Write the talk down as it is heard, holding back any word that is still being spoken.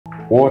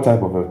What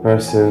type of a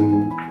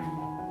person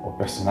or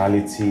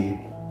personality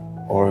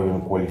or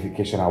even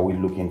qualification are we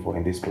looking for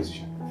in this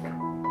position?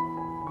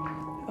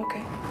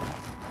 Okay.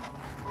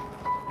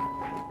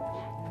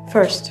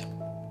 First,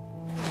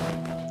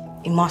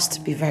 he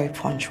must be very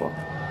punctual.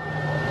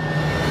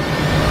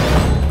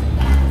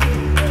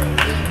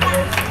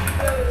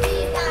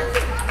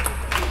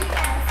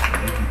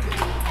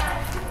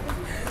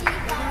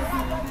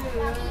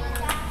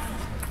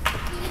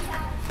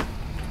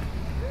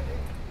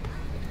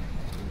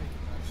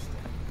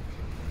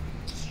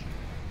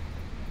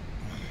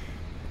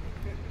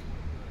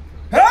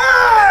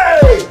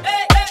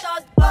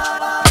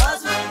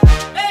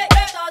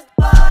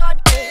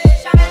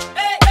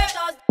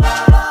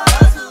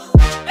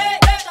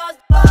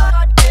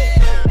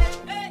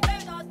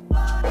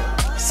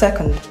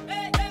 Second,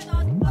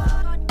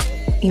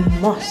 he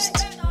must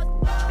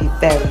be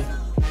very,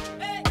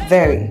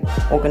 very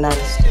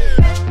organized.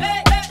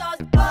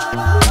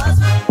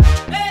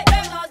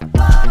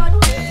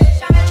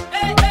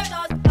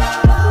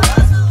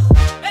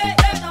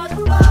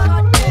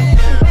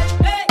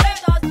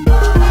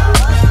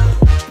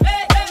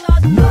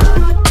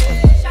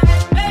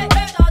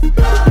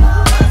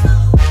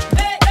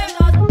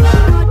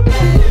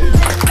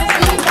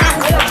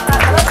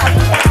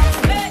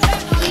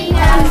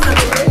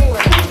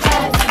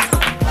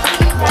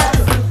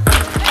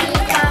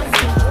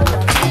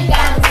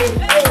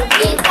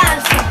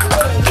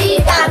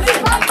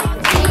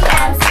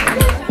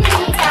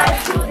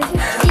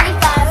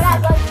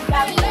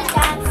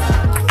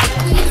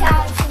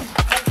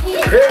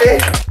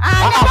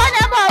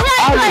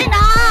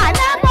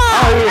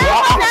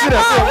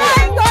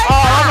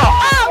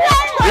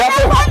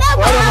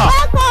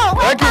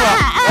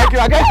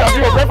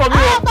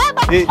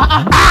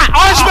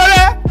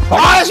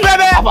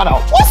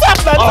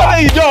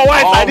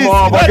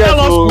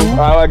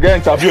 I get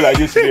interview like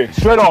this today.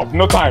 Straight up,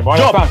 no time.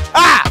 Understand?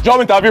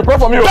 Job interview, pray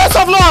for me. Best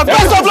of luck,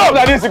 best of luck.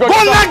 Like this, go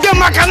knock them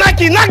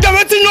Makanaki, knock them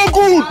anything no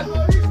good.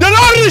 They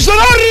don't reach,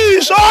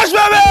 Hush,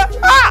 baby.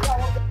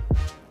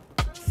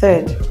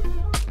 Third,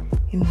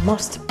 he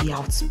must be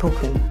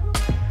outspoken.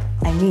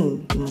 I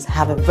mean, he must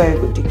have a very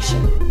good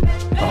diction.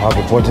 I have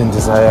a burning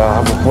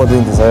desire.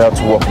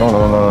 To work. No.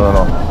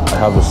 I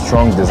have a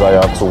strong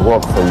desire to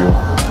work for you.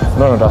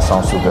 No, that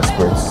sounds too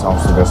desperate.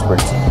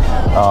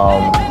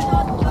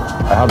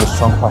 I have a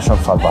strong passion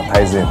for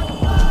advertising.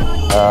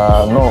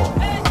 No.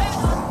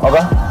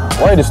 Okay,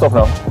 why you stop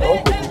now?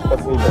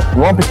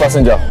 You want pick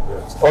passenger?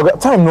 Okay,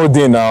 time no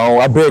day now.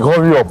 I beg,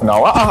 hurry up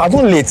now. I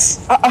don't late.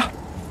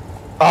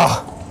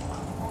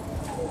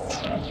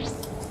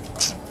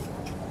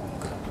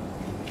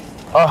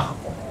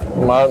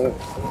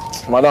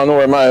 Madam,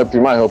 no,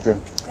 might help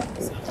you.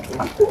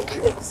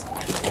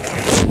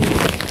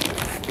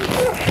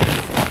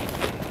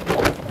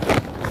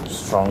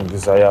 Strong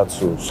desire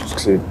to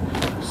succeed.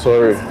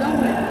 Sorry.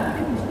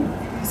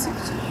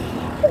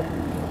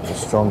 A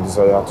strong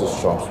desire to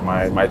strong.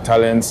 My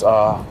talents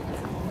are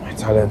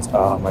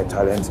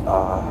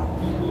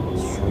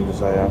strong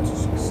desire to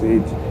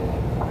succeed.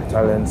 My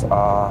talents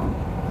are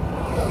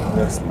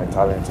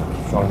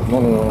strong. No.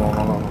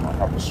 I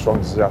have a strong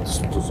desire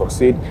to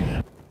succeed.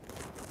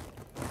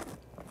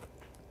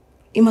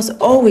 You must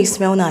always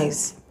smell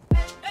nice.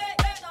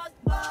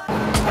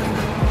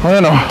 Oh,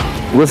 no.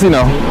 We'll see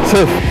now.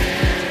 Safe.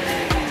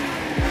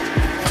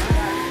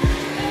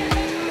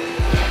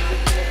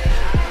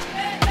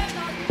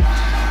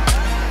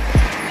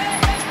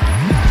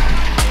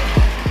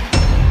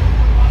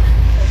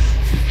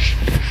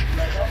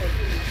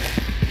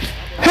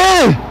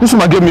 Hey! This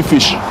woman gave me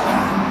fish.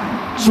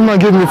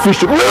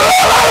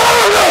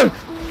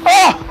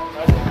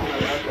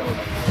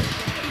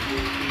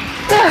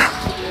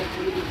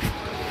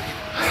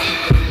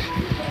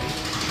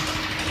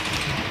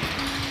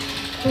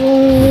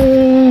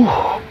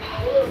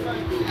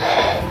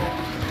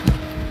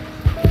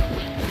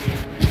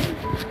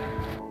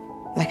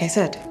 Like I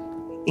said,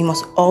 you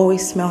must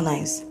always smell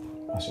nice,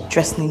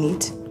 dress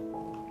neat,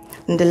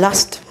 and the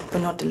last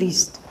but not the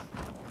least,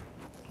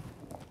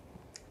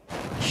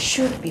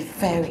 should be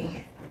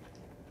very,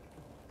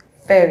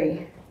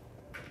 very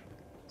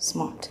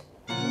smart.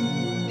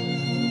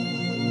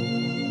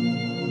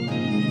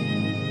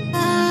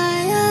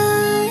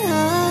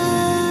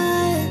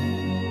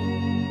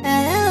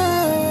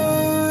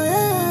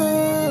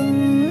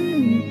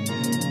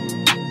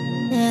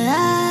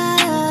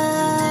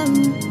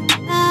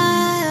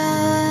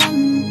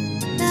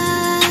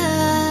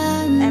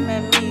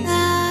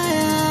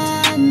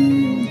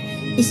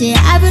 You say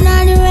I've been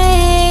on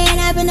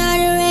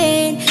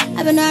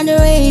the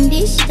rain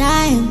this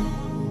time.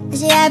 I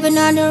say I've been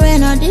on the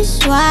rain all this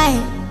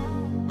while,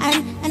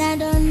 and I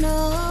don't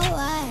know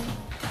why.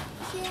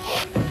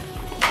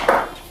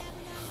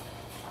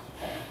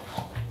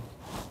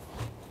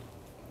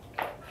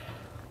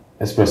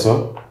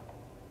 Espresso?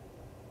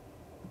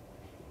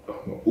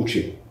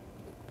 Uche.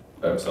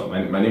 So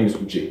my name is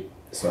Uche.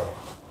 Sir.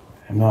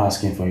 I'm not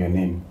asking for your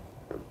name.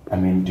 I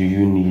mean, do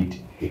you need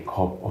a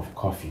cup of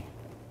coffee?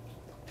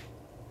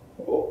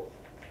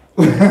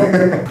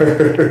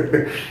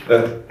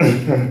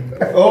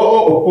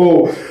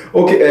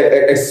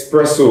 Okay,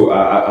 espresso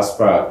as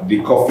per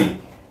the coffee,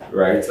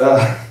 right?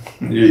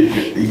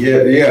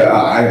 Yeah,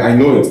 I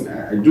know it.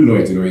 I do know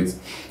it. You know,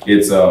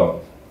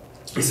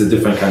 it's a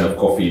different kind of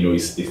coffee. You know,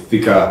 it's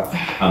thicker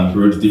and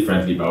brewed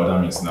differently by other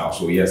means now.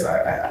 So yes,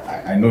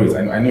 I know it.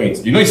 I know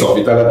it. You know, it's of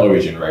Italian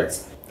origin, right?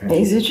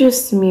 Is it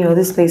just me or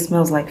this place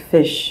smells like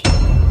fish?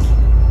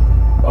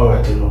 Oh,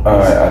 I don't know.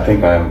 I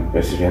think I'm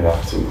perceiving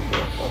that too.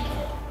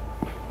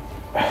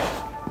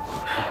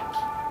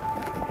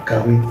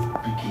 Can we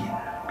begin,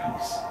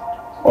 please?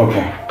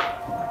 Okay.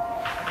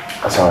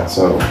 That's alright.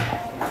 So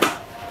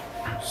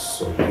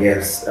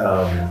yes.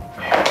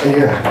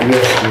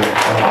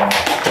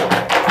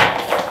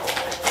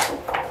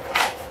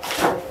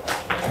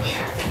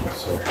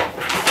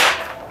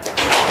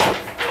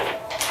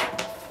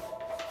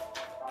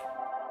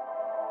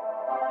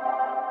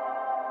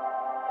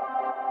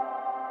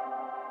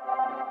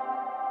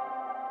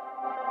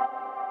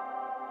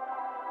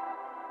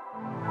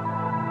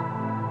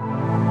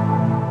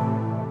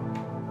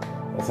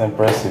 That's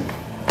impressive.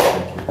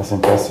 That's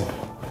impressive.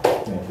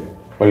 Thank you.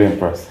 Really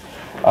impressed.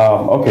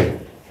 Okay.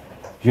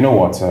 You know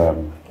what,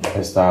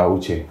 Mr.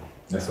 Uche?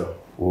 Yes, sir.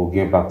 We'll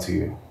get back to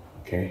you,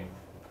 okay?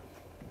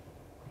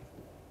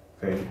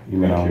 Thank you. You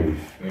may now leave.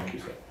 Thank you,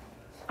 sir.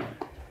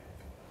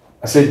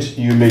 I said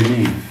you may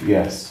leave.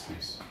 Yes,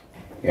 please.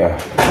 Yeah.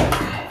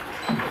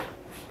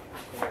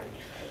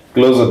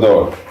 Close the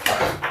door.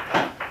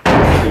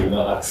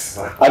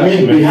 I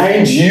mean,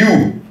 behind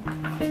you.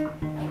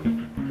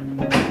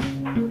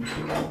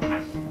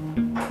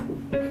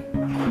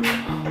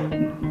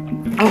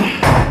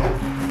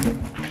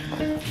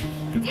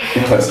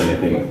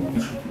 Anything.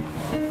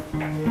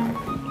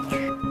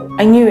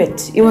 I knew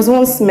it. It was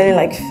one smelling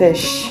like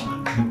fish.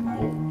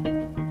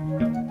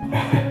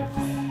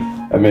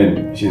 I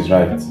mean, she's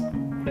right.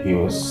 He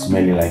was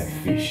smelling like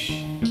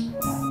fish.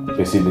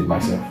 Perceived it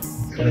myself.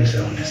 Please,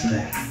 I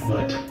understand,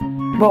 but...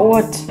 But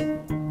what?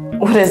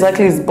 What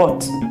exactly is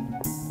but?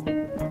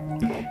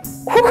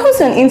 Who goes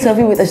to an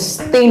interview with a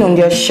stain on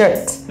their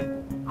shirt?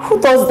 Who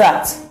does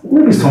that?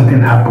 Maybe something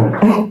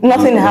happened.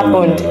 Nothing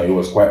happened. No, it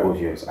was quite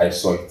obvious. I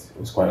saw it. It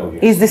was quite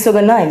obvious. He's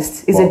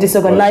disorganized. He's a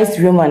disorganized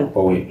human.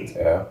 But wait,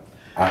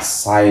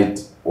 aside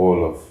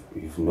all of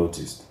you've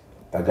noticed,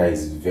 that guy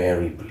is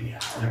very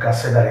brilliant. You can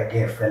say that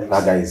again, Felix.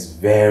 That guy is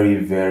very,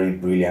 very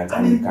brilliant,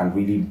 and you can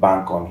really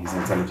bank on his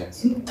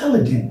intelligence.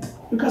 Intelligent.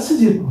 You can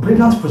see the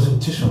brilliant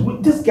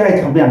presentation. This guy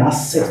can be an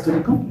asset to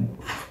the company.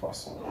 Of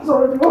course.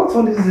 So what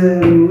all this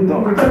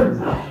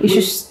You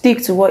should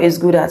stick to what he's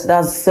good at.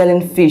 That's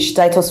selling fish,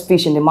 Titus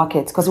fish in the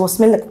market. Because it was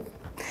smelling like...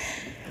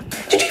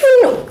 Did you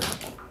even know?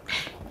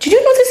 Did you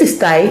notice his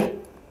tie?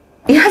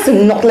 He has a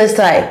knotless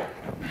tie.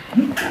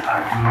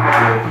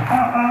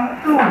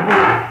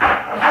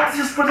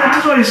 This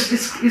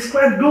presentation is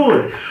quite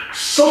good.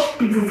 Such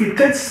people, if we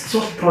take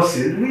such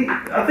process,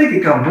 I think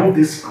it can move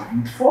this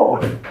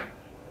forward.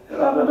 I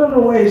don't know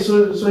why he's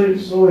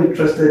so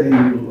interested in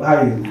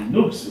how he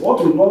looks. What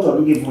we're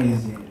looking for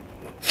is...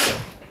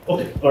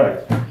 Okay, alright.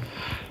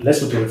 Let's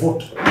go to the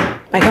vote.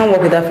 I can't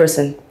work with that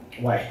person.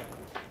 Why?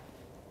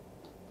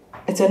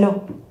 It's a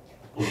no.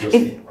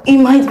 He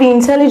might be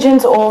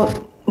intelligent or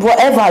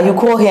whatever you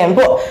call him,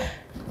 but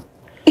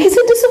he's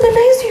a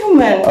disorganized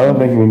human. I don't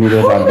think we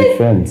needed that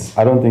defense.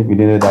 I don't think we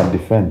needed that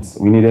defense.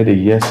 We needed a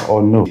yes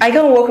or no. I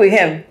can't work with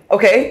him,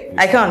 okay?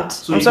 I can't.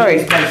 So I'm sorry.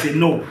 This guy say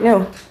no.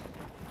 No.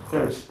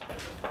 First.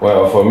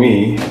 Well, for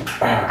me,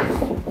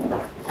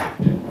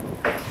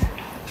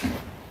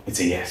 it's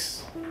a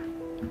yes.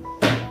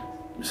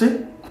 You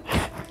see?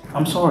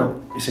 I'm sorry.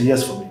 It's a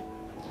yes for me.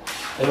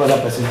 Every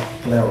other person,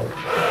 clear up.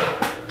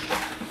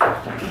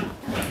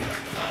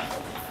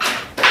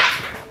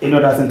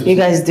 You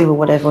guys do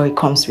whatever it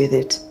comes with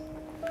it.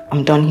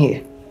 I'm done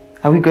here.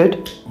 Are we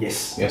good?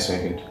 Yes. Yes, we're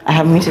good. I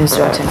have meetings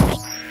to attend.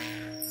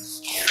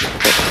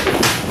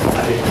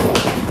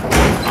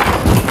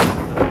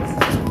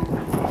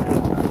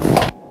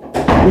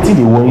 What did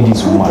they worry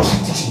this woman?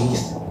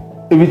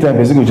 Every time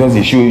person go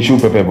just show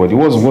pepper body.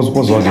 What's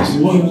all this?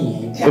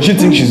 But she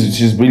thinks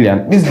she's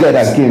brilliant. This guy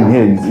that came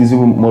here is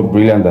even more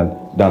brilliant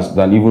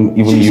than even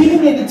you. She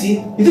didn't need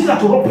anything. You think that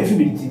to help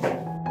everybody?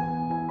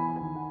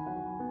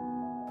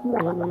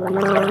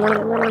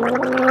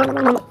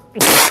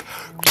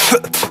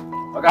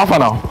 Alpha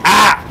now.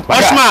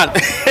 Bossman!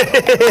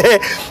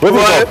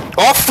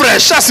 All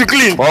fresh, as you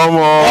clean.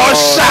 All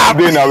sharp.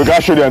 Now we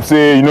can show them,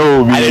 say, you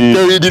know, I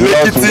tell you, the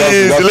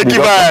lucky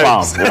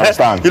vibes. You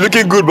understand? You're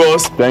looking good,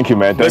 boss. Thank you,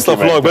 man. Best of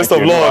luck.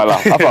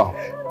 Alpha,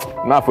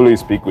 now fully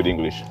speak with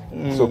English.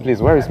 So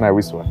please, where is my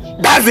wristwatch?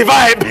 That's the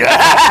vibe.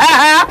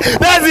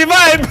 That's the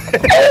vibe.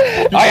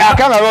 I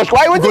can't rush.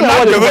 Why would you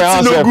not do no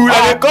good?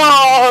 I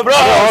come, bro.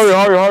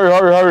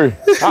 Hurry.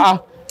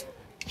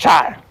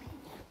 Child.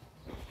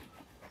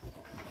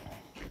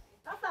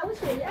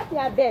 Help me,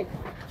 I beg.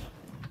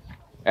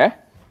 Eh?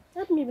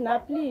 Help me now,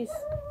 please.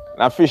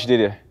 Now fish did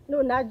it.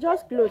 No, now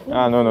just close.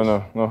 No.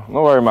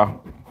 No worry, ma.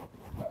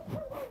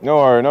 No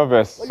worry, no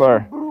verse.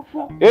 Sorry.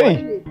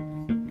 Hey.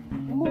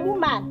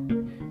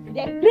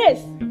 The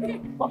grace.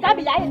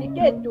 Vocabulary in the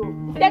gate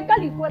too. They call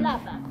you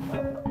Kolaba.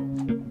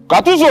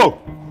 Katuso!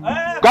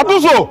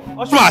 Katuso!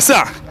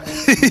 Masa.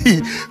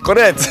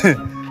 Correct.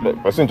 The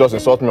person just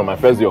insult me on my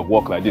first day of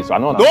work like this. I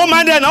know. Don't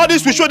mind them. All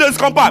this we show this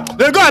compound.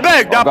 They go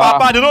beg. Their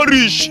papa, they don't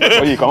reach.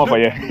 Oh, you come up for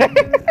here.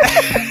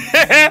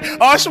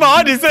 Oshma,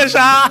 all this is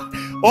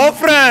oh,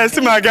 friend,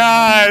 see my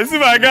guy. See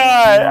my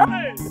guy.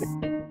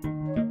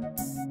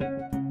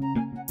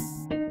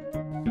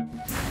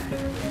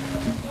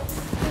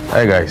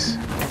 Hi guys.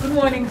 Good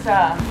morning,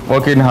 sir.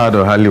 Working hard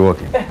or hardly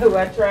working?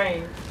 We're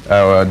trying.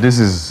 This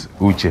is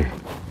Uche.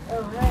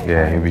 Oh, hi.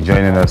 Yeah, he'll be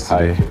joining us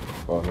today.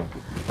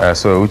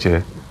 So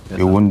Uche,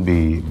 it won't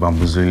be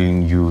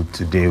bamboozling you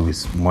today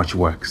with much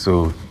work.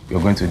 So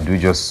you're going to do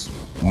just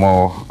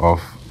more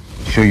of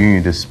showing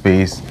you the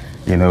space,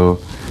 you know,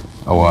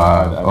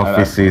 our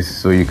offices,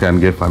 so you can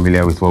get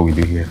familiar with what we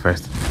do here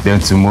first. Then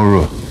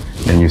tomorrow,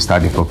 then you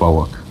start the proper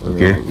work.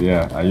 Okay?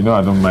 Yeah, you know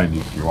I don't mind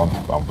if you want to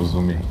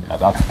bamboozle me.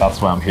 That's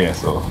why I'm here,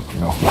 so,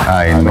 you know.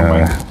 I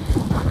know,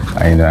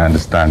 I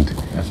understand.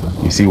 Yes, sir.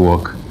 You see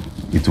work,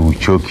 it will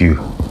choke you.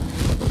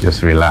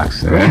 Just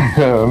relax.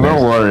 Don't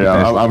worry,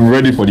 I'm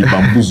ready for the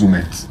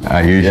bamboozlement.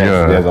 Are you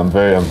sure? Yes, I'm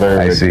very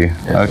ready. I see.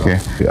 Yes, okay.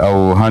 I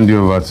will hand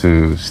you over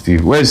to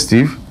Steve. Where's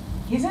Steve?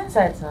 He's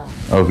inside, sir.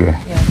 Okay.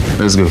 Yeah.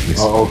 Let's go, please.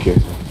 Oh, okay.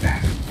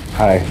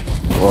 Hi.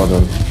 Well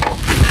done.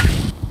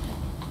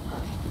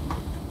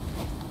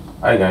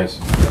 Hi, guys.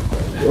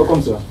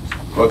 Welcome, sir.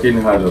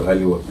 Working hard or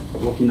highly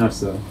working? Working hard,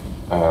 sir.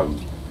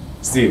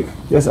 Steve.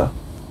 Yes, sir.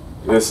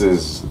 This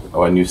is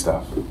our new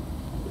staff,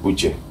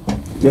 Uche.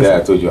 Yes,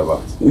 that I told you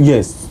about.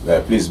 Yes.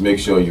 Please make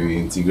sure you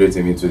integrate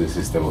him into the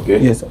system, okay?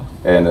 Yes, sir.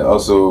 And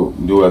also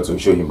do well to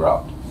show him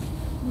around.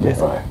 Yes,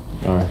 sir.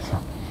 All right, sir.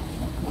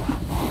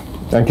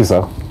 Thank you,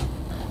 sir.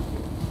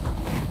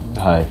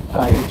 Hi.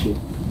 Hi, Uche.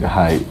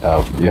 Hi.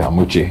 Yeah, I'm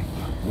Uche.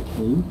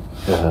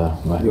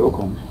 You're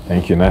welcome.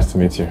 Thank you. Nice to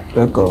meet you.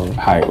 Welcome.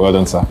 Hi. Well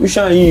done, sir. You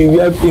shine you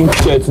wear pink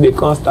shirt, they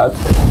can't start.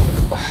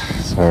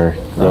 Sorry.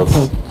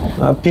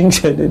 A pink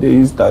shirt, they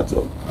use start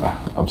up.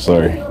 I'm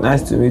sorry.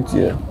 Nice to meet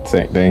you.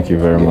 Thank you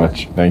very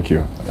much. Thank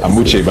you. I'm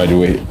Uche, by the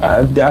way.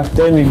 They have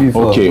told me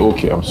before.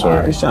 Okay. I'm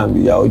sorry. You shall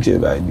be Uche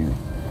by the way.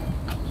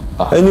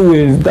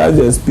 Anyways, that's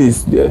the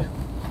space there.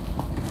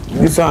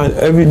 This one,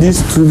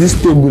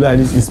 this table like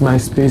this is my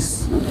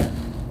space.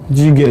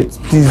 Do you get?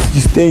 Please,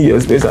 you stay in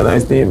your space and I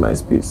stay in my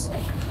space.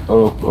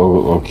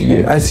 Oh,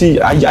 okay. Yeah, I see.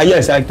 Are you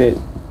excited?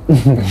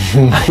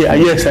 Are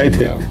you excited?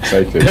 Yeah, I'm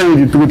excited. Tell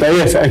me the truth. Are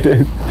you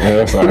excited?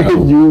 Yes, I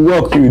am. You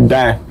walk, you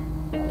die.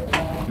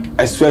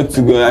 I swear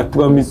to God, I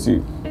promise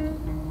you.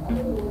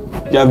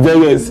 You are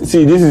very.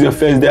 See, this is your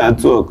first day at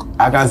work.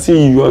 I can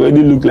see you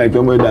already look like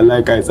somebody that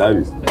like eye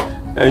service.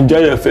 Enjoy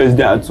your first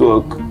day at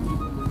work.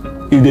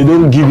 If they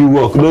don't give you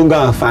work, don't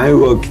go and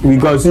find work.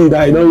 Because see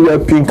that you don't wear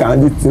pink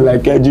and this thing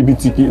like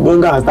LGBTQ.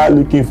 Don't go and start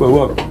looking for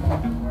work.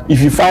 If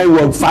you find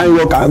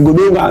work and go.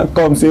 Don't go and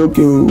come say,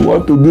 okay, we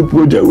want to do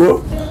project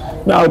work.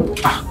 Now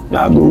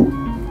go.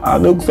 I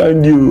don't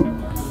send you.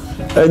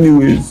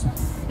 Anyways,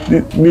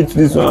 meet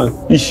this one.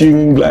 Ishi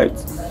ring light.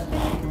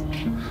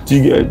 Do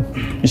you get?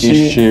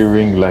 Ishi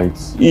ring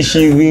lights.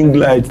 Ishi ring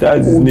light.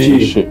 That's his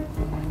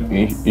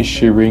name.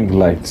 Ishi ring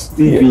lights.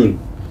 Stephen.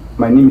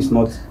 My name is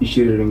not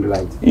Ishiri Ring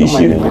Light.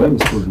 Ishi. My name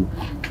is Toby.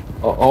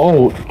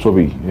 Oh,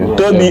 Toby. Yeah.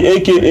 Toby,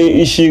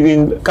 aka Ishi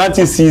ring. Can't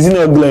you see? Is it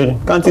not glaring?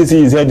 Can't you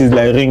see his head is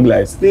like ring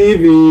light?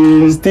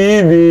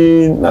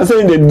 Stephen. That's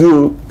what they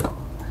do.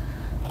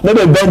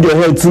 Never bend your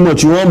head too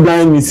much. You won't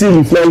blind me. See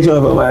reflection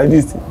from my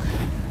this.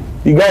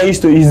 The guy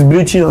he's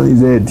bleaching on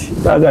his head.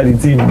 That's why the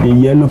thing, the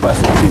yellow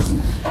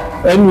percentage.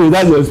 Anyway,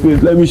 that's your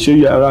space. Let me show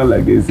you around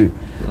like they say.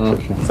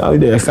 Okay. So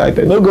they're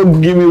excited. Don't go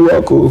give me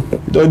work. Oh,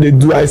 don't they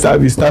do eye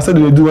service? That's what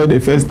they do when they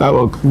first start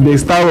work. They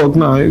start work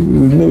now. You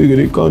know we're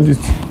gonna come this.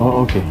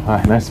 Oh, okay.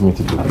 Hi, nice to meet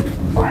you.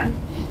 All right.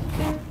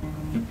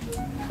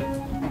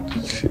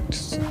 Shit.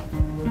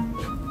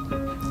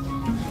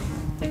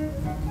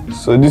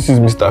 So this is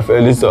Mr.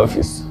 Felix's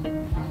office.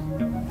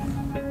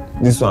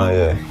 This one,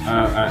 yeah.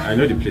 I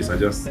know the place. I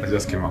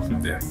just came out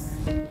from there.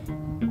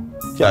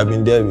 You have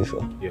been there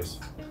before. Yes.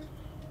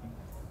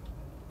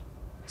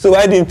 So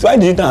why didn't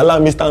you allow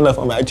me stand up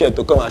from my chair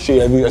to come and show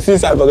you everywhere?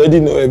 Since I've already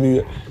know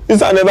everywhere.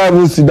 Since I never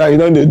even sit down, you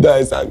don't do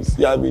eye service.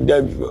 You have been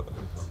there before.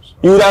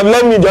 You would have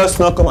let me just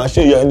not come and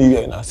show you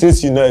anywhere now.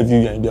 Since you know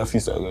everywhere in the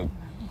office already.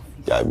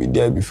 You have been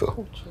there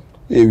before.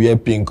 You wear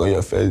pink on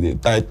your first day.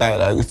 Tie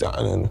like this. I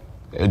don't know.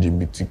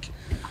 LGBTQ.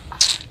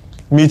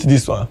 Meet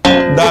this one.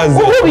 That's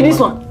Who is this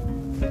one?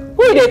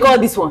 Who they call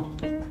this one?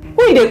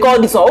 Who they call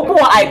this one? Open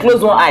one eye,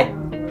 close one eye.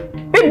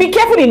 Be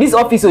careful in this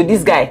office with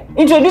this guy.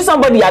 Introduce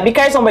somebody, be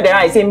carry somebody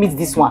around and say meet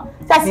this one.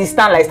 That's his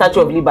stand like Statue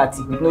of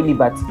Liberty with no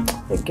liberty.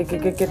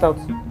 Get out.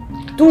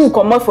 Do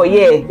come out for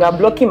here. You are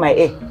blocking my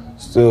ear.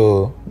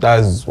 So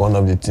that's one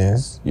of the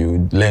things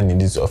you learn in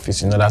this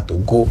office in order to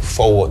go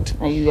forward.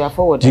 And you are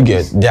forward. You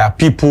get? There are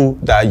people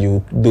that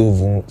you don't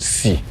even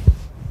see.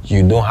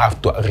 You don't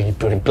have to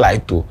reply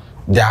to.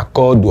 They are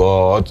called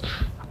what?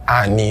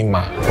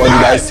 Anima. What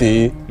did I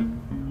say?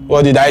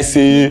 What did I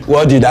say?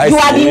 What did I say?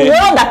 You are the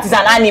one that is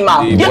an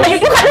animal. You can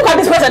look at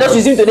this person I just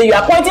resumed today. You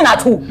are pointing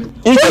at who?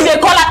 Who is a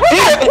caller?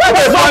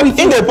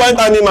 In the point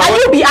animal. Can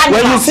you be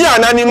animal? When you see an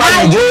animal,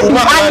 you be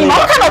animal.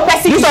 What kind of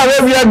person? This are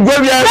where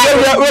we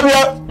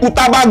are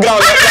Utaba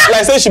ground.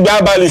 Like say she be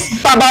herbalist.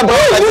 Utaba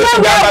ground. You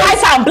know white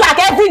and black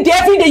every day.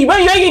 You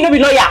know be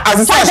lawyer.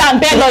 White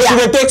and bare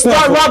lawyer. She takes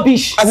now.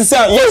 Rubbish. As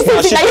I say, yes,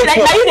 now she takes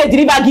now. Now you the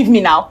deliver give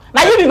me now.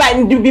 Now you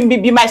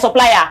be my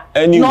supplier.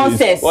 Anyways,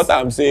 nonsense. what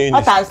I'm saying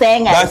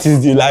that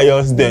is the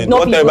lions den. No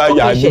whatever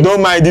you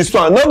don't mind this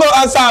one. No go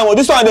answer.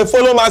 This one they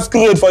follow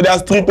masquerade for their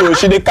street.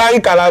 She they carry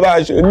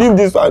calabash. Leave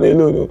this one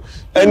alone.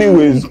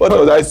 Anyways, what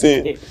was I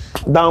saying?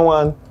 That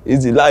one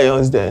is the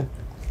lions den.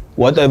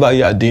 Whatever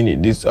you are doing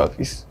in this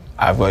office,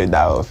 avoid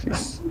that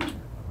office.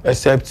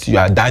 Except you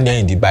are Daniel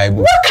in the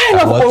Bible. What kind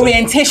of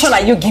orientation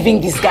are you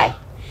giving this guy?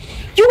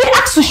 You were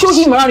asked to show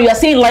him around. You are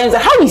saying lions.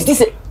 How is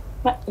this?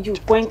 You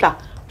pointer.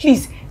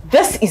 Please,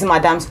 this is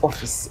Madam's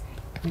office.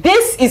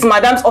 This is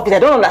Madam's office. I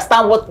don't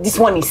understand what this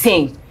one is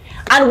saying.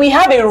 And we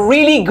have a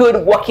really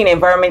good working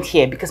environment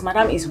here because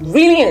Madam is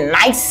really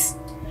nice,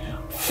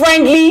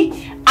 friendly,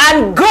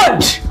 and good.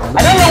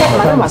 I don't know what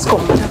Madam has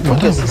come.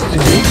 What is this?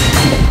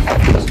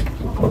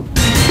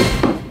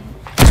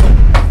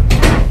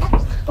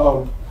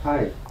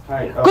 Hi.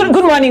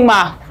 Good morning,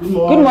 ma.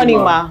 Good morning,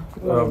 ma.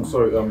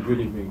 Sorry, good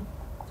evening.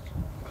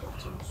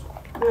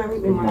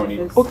 Good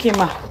morning. Okay,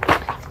 ma.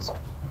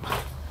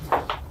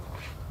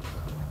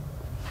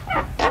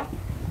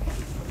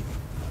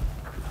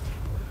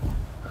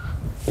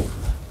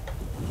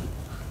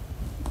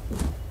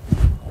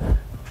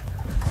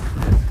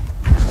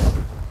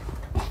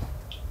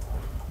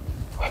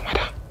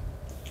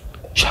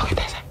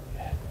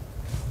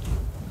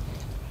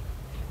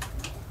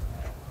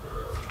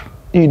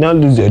 You now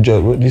lose your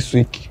job this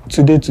week.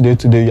 Today, you're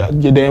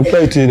the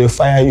employee today, they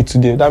fire you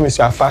today. That means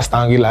you are fast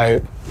and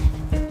reliable.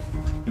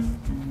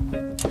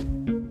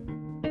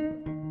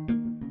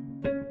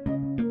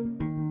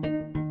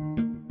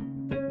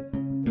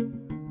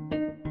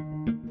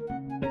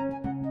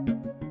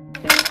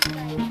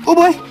 Oh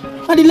boy,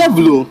 at the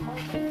level,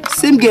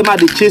 same game I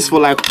dey chase for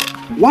like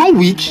 1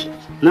 week.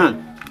 Now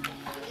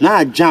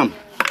I jam.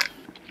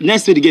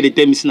 Next day they get the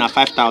tell me say na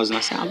 5,000. I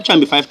say I'm trying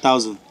to be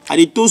 5,000. I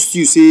dey toast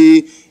you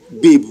say,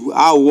 babe,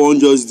 I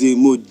want just the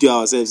mood do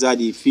ourselves. I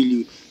dey feel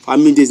you. For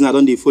many days now,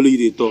 don't they follow you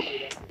they talk.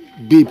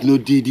 Babe, no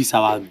dey this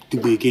our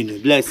do again.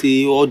 Be like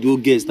say all the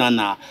old girls now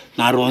na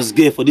runs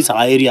girl for this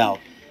our area.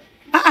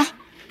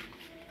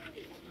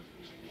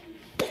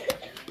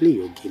 Play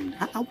your game.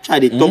 I'll try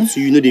to talk to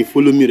you, you know they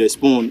follow me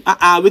respond.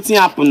 Wetin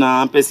happen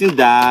now? Person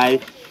die.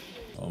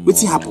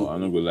 Wetin happen?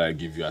 I'm not gonna lie,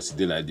 give you a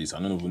day like this. I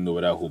don't even know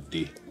whether I hope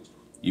they.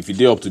 If you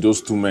dey up to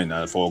those two men,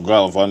 and for a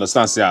girl, for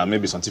understand, say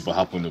maybe something for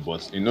happen,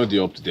 but you know they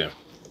up to them.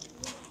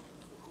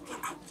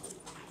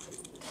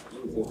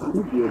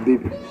 Your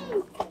baby.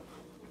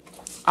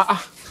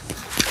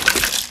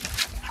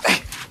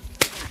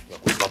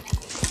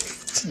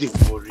 They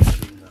worry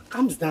you now.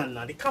 Calm down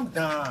now. They calm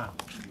down.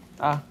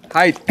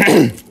 Hi.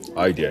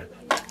 Hi there.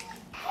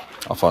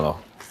 How far now?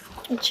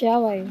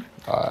 How are you?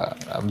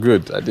 I'm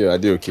good. I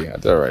did okay. I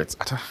did alright.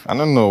 I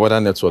don't know whether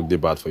network they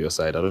bad for your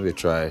side. I don't they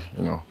try,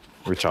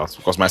 reach out.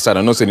 Because my side,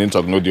 I know say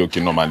network no they okay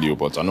normally,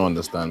 but I don't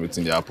understand what's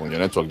in the happen. Your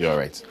network they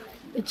alright.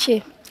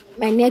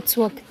 My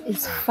network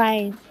is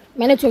fine.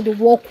 My network they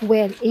work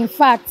well. In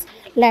fact,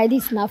 like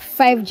this now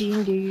 5G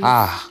in the use.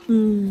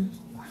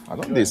 I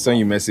don't they send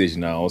you message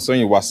now, or send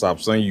you WhatsApp,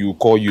 send you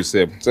call you,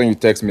 send you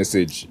text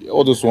message.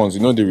 All those ones,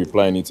 they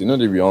reply anything.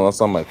 They will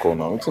answer my call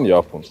now. What's in the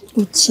happen?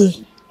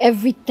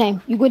 Every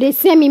time you go, they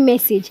send me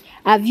message.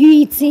 Have you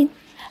eaten?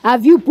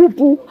 Have you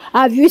poo-poo?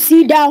 Have you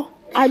sit down?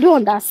 I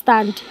don't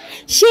understand.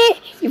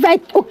 If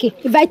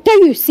I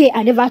tell you, say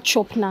I never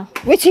chop now.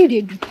 What do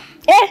they do?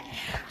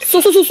 So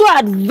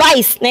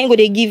advice now go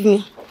they give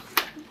me.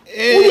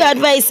 Who you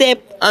advise?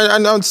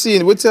 And I'm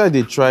seeing what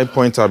they try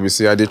point out. We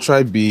say they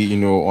try be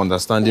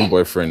understanding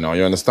boyfriend now.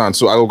 You understand?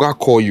 So I will go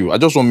call you. I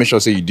just want to make sure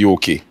say you do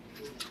okay.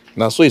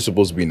 Now so it's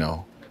supposed to be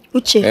now.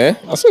 Uche.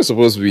 That's what it's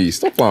supposed to be.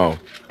 Stop now.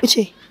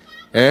 Uche.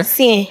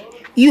 See,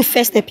 you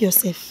first help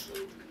yourself.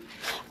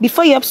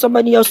 Before you help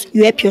somebody else,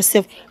 you help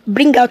yourself.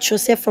 Bring out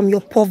yourself from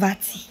your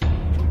poverty.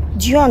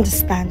 Do you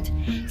understand?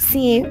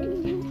 See,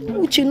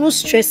 Uche, no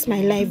stress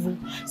my life.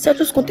 So I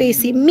just want to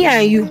say, me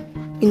and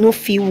you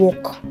feel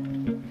work.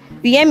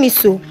 You hear me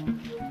so?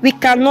 We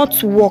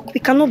cannot work. We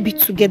cannot be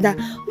together.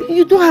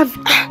 You don't have...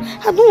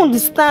 I don't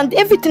understand.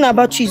 Everything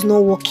about you is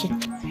not working.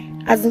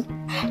 As in...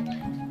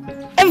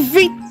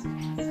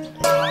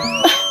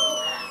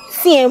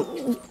 See,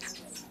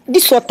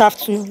 this hot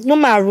afternoon, no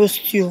matter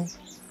roast you.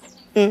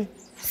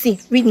 See,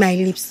 read my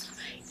lips.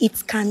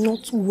 It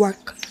cannot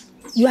work.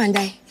 You and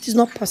I, it is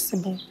not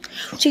possible.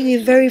 You're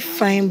a very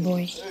fine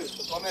boy.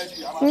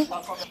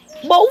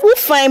 But who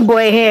fine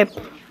boy help?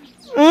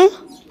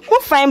 Who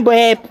fine boy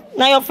help?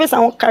 Now your face I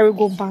won't carry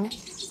go back.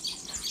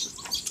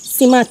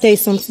 See, ma, tell you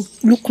something.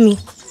 Look me.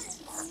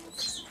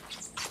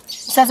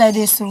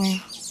 Saturday, so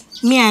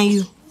me and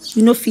you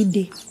know feed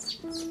day.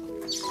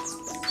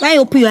 Why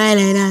you open your eye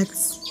like that?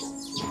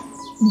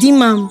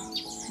 Dimam,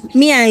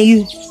 me and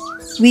you,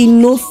 we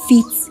no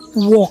fit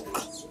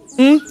walk.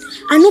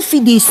 I no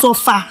fit dey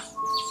suffer.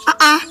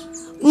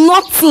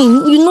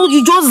 Nothing. You know,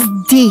 you just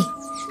dey.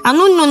 I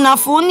don't know na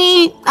for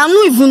only. I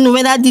don't even know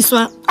whether this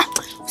one.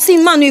 See,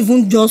 man,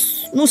 even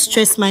just no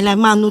stress my life.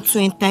 Man, no to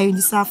enter you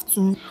this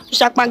afternoon.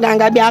 Shakpa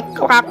ganga be a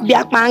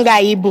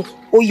panga ibo.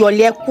 O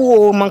yoleku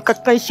o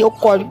mankaka she o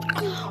call.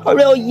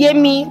 Or ye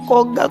me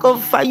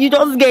you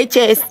just get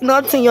chest.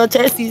 Nothing. Your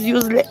chest is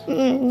useless.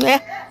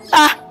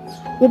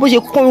 What was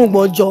your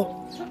bojo?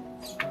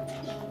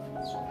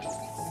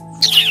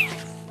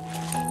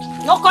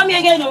 No come here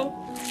again, no.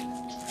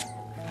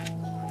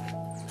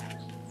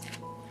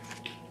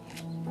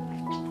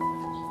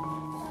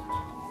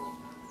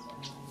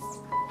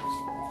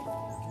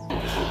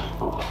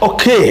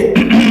 Okay.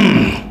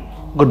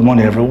 Good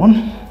morning,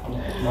 everyone.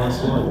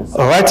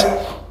 All right.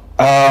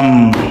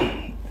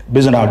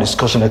 Based on our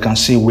discussion, I can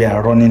see we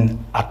are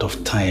running out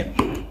of time.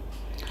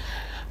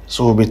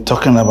 So we'll be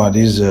talking about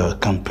this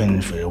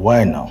campaign for a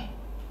while now.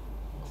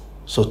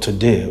 So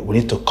today we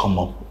need to come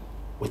up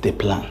with a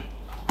plan,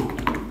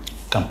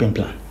 campaign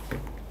plan.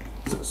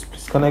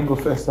 Please, can I go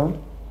first, sir?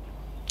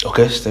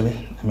 Okay,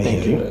 Stevie, let me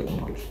hear you. Very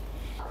much.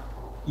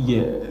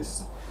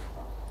 Yes.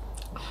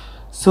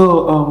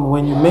 So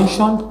when you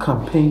mentioned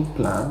campaign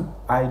plan,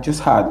 I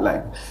just had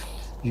a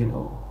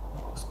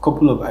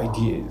couple of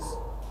ideas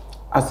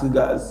as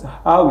regards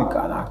how we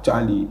can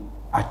actually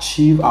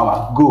achieve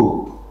our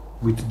goal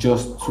with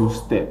just 2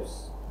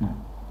 steps.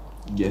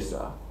 Yes,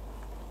 sir.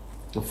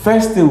 The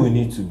first thing we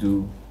need to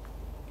do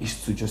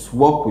is to just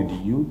work with the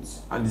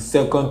youth, and the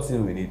second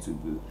thing we need to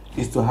do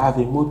is to have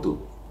a motto.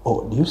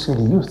 Oh, do you say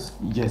the youth?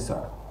 Yes,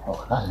 sir.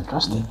 Oh, that's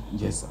interesting.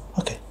 Yes, sir.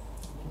 Okay.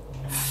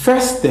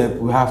 First step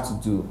we have to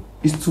do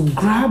is to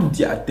grab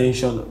the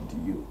attention of the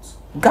youth.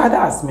 Gather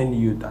as many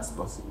youth as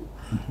possible.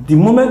 The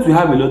moment we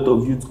have a lot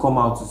of youth come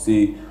out to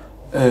say,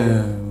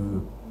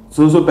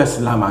 so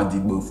person lama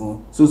digbo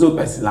fun, so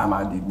person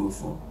lama digbo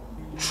fun,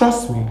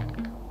 trust me,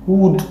 we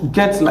would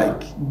get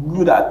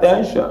good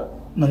attention.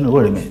 No,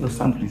 wait a minute. No,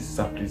 sir,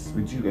 please,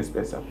 with due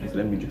respect, sir, please,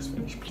 let me just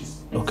finish,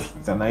 please. Okay.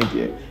 It's an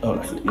idea. All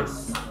right. So,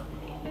 yes.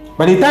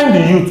 By the time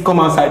the youth come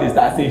outside, they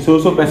start saying,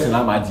 so person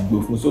lama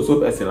digbo fun, so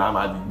person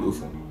lama digbo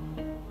fun.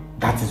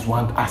 That is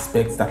one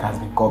aspect that has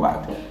been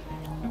covered.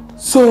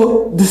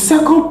 So the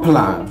second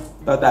plan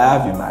that I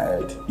have in my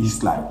head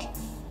is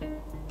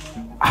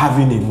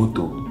having a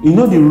motto. You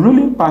know, the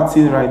ruling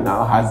party right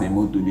now has a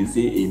motto. They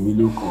say a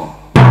miloko.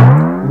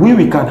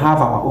 We can have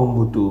our own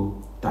motto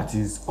that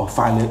is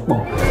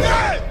Ofalepo.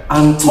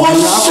 And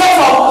shut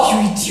up, you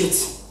idiot!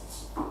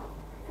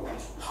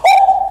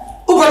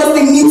 Who brought this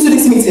thing new to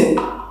this meeting?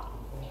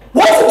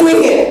 What is he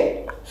doing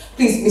here?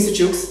 Please, Mr.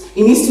 Chooks,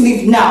 he needs to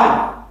leave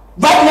now.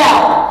 Right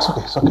now!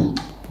 It's okay.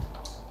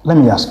 Let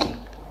me ask you.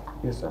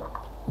 Yes, sir.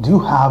 Do you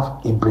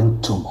have a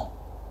brain tumor?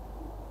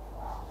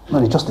 No,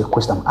 it's just a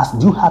question I'm asking.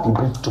 Do you have a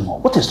brain tumor?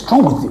 What is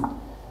wrong with you?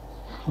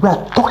 We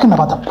are talking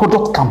about a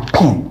product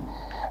campaign.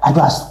 And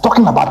you are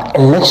talking about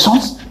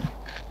elections?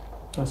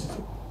 You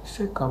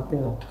said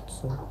campaign.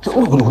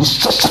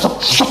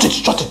 Shut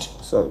it.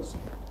 Sorry.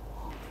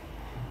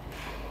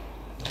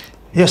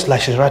 Yes,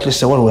 like she rightly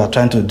said, what we are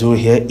trying to do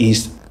here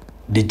is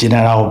the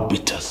general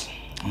bitters.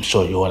 I'm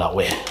sure you're all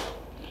aware.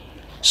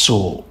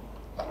 So,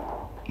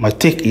 my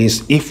take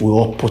is if we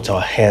all put our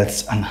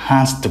heads and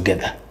hands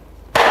together,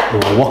 we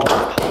will work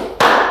together.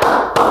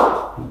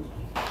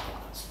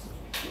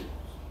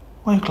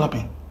 Why are you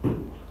clapping?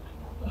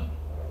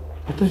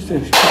 I thought you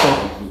said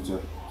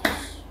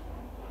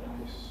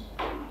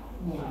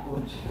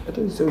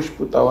we should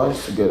put our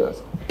hands together.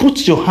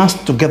 Put your hands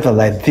together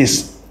like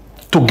this.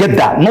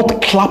 Together,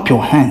 not clap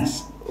your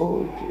hands.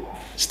 Okay.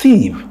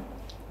 Steve.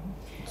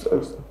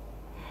 Sorry, sir.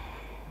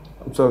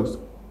 I'm sorry, sir.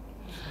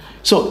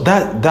 So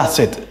that's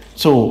it.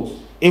 So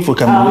if we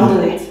can I'll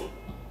handle it.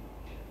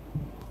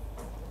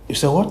 You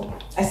said what?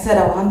 I said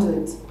I'll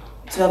handle it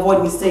to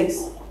avoid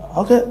mistakes.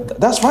 Okay,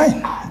 that's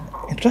fine.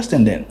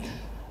 Interesting then.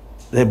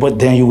 But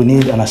then you will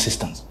need an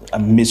assistant.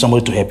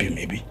 Somebody to help you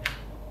maybe.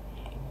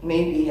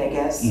 Maybe, I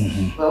guess.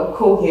 Well,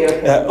 cool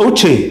here.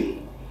 Uche.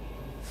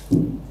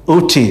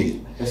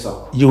 Yes, sir.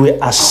 You will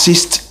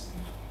assist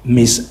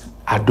Miss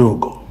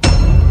Adogo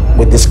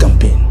with this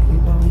campaign.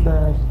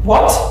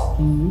 What?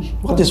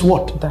 What is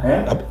what?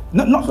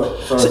 No.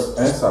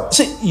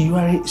 Sorry.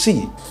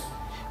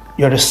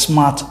 You're a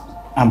smart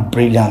and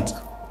brilliant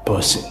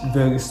person.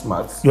 Very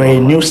smart. You're a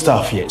new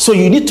staff here. So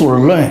you need to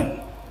learn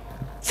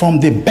from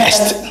the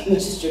best.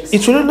 Mrs. Jukes.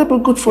 It will really be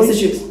good for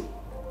Mrs. you. Jukes,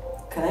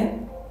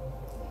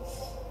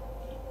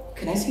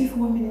 can I see you for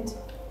 1 minute?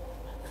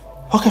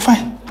 Okay,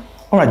 fine.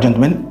 All right,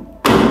 gentlemen.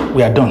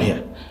 We are done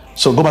here.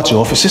 So go back to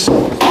your offices.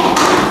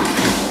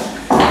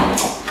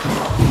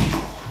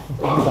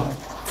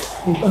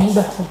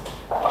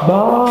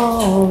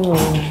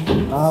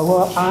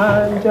 Our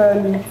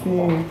angelic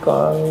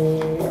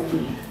coming.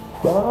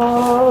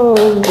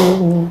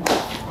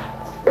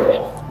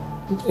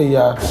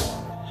 Yeah.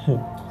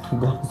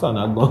 Godson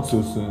are gone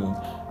so soon.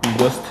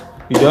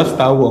 You just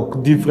start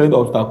work, different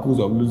obstacles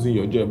of losing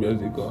your job just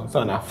because.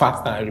 So na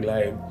fast and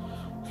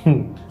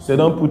reliable. So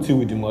don't put you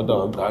with the mother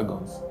of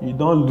dragons. You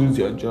don't lose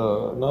your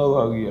job. No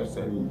worry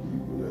yourself. You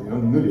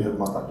know the help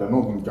matters. You're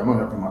not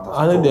helping matters.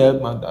 I know the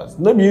help matters.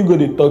 No be you go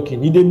dey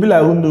talking. You dey be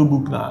like who no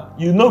book now.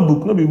 You know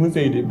book. No be even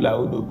say you dey be like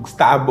who no book.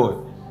 Star boy.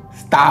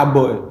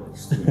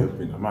 Still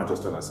helping. I'm not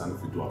just understand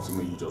if you do have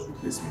something you just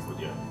replace me for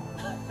there.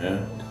 Yeah.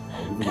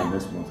 I'll give you my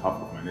next month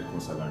half of my next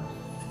month salary.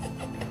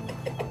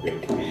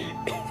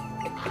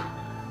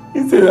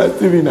 He said that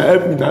TV na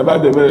help me na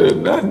about the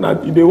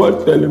not you dey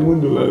watch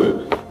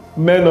Telemundo.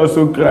 Men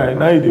also cry.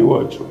 Now you dey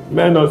watch.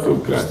 Men also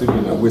cry.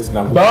 Stephen, wait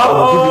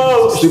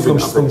now. Stephen,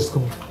 come.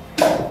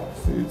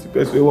 See, the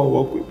person wey wan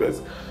work with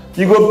person.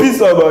 You go piss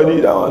somebody.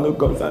 That one no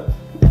concern.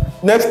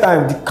 Next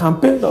time, the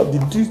campaign of the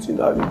distance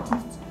of the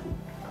distance.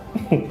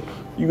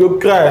 You go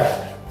cry.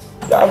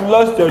 You have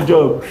lost your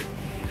job.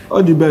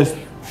 All the best.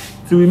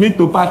 Till we meet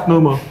to part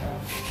no more.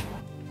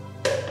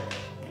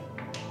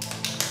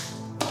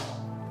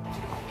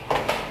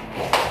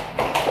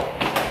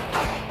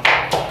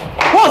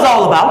 What was that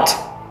all about?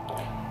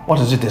 What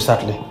is it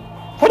exactly?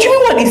 What do you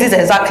mean, what is it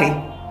exactly?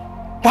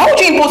 Why would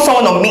you impose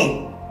someone on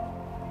me?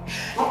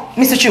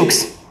 Mr.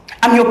 Chooks,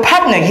 I'm your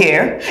partner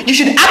here. You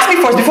should ask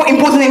me first before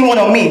imposing anyone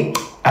on me.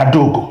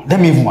 Adogo, let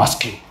me even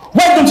ask you.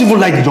 Why don't you even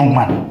like the young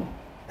man?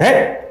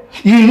 Eh?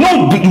 You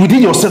know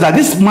within yourself that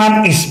this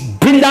man is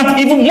brilliant,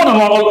 even more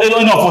than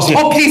any of us here.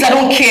 Oh, please, I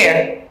don't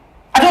care.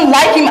 I don't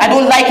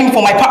like him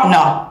for my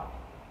partner.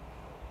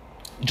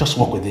 Just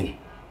work with him.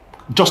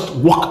 Just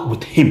work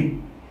with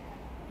him.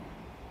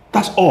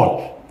 That's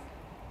all.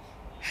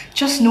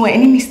 Just know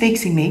any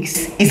mistakes he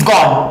makes, he's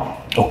gone.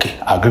 Okay,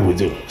 I agree with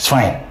you. It's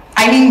fine.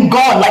 I mean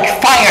gone, like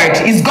fired.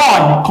 He's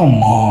gone.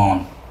 Come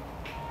on.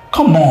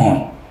 Come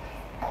on.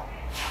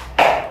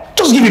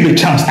 Just give him a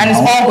chance and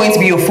now. It's all going to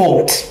be your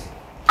fault.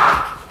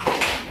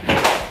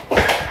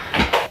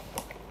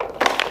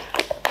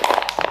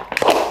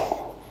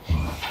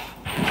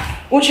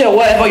 Uche,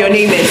 whatever your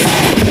name is.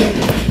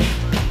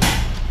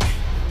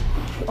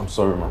 I'm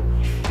sorry, ma'am.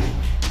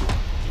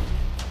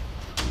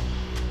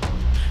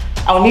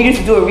 I'll need you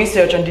to do a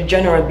research on the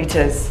general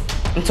beaters.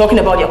 I'm talking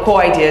about your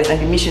core ideas and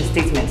the mission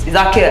statements. Is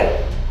that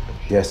clear?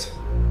 Yes,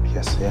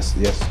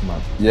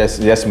 ma'am.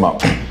 Yes, ma'am.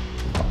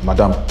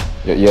 Madam.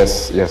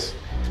 Yes.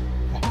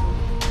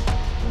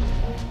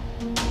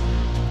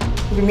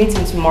 We'll be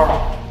meeting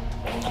tomorrow.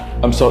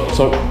 I'm sorry,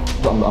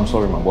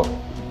 ma'am.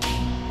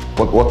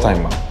 What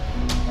time, ma'am?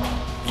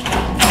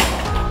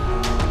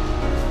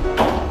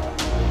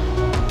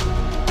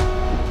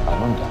 I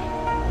don't die.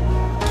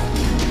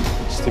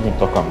 Stephen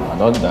talker, man. I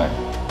don't die.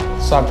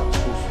 Sack.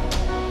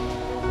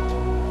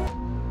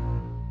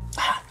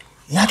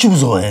 Yeah,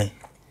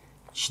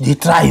 she dey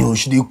try you,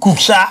 she dey cook,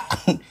 sha.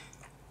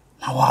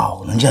 Now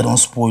wow, Nigeria don't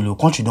spoil you,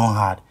 country don't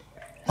hard.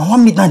 Now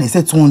 1 midnight they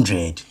say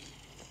 200.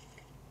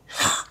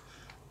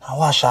 Now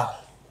wow, sha.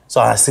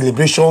 So a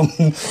celebration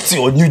to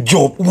your new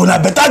job. You want a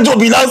better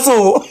job in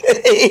also.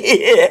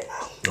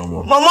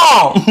 No,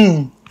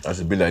 Mama. I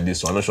should be like this,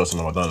 so I'm not sure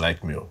someone don't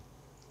like me.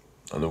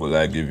 I'm not gonna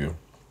lie, give you.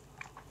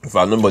 In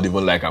fact, nobody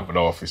even like I'm for the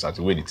office at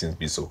the way the things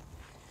be so.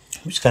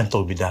 Which kind of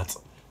talk be that?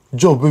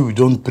 Job where we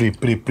don't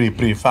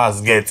pray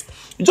fast get.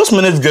 You just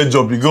manage get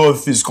job, you go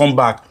office, come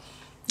back.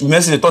 You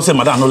message the talk say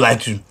madam no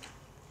like you.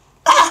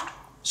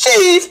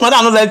 See if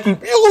madam no like you,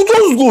 you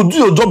just go do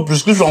your job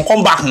prescription,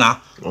 come back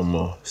now.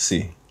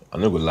 See,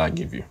 I'm not gonna lie,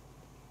 give you.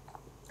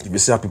 If you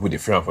see how people they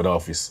fear for the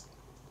office,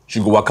 she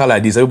go waka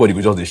like this, everybody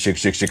go just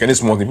shake. Any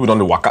small thing, people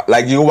don't waka.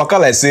 Like you waka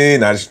like saying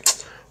that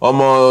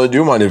the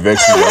woman they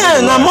vex you.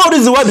 Now more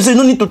reason why they say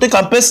no need to take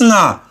am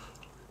personal.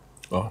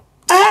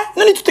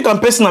 No need to take am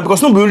personal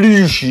because nobody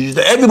really she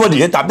everybody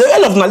hate her. The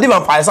hell of na live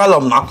am for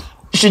asylum now.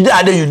 She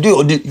there you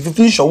do if you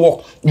finish your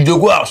work, you dey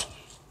go out.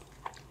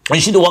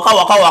 And she dey waka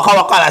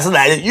like say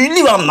that you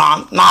leave am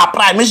na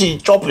pride, make she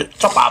chop her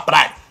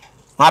pride.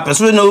 Na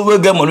person wey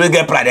get money, wey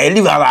get pride, they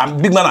leave am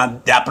big man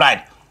and their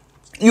pride.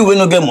 You wey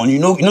no get money, you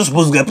no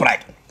supposed to get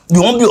pride.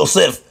 You won't be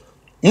yourself.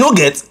 You no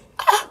get.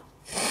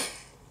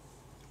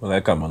 Well,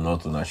 like I'm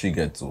not now she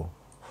get to.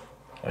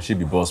 She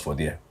be boss for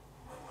there.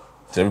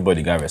 So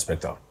everybody got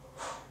respect her.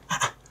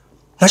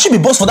 Now she be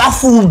boss for that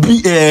full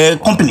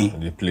company.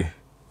 They play.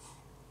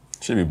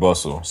 She be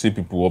boss, so see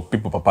people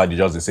papa they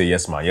just they say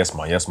yes ma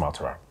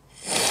to her.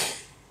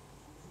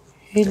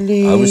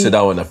 Really? I wish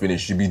that when I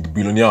finish, she be the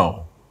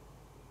billionaire.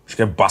 She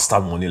get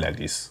bastard money like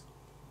this.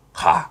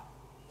 Ha.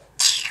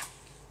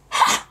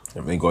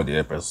 Thank God the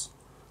help us.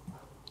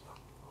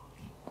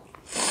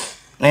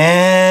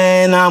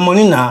 Nah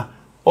money now.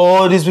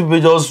 All these people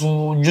just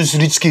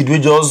rich kid, we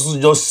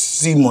just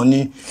see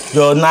money.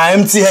 Now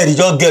empty head, you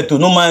just get to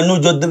no man, no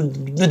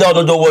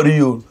don't worry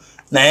you.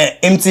 Now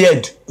empty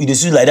head, you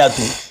just see like that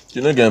too.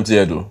 You don't get empty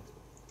head though.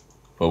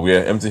 But we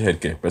are empty head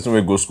care. Person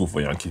will go school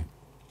for Yankee.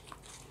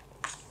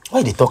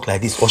 Why they talk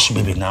like this, Osh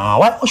baby now?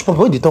 Why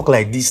they talk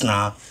like this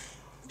now?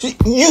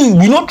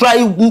 You not try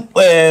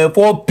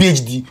for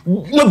PhD.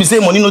 You not be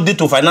saying money no dey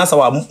to finance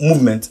our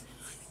movement.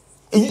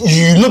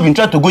 You no been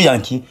try to go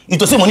Yankee. You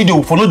to say money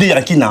dey for no dey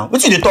Yankee now.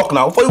 Wetin you dey talk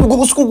now? For you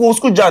go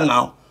school jam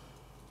now.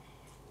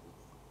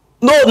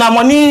 No, na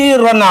money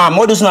run am.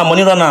 All this na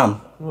money run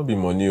am. No be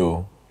money,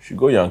 oh. She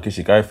go Yankee,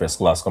 she carry first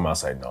class, come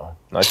outside now.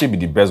 Now she be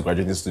the best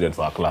graduating student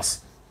for her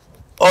class.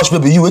 Oh,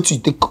 baby, you wait till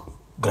you take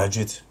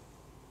graduate.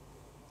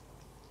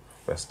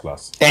 First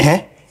class.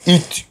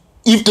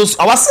 If those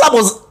our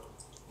syllabus,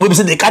 we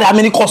say they carry how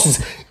many courses?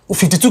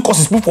 52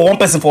 courses put for one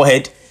person for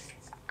head.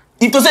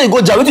 If to say you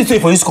go jam, what you say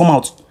for you to come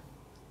out?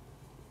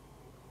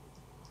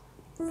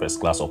 First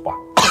class upper.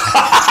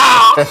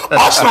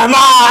 Hush my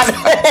man!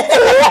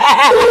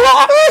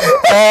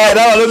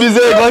 That one let me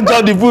say you go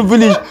jam the food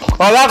finish.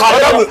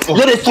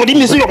 You dey study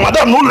me so your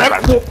madam no like.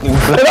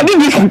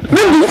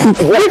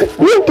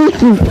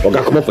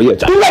 Okay, come on for your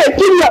child.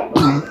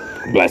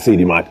 Like say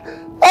the mad.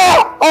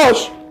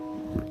 Hush!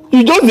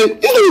 You just dey,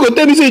 you go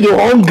tell me say you're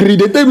hungry.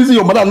 They tell me say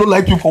your mother no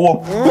like you for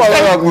work.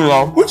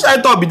 Which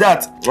I thought be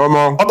that?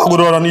 Mama. I thought go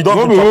run. You don't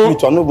chop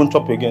meat. I'm not going to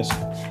chop again.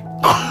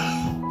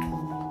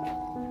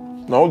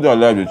 Now what do I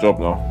like to chop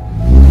now?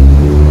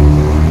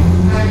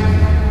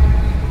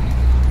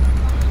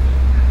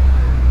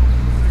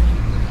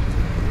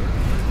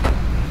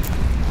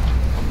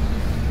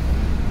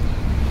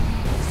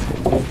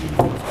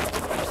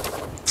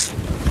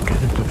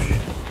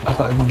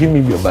 Give me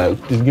your bag.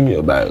 Please give me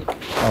your bag.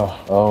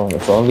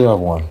 If I only have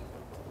one.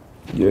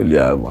 You only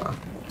have one.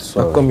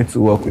 So I'm coming to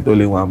work with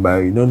only one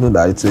bag. You don't know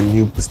that it's a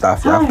new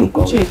staff you have to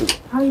come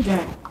with. How are you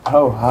doing?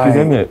 Oh, hi.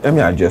 Please, let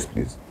me adjust,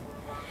 please.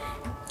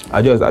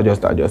 Adjust.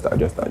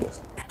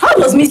 How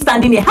does me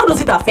standing here? How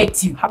does it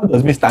affect you? How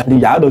does me stand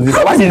here? How does this?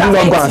 Why did you not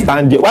go and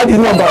stand here? Why did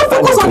you not go and stand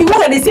here? Focus on the work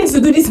that they sent to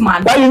do this,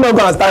 man. Why did you not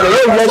go and stand here?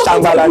 You let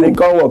Shambhala and they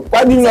come work.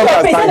 Why did you not go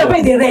and stand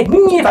here? They red.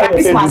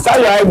 Christmas.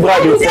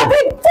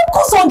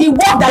 Focus on the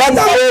work that they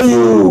sent.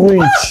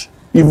 You rich.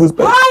 Evil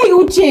spell. Why,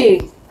 Uche?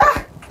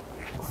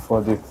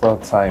 For the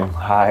third time,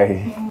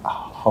 hi.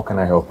 How can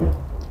I help you?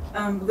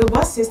 The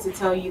boss says to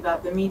tell you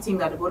that the meeting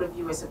that the both of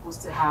you were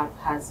supposed to have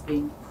has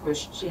been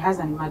pushed. She has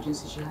an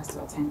emergency she has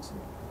to attend to.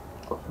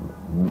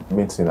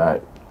 Meeting, I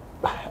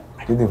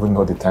didn't even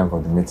know the time for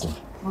the meeting.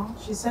 Well,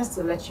 she says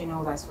to let you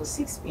know that's for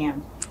 6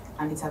 p.m.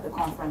 and it's at the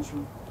conference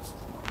room.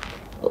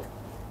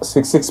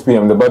 6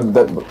 p.m. But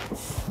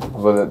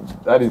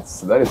that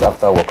is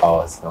after work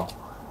hours, no?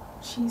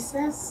 She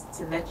says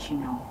to let you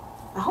know.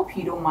 I hope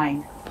you don't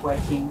mind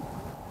working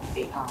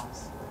 8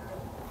 hours.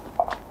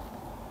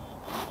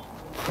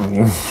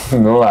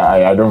 No,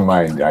 I don't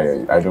mind.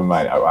 I don't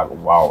mind.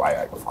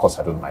 Of course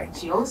I don't mind.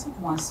 She also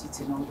wants you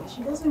to know that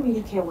she doesn't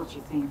really care what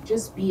you think.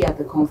 Just be at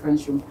the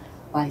conference room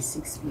by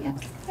 6 p.m.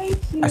 Thank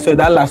you. I said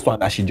that last one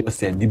that she just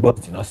said, the boss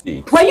did not say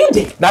it. Were you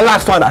there? That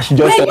last one that she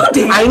just said. You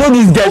there? I know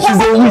this girl, she's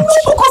a witch.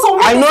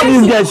 I know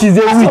this girl, she's a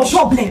witch.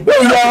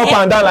 Where you up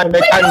and down like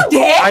mechanic.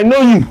 I know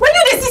you. When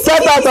you see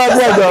get out of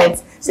here, girl.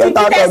 Get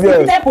out of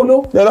here.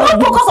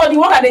 Don't focus on the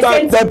one that they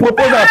sent. The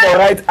proposal for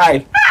right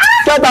eye.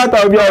 Get out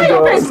of here,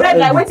 girl.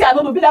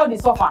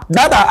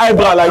 That her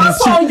eyebrow like this.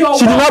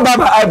 She did not barb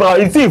her eyebrow.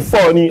 It's still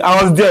funny.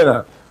 I was there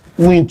now.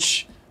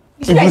 Winch.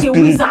 She's like a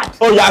wizard.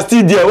 Oh, you are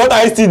still there. What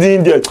are you still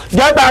doing there?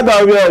 Get out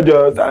of here,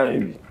 girl.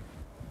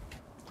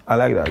 I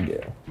like that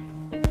girl.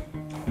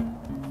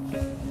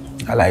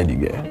 I like the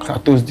girl. I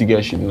told the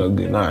girl she did not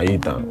go. Now I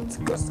eat her.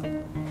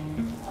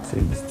 Say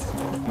this.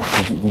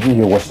 Did you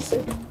hear what she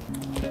said?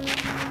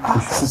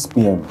 6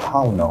 p.m.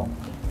 How now?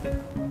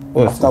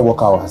 After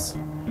work hours.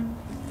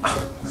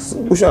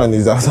 Which one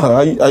is that?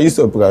 Are you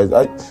surprised?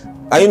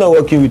 Are you not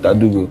working with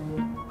Adugo,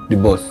 the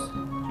boss?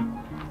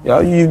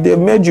 Yeah, if they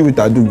merge you with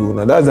Adugo,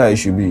 now that's how it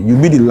should be. You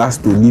be the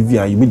last to leave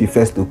here and you be the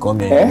first to come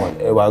here.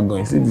 Ever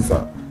going. See this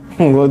one.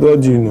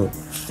 What do you know?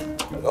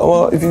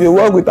 If you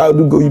work with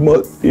Adugo, you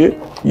must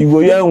you go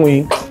here and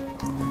win.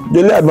 The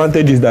only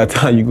advantage is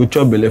that you go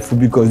chop belle food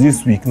because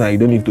this week now you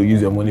don't need to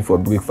use your money for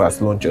breakfast,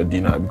 lunch, or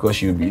dinner because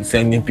she'll be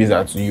sending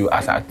pizza to you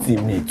as her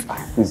teammate.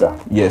 Pizza?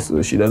 Yes,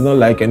 so she does not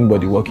like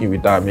anybody working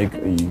with her. Make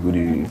you go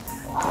to.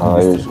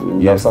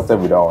 You have started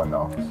with that one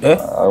now.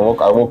 I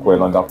work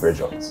well under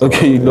pressure. So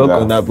okay, you work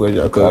under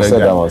pressure. I've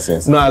said that one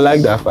since. No, I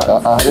like that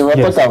part. If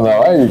I talk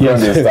now, why you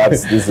can't start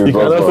this? You can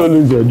also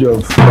lose your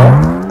job.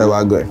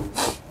 Ever going.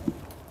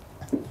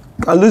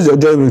 You can lose your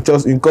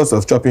job in cost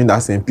of chopping that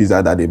same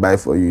pizza that they buy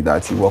for you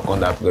that you work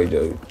under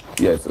pressure.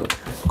 Yes, so.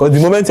 Because the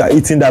moment you are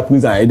eating that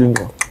pizza, you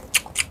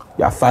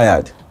are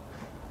fired.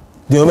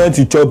 The moment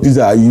you chop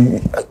pizza,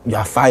 you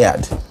are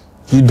fired.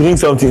 You drink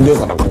something,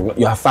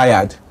 you are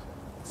fired.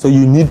 So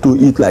you need to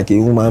eat like a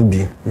human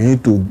being. You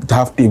need to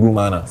have table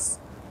manners.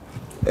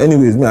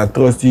 Anyways, me, I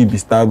trust you, be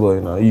star boy.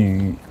 You know,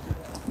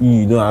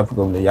 you don't have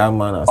problem. You have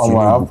manners.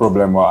 I have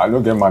problem. I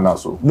don't get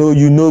manners. So. No,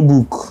 you know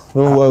book.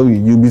 Don't worry.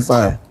 You'll be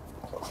fine.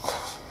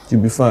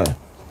 You'll be fine.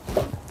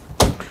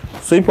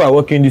 So if you are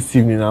working this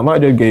evening, I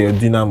might just get your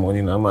dinner money.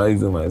 I might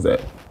use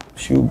myself.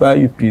 She'll buy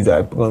you pizza.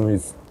 I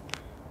promise.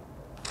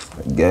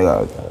 Get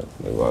out.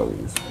 No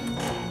worries.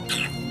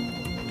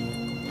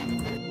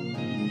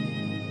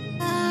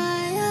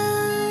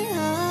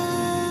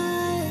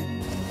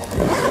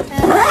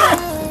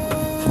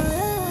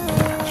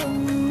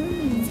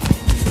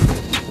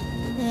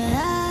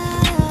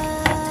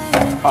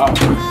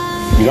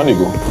 don't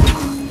they go?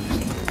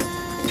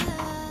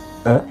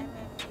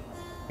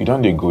 You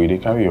don't they go? You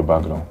carry your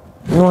bag now?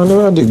 No, I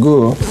never they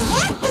go.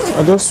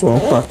 I just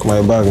want to pack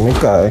my bag.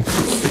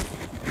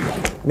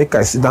 Make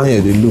I sit down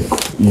here. They look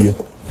you.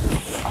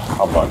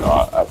 How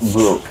about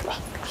bro?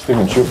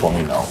 Stephen, chill for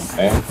me now.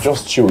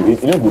 Just chill.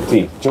 It don't go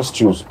take. Just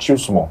chill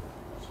small.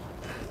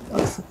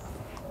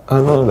 I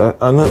know that.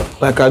 I know.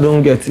 Like I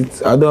don't get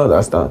it. I don't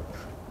understand.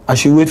 I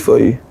should wait for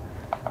you.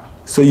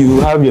 So you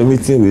will have your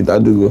meeting with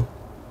Adugo.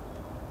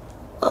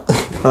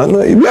 I know.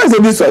 If you guys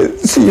are this way,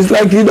 see, it's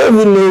like you don't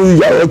even know who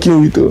you are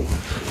working with.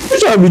 You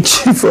should be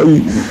chill for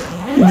you.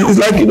 It's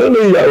like you don't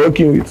know who you are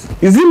working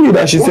with. Is it me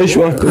that she said she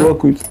wants to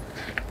work with?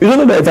 You don't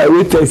know that if I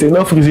wait till it's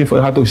enough reason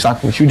for her to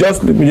sack me. She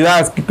just did not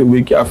ask you to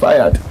wake, you are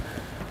fired.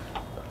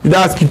 Did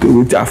not ask you to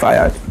wait, you are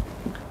fired.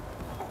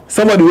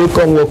 Somebody will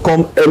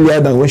come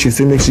earlier than when she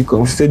said make she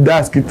come. She said that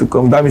ask you to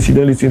come. That means she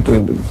don't listen to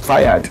him.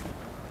 Fired.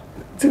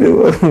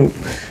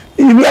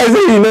 If you guys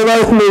say you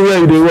never know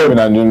where they work.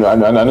 I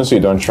know so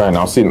you don't try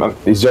now. See,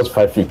 it's just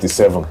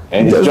 5:57.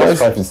 And it's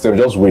just 5:57.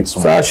 Just wait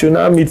some. So I should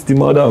now meet the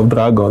mother of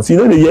dragons.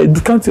 You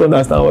know, can't you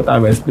understand what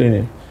I'm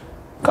explaining?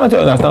 Can't you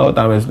understand what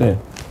I'm explaining?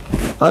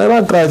 I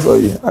never cried for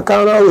you. I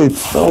cannot wait.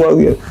 Don't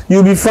worry.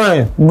 You'll be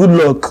fine. Good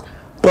luck.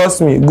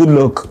 Trust me. Good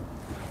luck.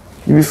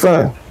 You'll be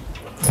fine.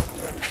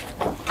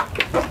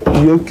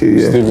 You okay?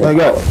 Yeah. Steven, my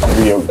God.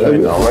 Every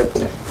now, right?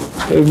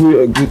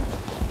 Every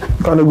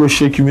can't go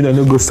shake me,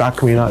 then go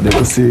sack me now. They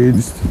go say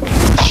this.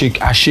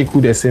 Shake. I shake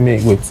who they say me.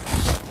 Wait.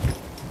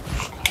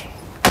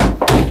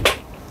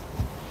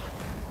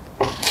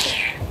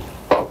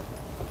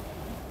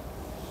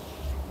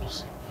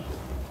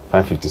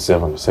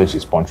 "5:57. Said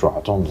she's punctual.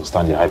 I don't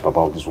understand the hype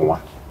about this woman.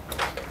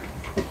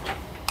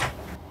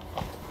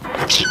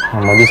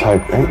 This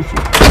hype.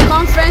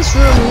 Conference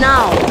room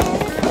now.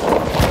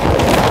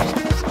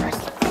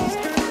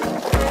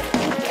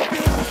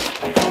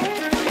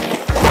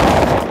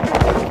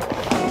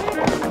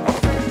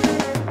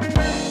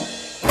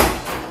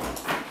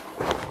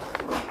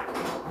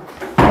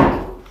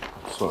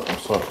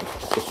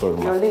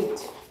 You're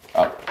late.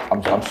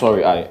 I'm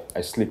sorry.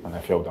 I slipped and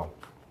I fell down.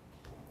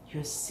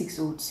 You're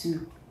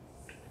 6:02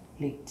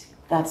 late.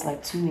 That's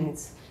like 2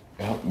 minutes.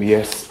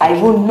 Yes.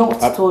 I will not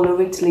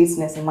tolerate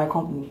lateness in my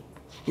company.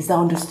 Is that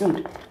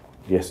understood?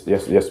 Yes,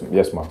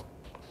 ma'am.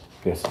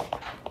 Yes.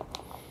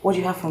 What do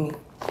you have for me?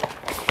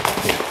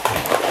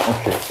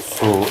 Okay,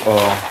 so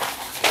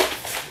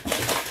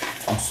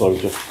I'm sorry,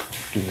 just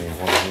give me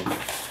 1 minute.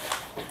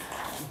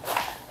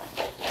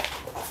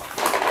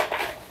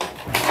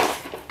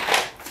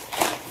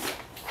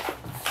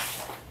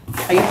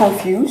 Are you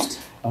confused?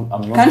 I'm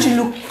not.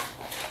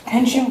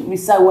 Can't you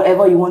recite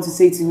whatever you want to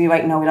say to me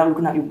right now without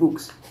looking at your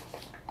books?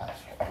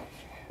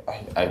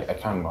 I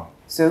can, ma'am.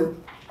 So?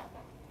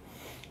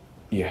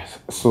 Yes.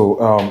 So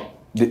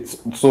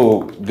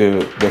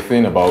the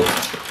thing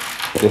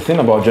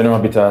about General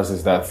Bitters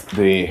is that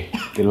they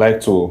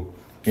like to,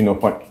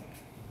 point.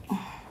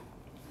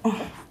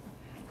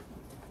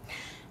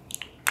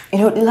 You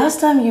know, the last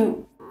time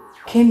you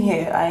came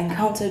here, I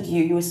encountered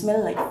you. You were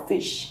smelling like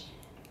fish.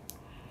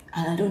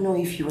 And I don't know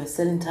if you were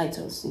selling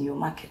titles in your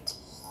market,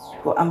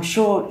 but I'm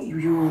sure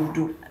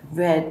you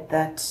read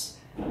that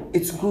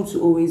it's good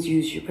to always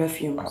use your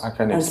perfumes. I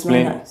can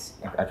explain. Nice.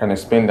 I can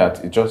explain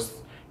that. It just,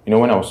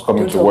 when I was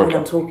coming to work. When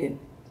I'm talking.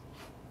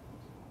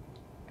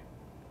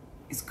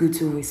 It's good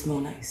to always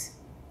smell nice.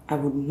 I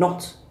would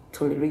not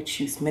tolerate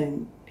you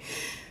smelling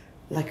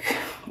like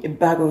a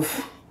bag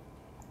of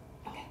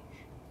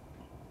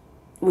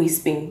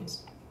waste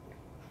bins.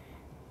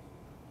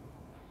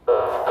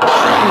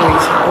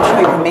 Anyways, I'm sure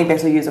you can make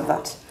better use of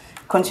that.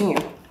 Continue.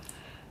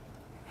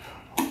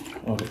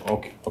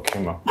 Okay,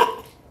 ma'am.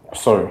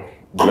 Sorry.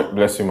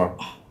 Bless you, ma'am.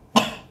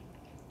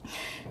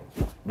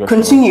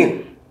 Continue.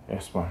 You,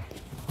 yes, ma'am.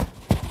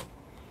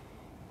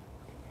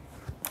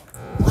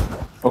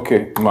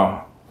 Okay,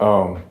 ma'am.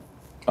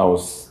 I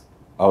was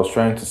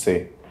trying to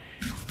say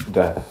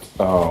that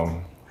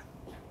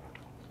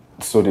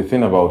so the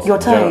thing about your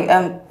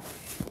tie,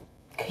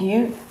 can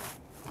you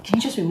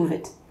just remove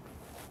it?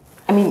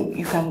 I mean,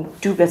 you can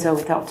do better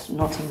without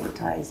knotting your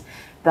ties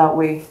that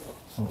way.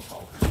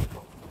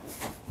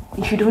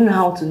 If you don't know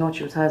how to knot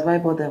your ties, why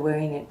bother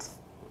wearing it?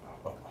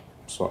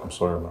 So I'm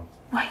sorry, ma'am.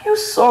 Why are you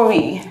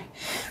sorry?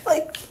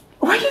 Like,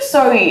 why are you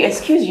sorry?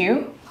 Excuse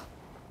you?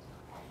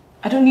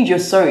 I don't need your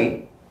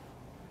sorry.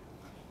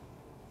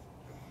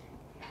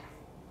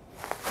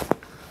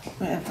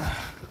 Whatever.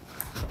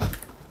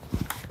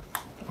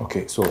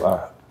 Okay, so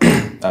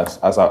as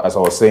I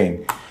was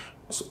saying,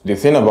 so the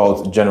thing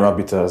about General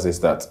Bitters is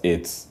that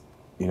it's,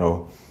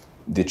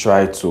 they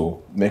try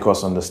to make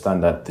us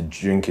understand that the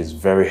drink is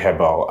very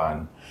herbal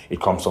and it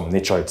comes from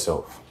nature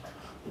itself.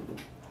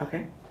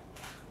 Okay.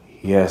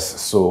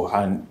 Yes, so,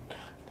 and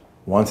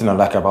one thing I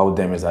like about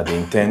them is that they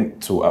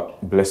intend to,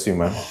 bless you,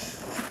 man.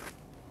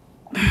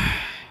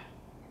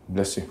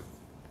 Bless you.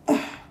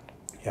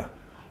 Yeah.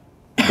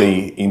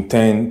 They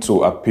intend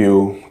to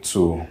appeal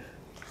to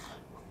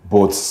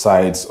both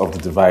sides of the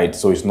divide.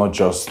 So it's not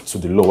just to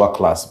the lower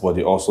class, but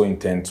they also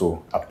intend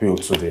to appeal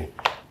to the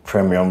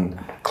premium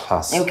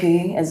class.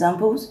 Okay,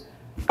 examples?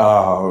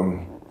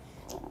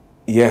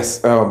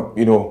 Yes,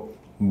 you know,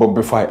 but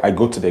before I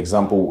go to the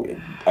example,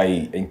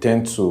 they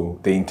intend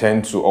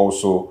to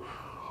also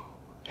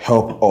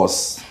help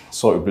us.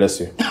 Sorry, bless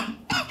you.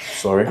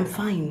 Sorry? I'm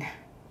fine.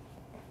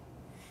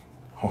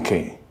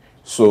 Okay,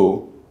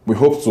 so we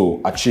hope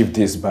to achieve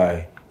this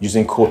by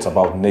using quotes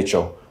about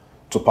nature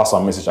to pass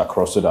our message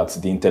across so that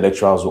the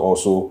intellectuals will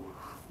also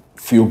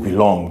feel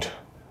belonged.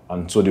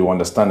 And so they will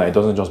understand that it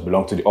doesn't just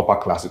belong to the upper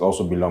class, it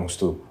also belongs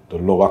to the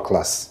lower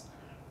class.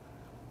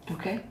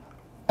 Okay.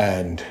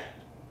 And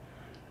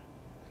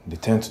they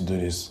tend to do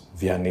this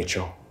via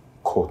nature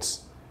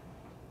quotes.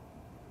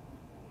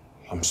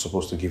 I'm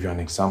supposed to give you an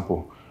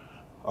example.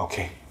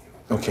 Okay,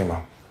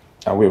 ma'am,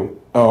 I will.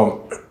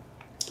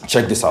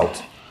 Check this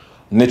out.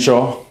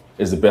 Nature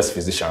is the best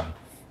physician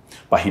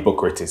by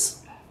Hippocrates.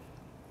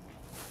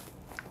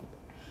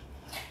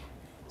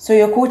 So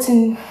you're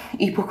quoting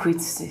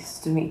Hippocrates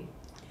to me?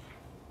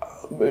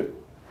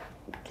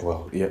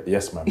 Well,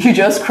 yes, ma'am. You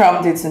just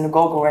crammed it in the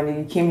Google and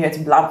you came here to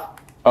blab.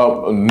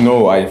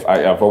 No,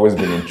 I've always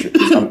been intrigued.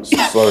 I'm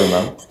sorry,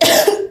 ma'am.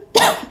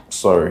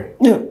 Sorry.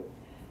 No,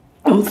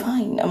 I'm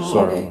fine. I'm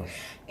Sorry, okay. ma'am.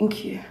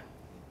 Thank you.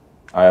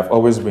 I have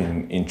always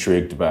been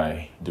intrigued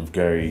by the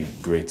very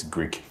great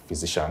Greek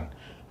physician,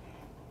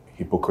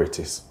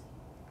 Hippocrates.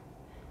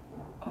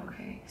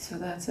 Okay, so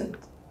that's it.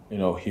 You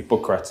know,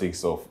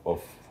 Hippocrates of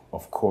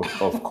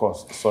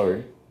course.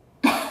 Sorry.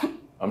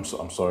 I'm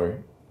sorry.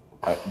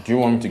 Do you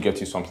want me to get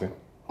you something?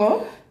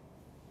 What?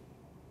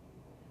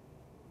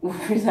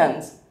 Whose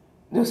hands?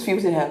 Those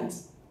filthy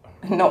hands.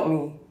 Not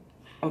me.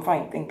 I'm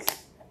fine, thanks.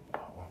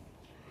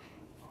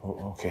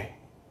 Oh, okay.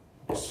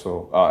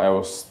 So I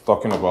was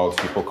talking about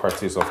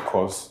Hippocrates, of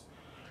course.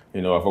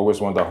 You know, I've always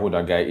wondered who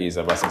that guy is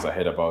ever since I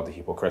heard about the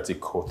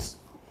Hippocratic oath,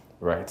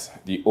 right?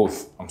 The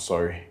oath, I'm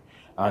sorry.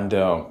 And,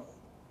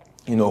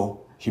 you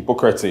know,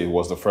 Hippocrates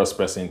was the first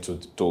person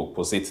to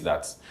posit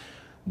that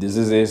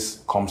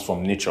diseases comes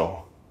from nature,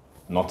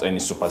 not any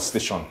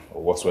superstition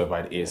or whatsoever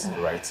it is,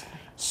 right?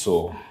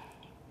 So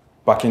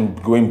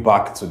going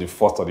back to the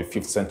 4th or the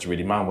 5th century,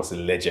 the man was a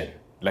legend.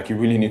 Like, you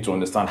really need to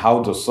understand,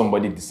 how does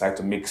somebody decide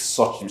to make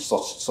such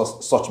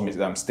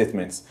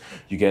statements,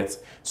 you get?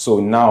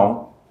 So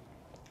now,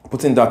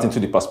 putting that into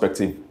the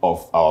perspective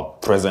of our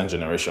present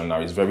generation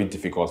now, it's very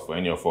difficult for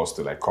any of us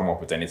to come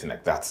up with anything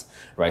like that,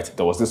 right?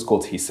 There was this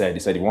quote he said,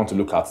 you want to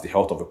look at the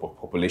health of a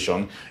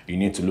population, you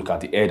need to look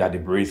at the air that they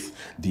breathe,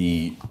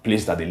 the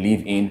place that they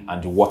live in,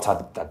 and the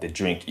water that they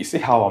drink. You see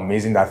how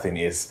amazing that thing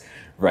is,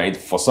 right?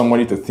 For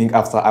somebody to think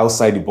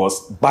outside the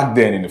box back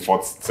then in the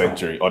 4th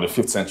century or the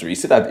 5th century. You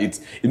see that it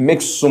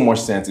makes so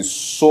much sense. It's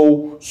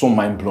so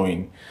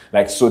mind-blowing.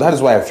 So that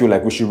is why I feel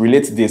like we should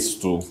relate this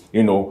to,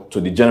 to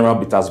the General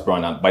Bitters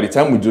brand. And by the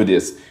time we do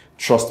this,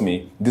 trust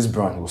me, this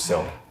brand will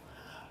sell.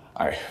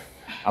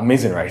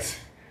 Amazing, right?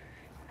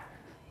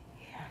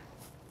 Yeah.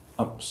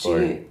 I'm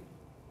sorry.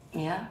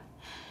 Yeah.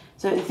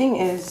 So the thing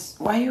is,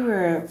 while you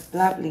were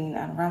blabbling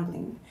and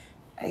rambling,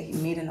 I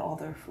made an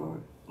order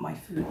for my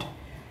food.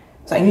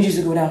 So I need you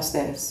to go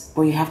downstairs,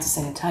 but you have to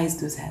sanitize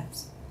those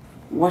hands.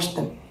 Wash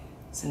them,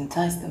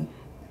 sanitize them,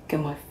 get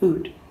my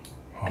food,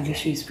 and make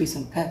sure you spray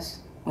some pests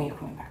when you're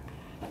coming back.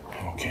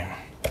 Okay.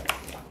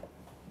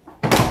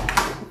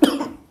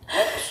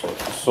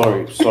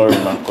 Sorry,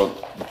 man. God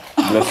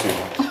bless you.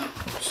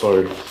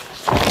 Sorry.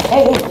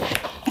 Hey.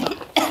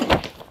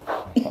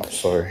 I'm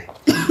sorry.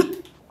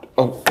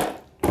 Oh.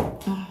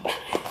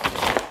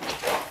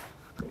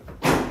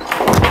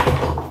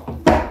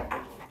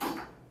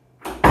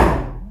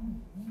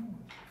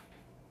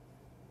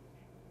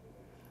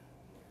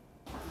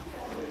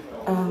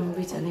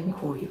 Rita, let me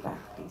call you back,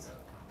 please.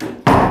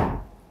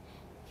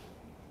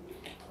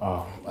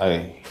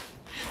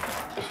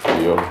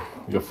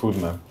 Your food,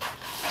 man.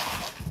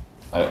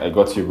 I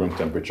got you room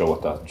temperature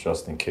water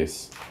just in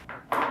case.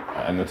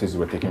 I noticed you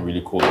were taking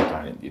really cold water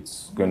and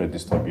it's going to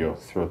disturb your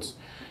throat.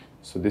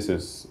 So this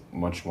is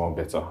much more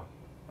better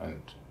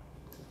and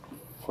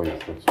for your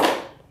throat.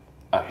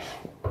 I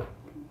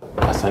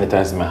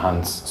sanitized my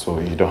hands so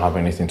you don't have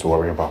anything to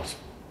worry about.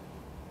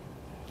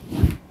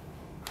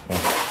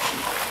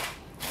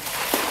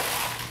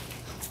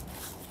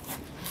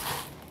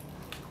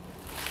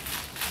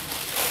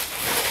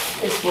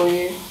 It's for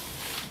you.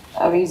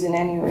 I'll use it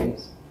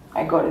anyways.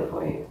 I got it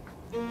for you.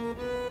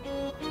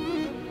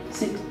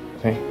 Sit.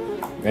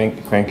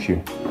 Thank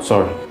you.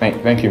 Sorry.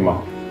 Thank you,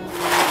 Ma.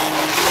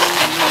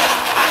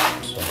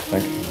 Sorry,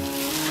 thank you.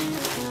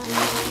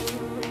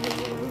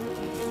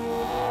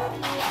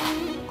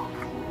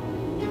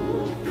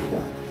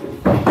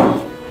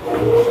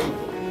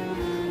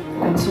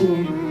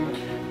 Continue.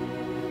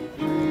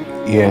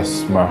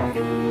 Yes, Ma.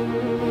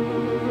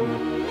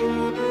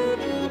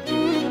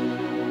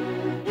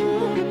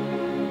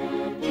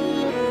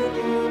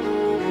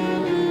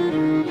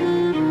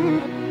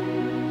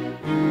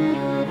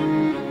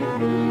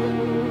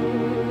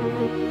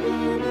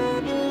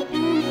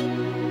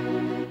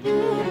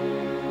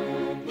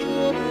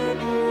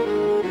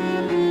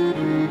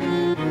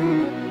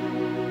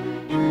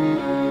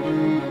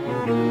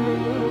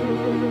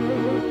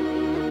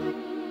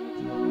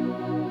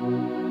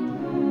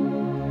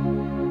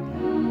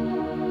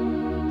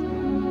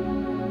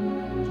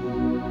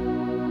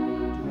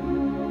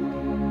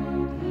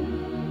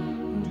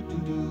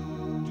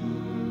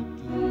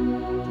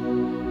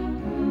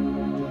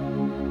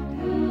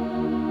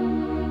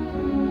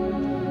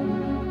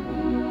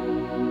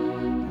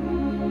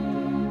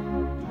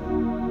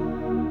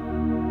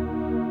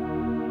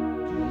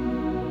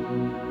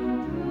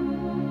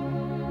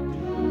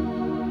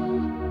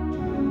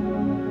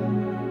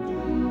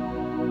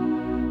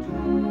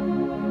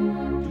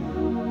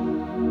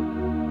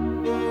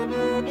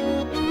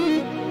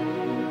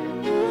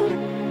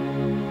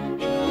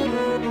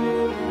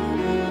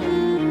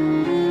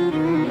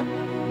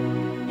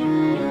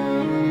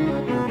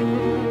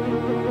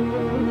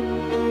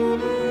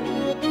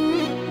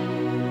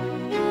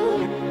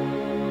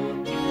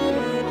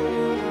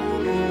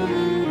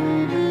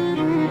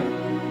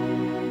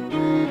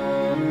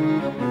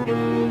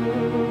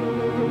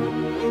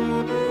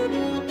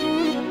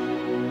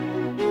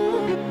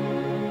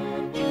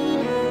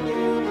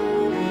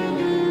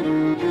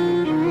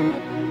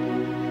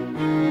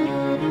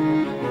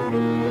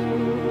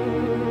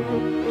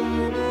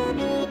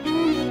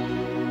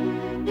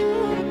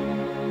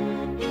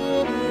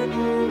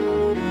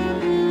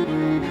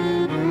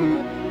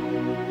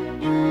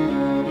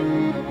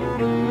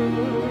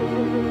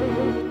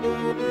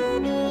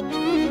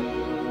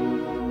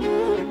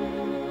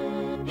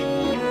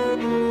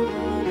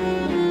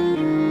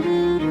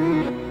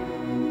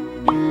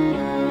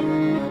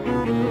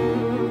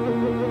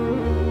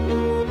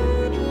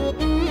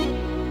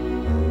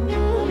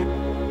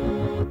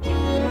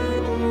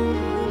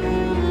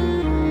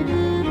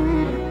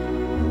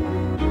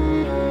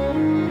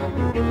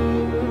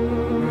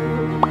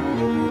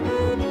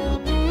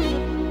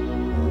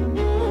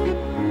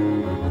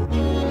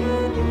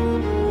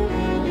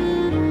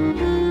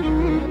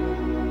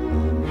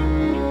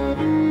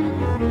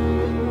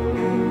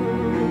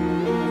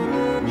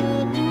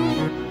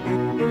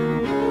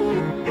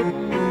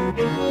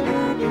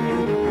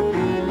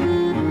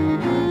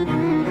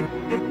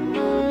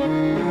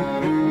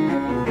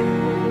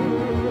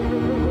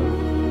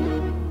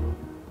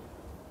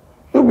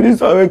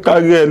 this one will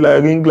carry head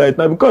like ring light.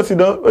 Now because you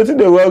don't, what if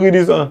they worry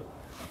this one?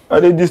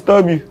 And they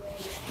disturb you.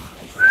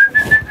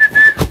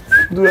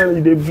 Do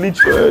that, they bleach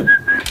for head.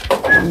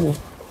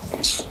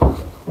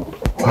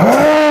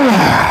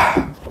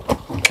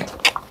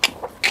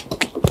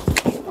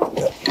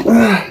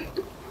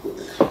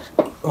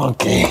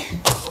 Okay.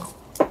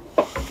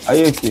 Are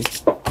you okay?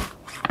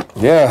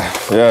 Yeah.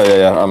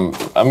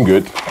 I'm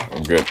good.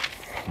 I'm good.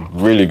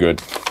 Really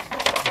good.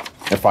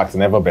 In fact,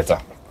 never better.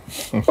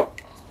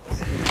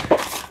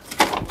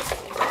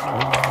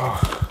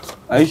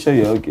 Are you sure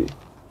you're okay?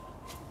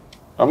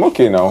 I'm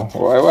okay now.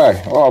 Why?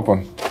 What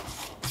happened?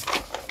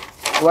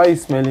 Why are you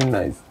smelling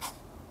nice?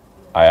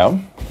 I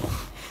am?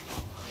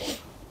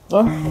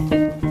 Oh,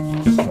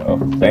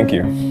 thank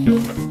you.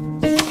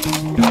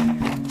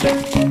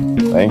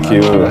 Thank you.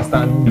 I don't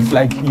understand. It's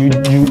like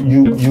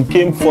you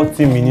came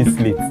 40 minutes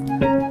late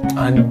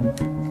and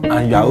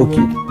you are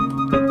okay.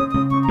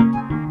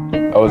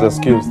 I was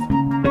excused.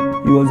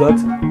 You was what?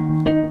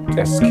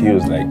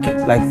 Excused,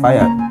 like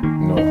fired?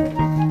 No.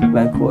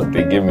 Like what?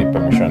 They gave me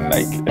permission,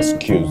 like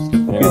excused.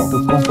 You know.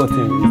 To come 40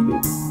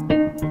 minutes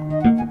late.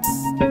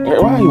 Hey,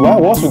 why?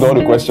 What's with all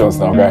the questions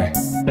now, guy?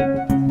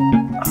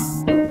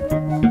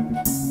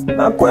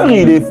 Now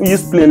query they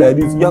just play like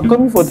this. You are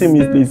coming 40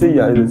 minutes late. Say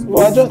you are.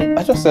 Well,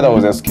 I just said I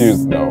was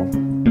excused now.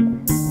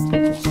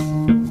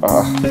 I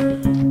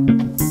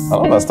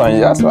don't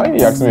understand. Why are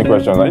you asking me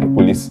questions? Like the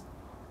police.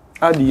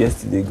 How did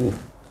yesterday go?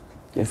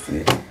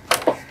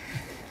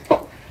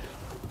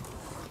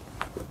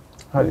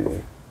 How did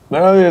it?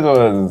 No,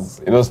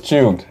 it was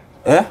chilled.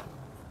 Eh?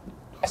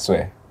 I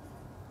swear.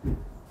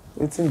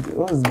 What's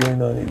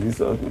going on in this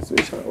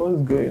situation?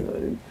 What's going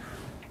on?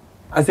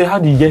 I said, how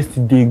did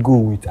yesterday go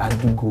with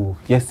Adugo?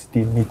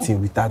 Yesterday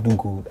meeting with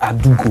Adugo.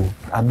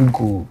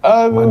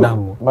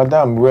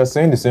 Madam, we were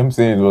saying the same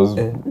thing. It was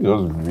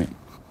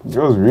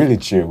really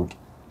chilled.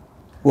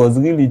 Was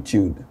really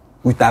chilled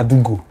with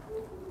Adugo.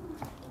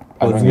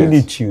 Was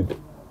really chilled.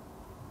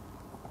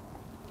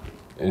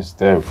 Is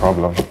there a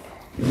problem?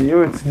 You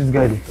hear what this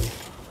guy did?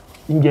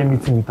 He get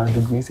meeting with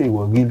Adugo. He said he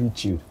was really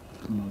chilled.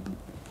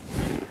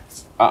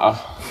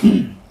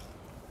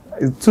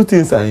 Two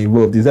things are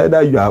involved. It's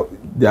either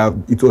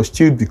it was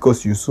chilled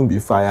because you soon be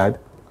fired,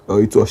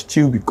 or it was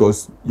chilled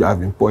because you have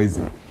been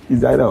poisoned.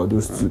 It's either of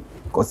those two,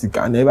 because it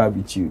can never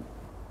be chilled.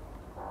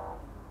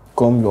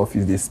 Come to the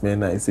office, they smell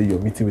nice and say your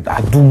meeting with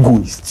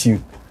Adugo is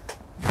chilled.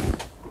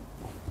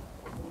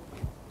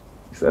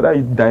 It's either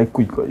you die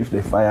quick, or if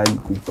they fire you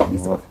quick for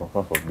this. God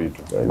forbid.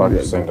 Back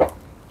to sender.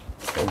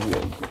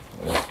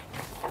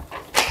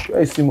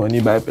 I see money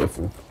buy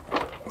perfume.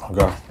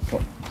 Okay.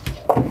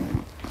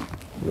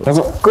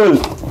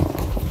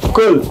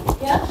 Cole.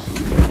 Yeah?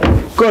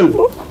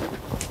 Cole.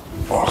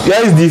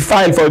 Here is the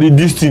file for the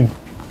listing.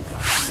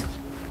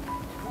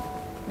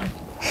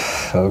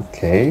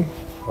 Okay,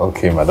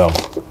 madam.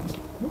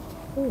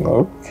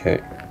 Okay.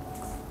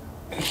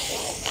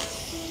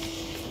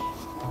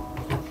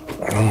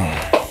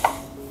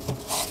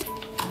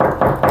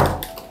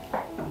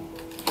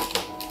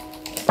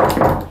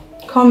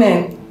 Come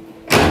in.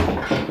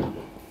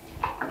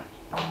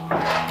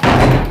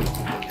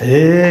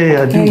 Hey,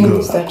 I do Hey, go.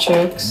 Mr.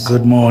 Chooks.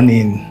 Good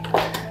morning.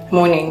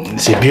 Morning.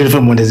 It's a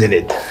beautiful morning, isn't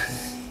it?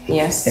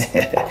 Yes.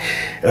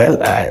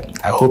 Well,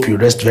 I hope you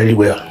rest very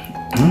well.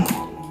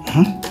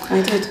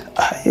 I did.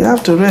 You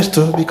have to rest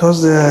too,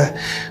 because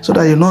so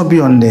that you'll not be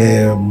on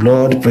the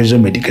blood pressure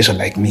medication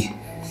like me.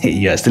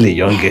 You are still a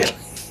young girl.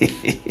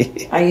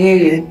 I hear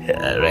you.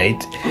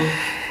 Right.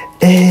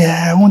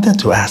 I wanted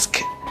to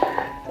ask.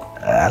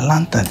 I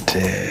learned that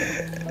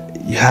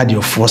you had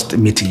your first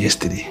meeting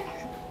yesterday.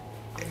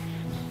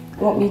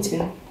 What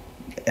meeting?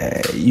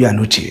 You and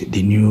Uche,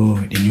 the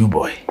new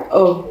boy.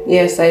 Oh,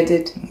 yes, I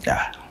did.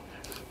 Yeah.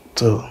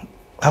 So,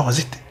 how was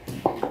it?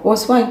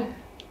 Was fine.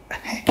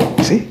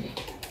 See,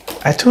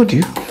 I told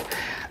you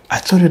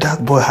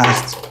that boy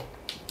has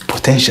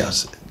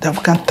potentials that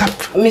we can tap.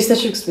 Mr.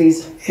 Chooks,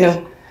 please.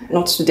 No,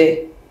 not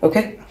today,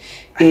 okay?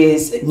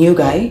 He's a new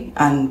guy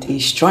and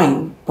he's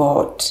trying,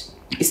 but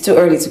it's too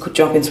early to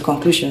jump into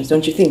conclusions,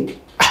 don't you think?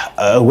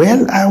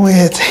 Well, I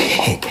was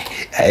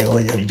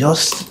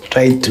just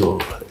trying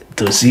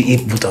to see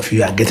if both of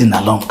you are getting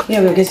along.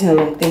 Yeah, we're getting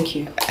along, thank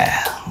you.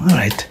 All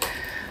right.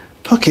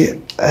 Okay,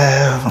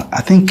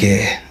 I think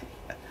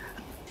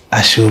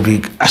I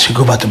should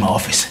go back to my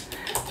office.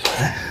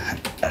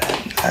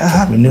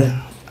 Have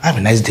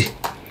a nice day.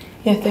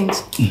 Yeah,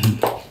 thanks.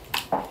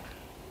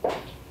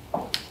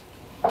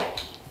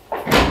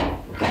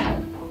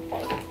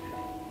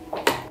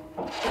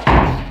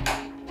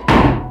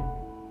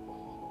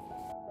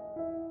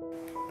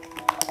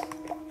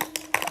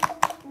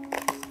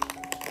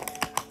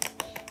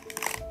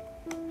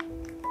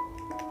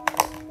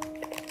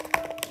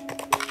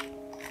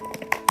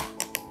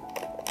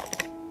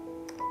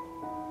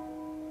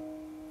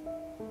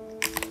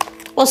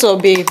 What's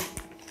up, babe?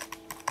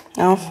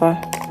 How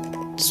far?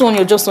 This one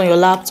you're just on your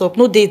laptop.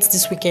 No dates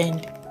this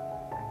weekend.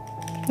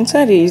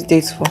 Inside there is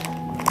dates for?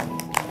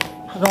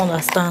 I don't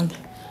understand.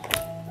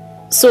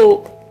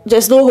 So,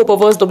 there's no hope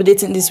of us double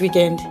dating this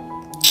weekend?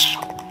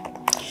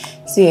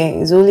 See,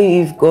 it's only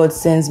if God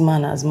sends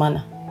man as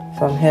manna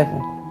from heaven.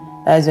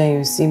 That's when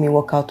you see me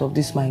walk out of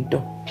this my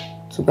door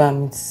to go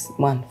and meet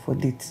man for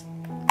date.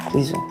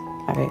 Please,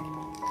 I beg.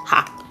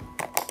 Ha!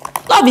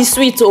 Love is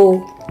sweet, oh.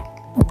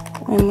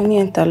 My money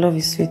enter, love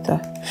is sweeter.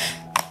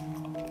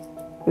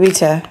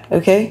 Rita,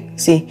 okay?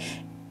 See,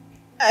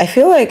 I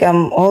feel like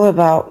I'm all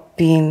about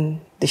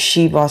being the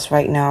she boss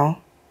right now.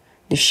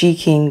 The she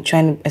king,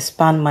 trying to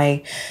expand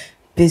my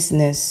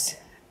business.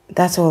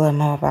 That's all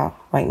I'm all about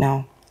right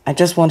now. I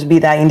just want to be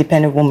that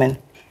independent woman.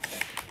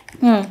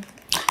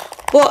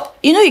 But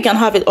you know you can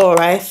have it all,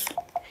 right?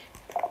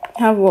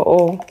 Have what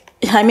all?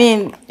 I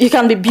mean, you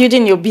can be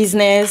building your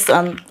business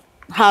and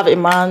have a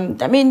man.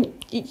 I mean,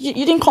 you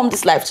didn't come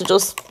this life to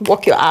just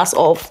work your ass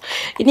off.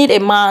 You need a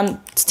man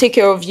to take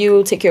care of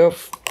you,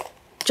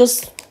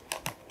 just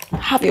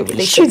have your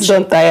relationship. Shit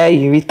don't tire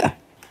you, Rita.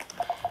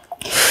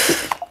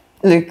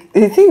 Look,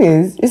 the thing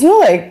is, it's not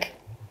like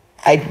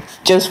I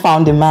just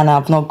found a man,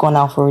 I've not gone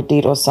out for a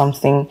date or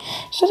something.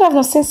 Should have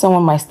not seen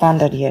someone my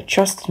standard yet.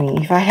 Trust me,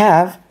 if I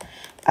have,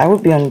 I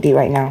would be on a date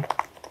right now.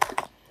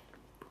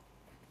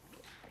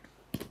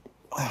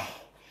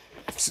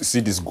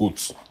 See these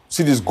goats.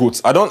 See these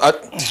goats. I don't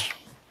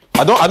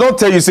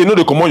tell you, say no,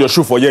 they come on your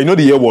shoe for here. You know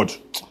the year word.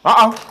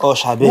 Oh,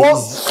 Shabe. What?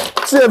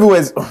 See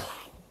everywhere.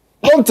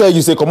 Don't tell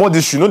you, say come on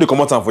this shoe. No, they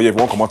come out time for here. If you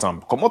want come out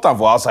time. Come out time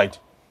for outside.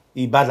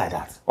 He bad like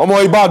that. Omo,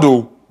 he bad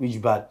though.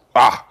 Which bad?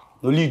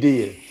 No leave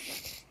there.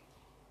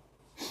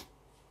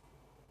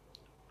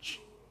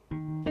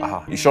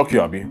 He shock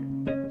you, Abi.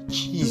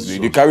 Jesus.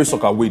 They carry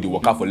soccer away, they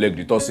walk out for leg,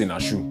 they toss in a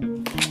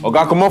shoe.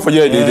 Okay, come on for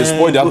here, they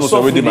spoil the atmosphere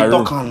already in my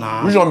room.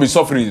 Which one be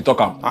suffering, they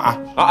talk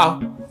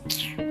am?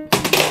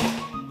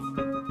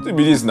 See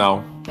me this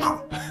now.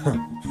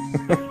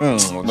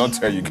 Don't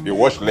tell you, you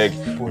wash leg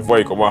before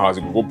you come out house,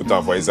 you go put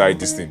on for his eye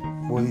this thing.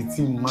 Boy, it's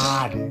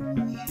mad.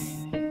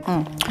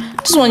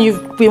 This one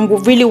you've been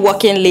really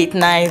working late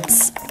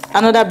nights.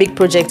 Another big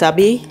project,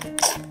 Abi?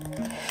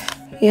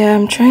 Yeah,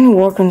 I'm trying to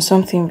work on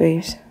something,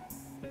 babes.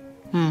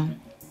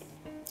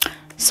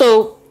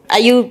 So, are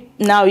you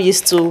now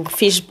used to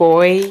fish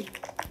boy?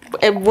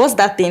 What's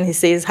that thing he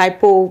says?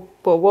 Hypo,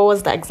 but what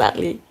was that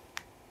exactly?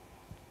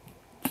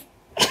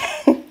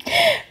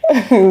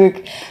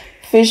 Look,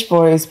 fish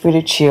boy is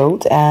pretty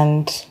chilled,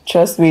 and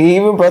trust me, he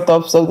even brought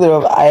up something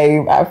of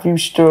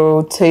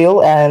Afro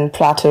tail and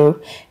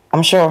plateau.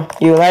 I'm sure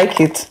you like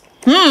it.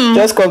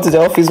 Just come to the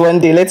office one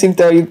day, let him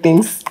tell you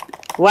things.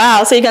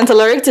 Wow, so you can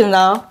tolerate him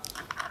now?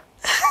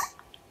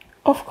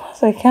 Of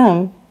course I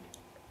can.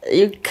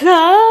 You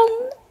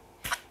can?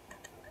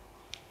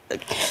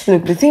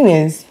 Look, the thing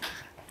is,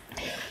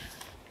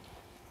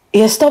 he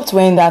has stopped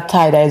wearing that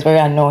tie that is very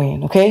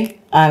annoying, okay?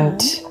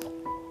 And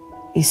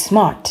he's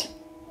smart.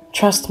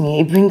 Trust me,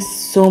 it brings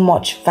so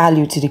much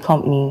value to the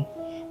company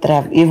that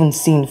I've even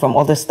seen from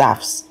other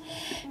staffs.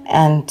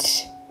 And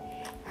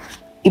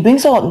it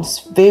brings on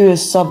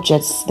various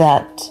subjects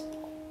that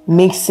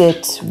makes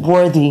it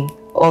worthy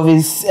of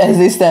his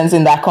existence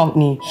in that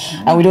company.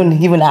 And we don't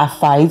even have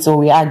fights or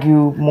we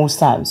argue most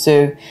times.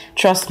 So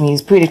trust me,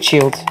 he's pretty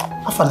chilled.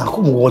 Afana,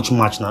 come watch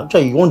match now.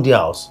 Try you want the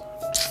house.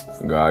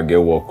 I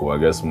get work, I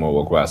get small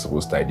work where I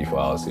supposed to tidy for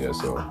house here,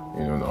 so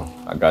you know,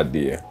 I got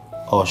there.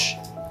 Hush.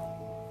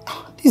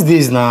 These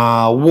days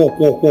now,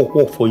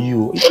 work for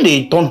you. You know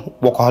they turn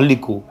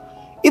workaholic.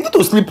 Even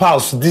to sleep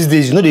house these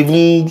days, you know they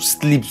even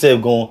sleep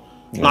self gone.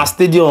 Now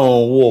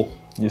stadium work.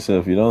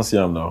 Yourself, you don't see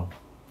them now.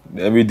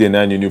 Every day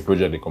now new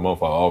project they come out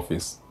for our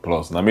office.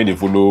 Plus, now they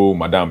follow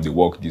madam they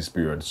work this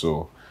period.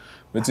 So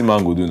what the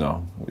man go do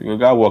now? We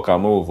got work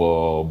and move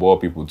for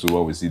board people too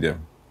when we see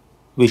them.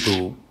 Wait,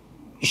 oh.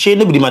 She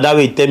nobody madam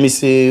will tell me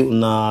say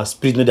na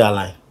spirit no dey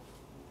align.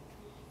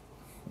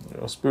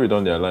 Your spirit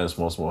on the line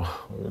small.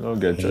 You don't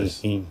get choice.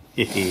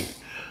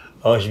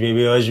 Hush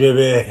baby. You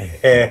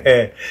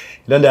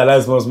don't dey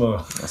align small.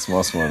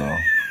 Small now.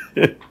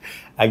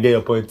 I get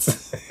your point.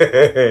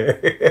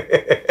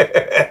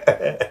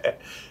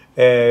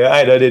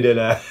 I don't do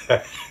that.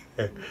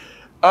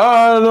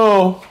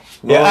 No.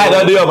 Yeah, I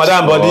don't do your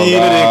madam body. You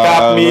know they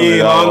cap me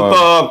on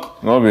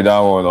talk. No be that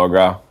one,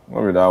 Oga.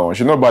 No be that one.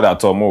 She not bad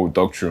at all. More we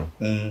talk true.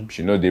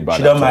 She know they bad.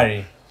 She don't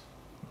marry.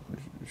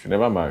 She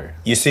never marry.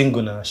 You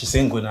single now. She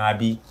single now,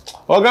 Abi.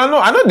 Oga, no,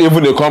 I know they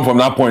even they come from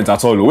that point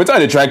at all. Wait till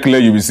they try clear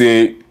you. We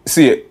say,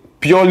 see,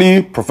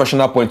 purely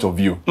professional point of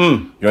view.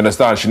 You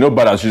understand? She know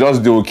better. She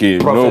just do okay.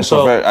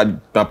 Professor,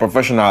 no,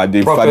 professional.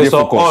 They Professor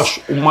focus.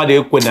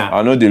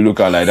 I know they look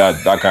at like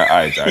that. That kind of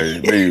eye.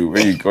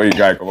 Where you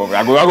guy come up?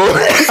 I go.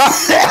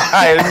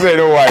 I say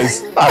no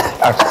wise.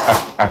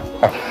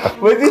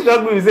 When this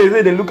not me say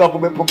they look at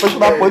from a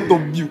professional point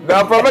of view.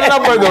 Now professional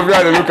point of view,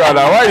 they look at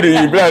that. Why do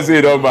you play say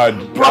it all bad?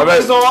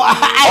 Professor,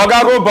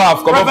 Oga go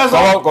bath. Come on my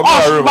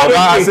room. Oga,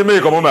 I say me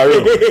come on my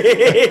room.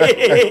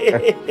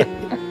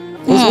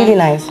 It's really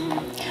nice.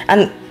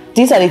 And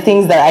these are the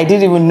things that I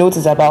didn't even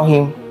notice about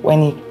him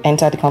when he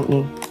entered the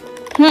company.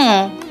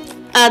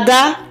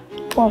 Ada?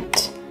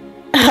 What?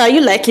 Are you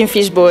liking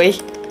fish boy?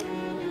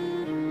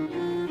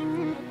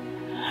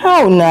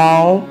 How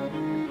now?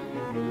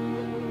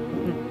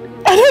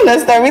 I don't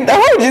understand. Rita,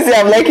 why would you say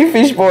I'm liking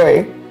Fish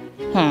Boy?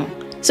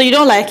 So you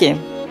don't like him?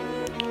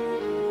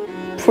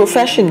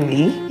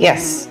 Professionally,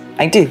 yes,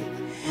 I do.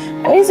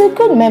 And he's a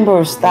good member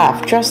of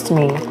staff, trust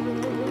me.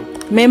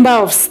 Member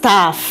of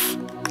staff?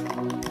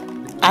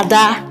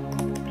 Ada?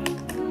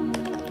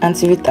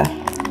 Auntie Rita.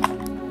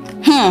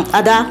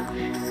 Ada,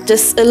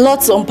 just a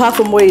lot to unpack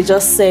from what you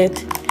just said.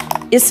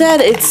 You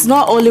said it's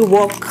not only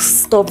work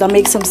stuff that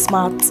makes him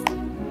smart.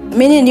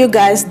 Meaning you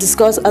guys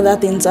discuss other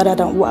things other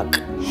than work.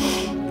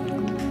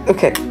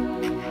 Okay.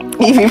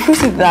 If you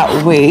put it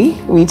that way,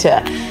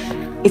 Rita,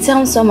 it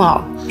sounds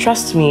somehow.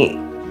 Trust me.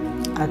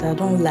 Ada,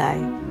 don't lie.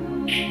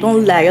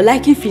 Don't lie. You're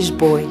liking Fish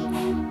Boy.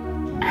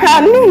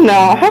 No,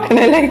 now. How can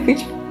I like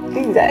Fish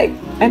Boy?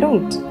 I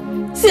don't.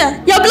 See,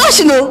 you're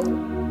blushing, no?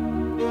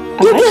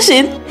 You're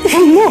blushing?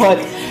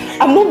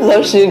 I'm not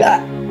blushing.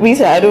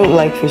 Rita, I don't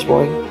like Fish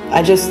Boy.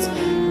 I just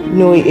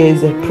know he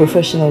is a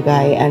professional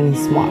guy and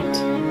he's smart.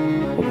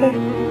 Okay?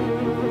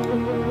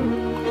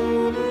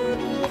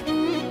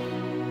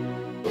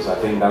 So I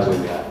think that's what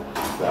we are.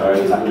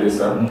 Good day,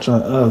 sir.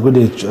 Good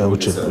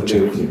day,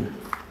 Uche.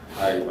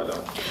 Hi,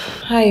 madam.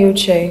 Hi,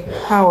 Uche.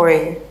 How are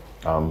you?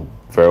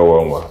 Very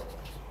well.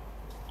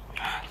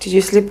 Did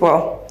you sleep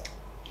well?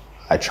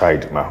 I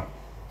tried, ma'am.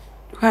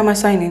 Where am I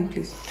signing,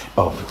 please?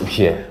 Oh,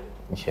 here.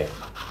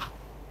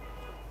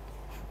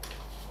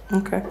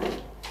 Okay.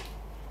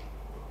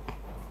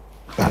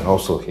 And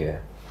also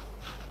here.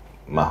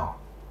 Ma.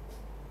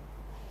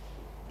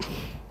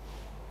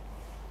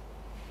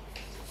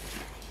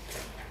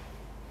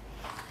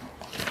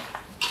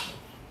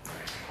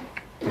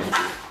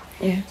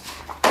 Yeah.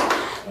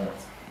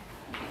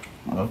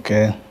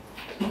 Okay.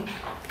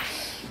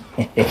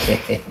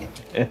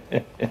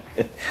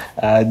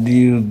 I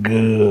do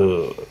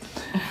good.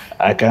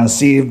 I can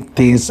see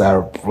things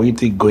are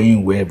pretty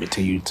going well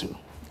between you two.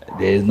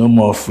 There is no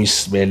more fish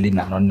smelling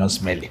and onion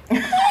smelling.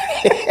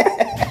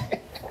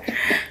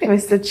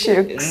 Mr.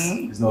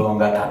 Chooks. It's no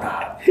longer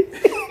tata.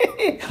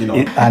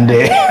 And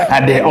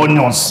the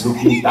onions.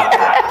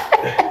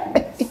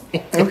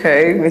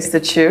 Okay,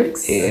 Mr.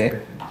 Chooks. Yeah.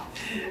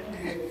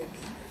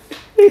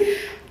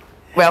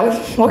 Well,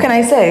 what can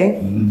I say?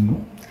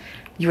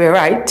 You were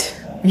right.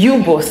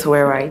 You both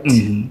were right.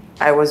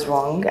 I was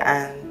wrong,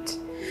 and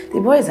the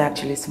boy is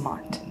actually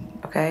smart.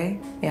 Okay?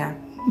 Yeah.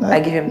 I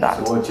give him that.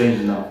 So what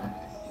changed now?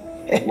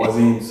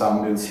 Wasn't he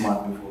sounding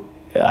smart before?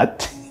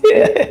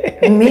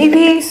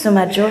 Maybe some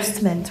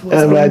adjustment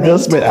was made.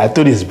 I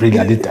thought he's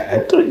brilliant.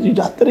 I thought you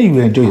will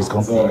enjoy his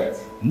company.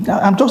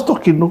 I'm just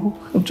talking, no.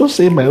 I'm just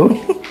saying my own.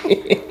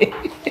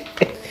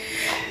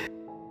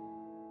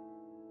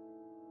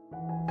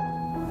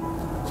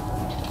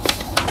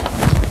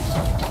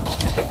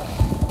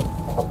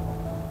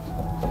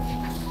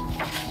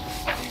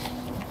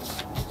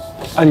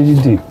 How did you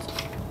do it?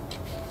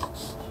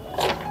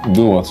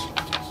 Do what?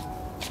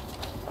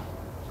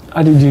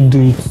 How did you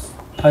do it?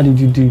 How did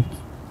you do it?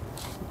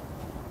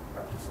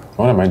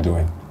 What am I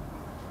doing?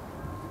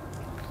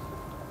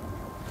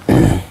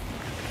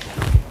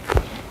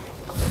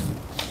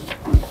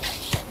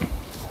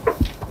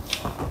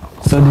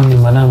 Suddenly,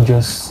 madam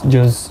just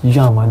you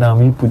and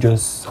madam,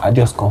 are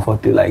just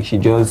comforted, like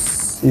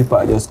people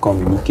are just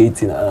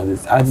communicating and all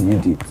this. How did you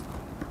do it?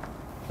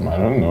 I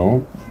don't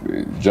know.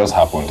 It just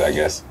happened, I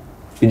guess.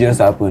 It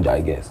just happened,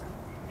 I guess.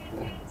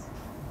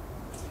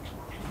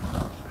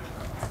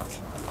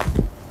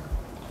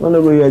 I want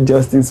to go get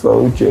justice for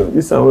Uche.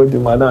 This is what the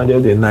madam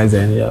just a nice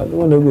anyhow. I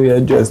want to go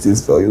get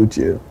justice for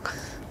Uche.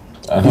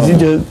 Is it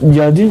just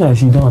you're doing that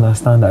she don't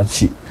understand that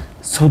she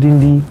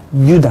suddenly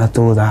you that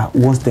told her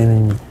was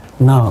telling me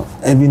now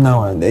every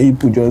now and then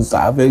people just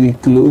are very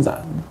close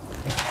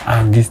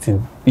and this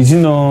thing. Is it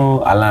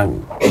not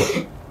alarming?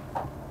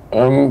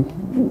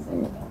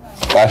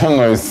 I don't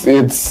know. It's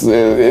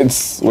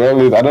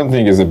well. I don't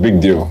think it's a big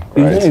deal.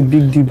 Right? It's not a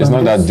big deal. It's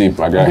not that deep,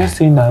 my guy. I'm just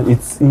saying that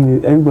it's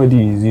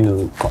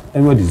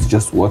everybody's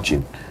just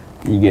watching.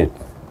 You get,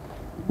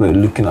 we're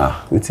looking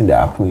at what's in the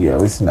happen here.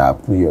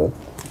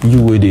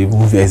 You were the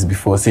movies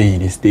before saying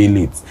they stay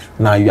late.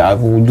 Now you are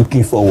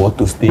looking forward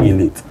to staying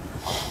late.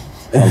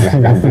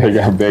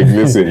 I beg.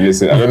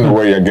 Listen. I don't know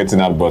where you're getting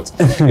at, but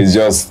it's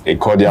just a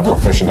cordial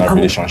professional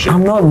relationship.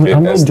 I'm not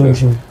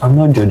judging. I'm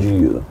not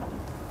judging you.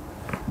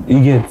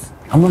 You get.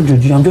 I'm not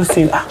judging. I'm just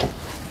saying.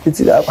 It's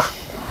that.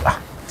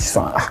 It's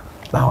fine.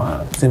 That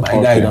one. See my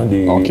guy don't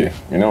do. Okay.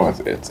 You know what?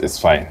 It's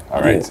fine.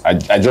 All right. Yeah.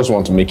 I just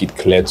want to make it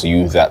clear to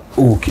you that.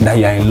 Okay. That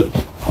you're in love.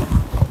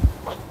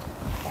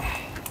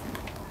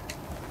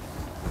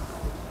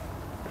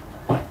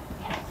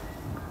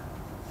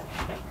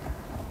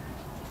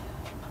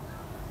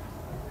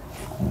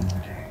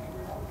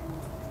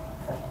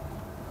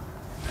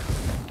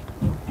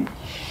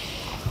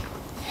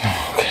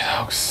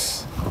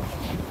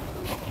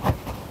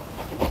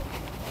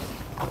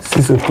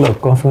 O'clock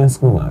conference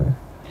room, man.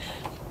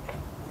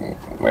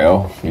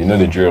 Well, you know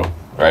the drill,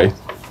 right?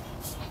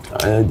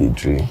 I know the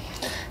drill.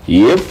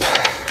 Yep,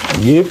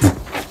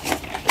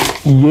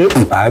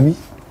 Abby.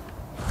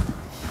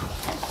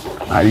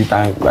 By the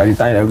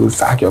time I go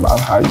sack your mouth,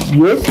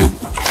 yep.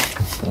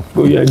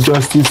 Oh yeah,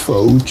 justice for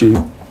Uche.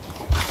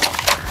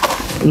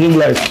 Look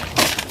like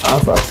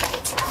Alpha.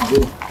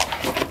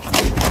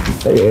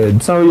 Hey,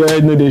 some of your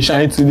head no they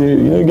shine today.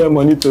 You don't get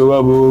money to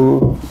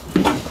rob.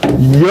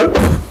 Yep.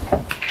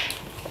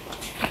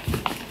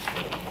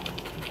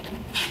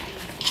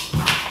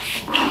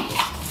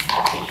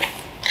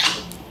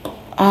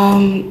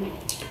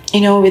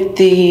 You know, with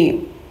the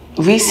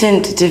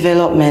recent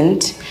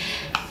development,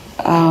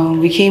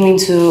 we came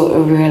into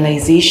a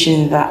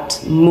realization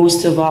that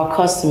most of our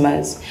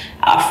customers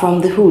are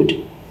from the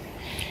hood.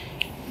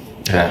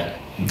 Yeah,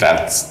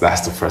 that's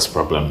the first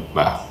problem.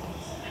 But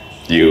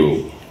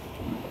you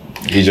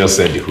just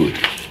said the hood.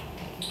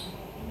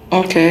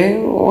 Okay,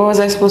 what was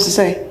I supposed to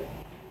say?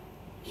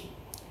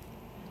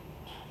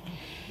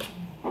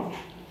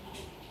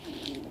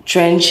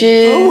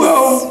 Trenches,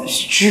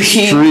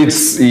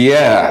 streets,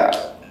 yeah.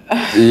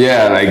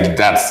 Yeah, like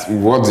that's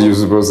what you're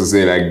supposed to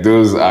say. Like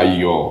those are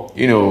your,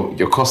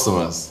 your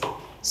customers.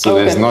 So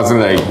there's nothing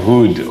like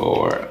hood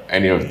or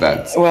any of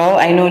that. Well,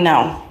 I know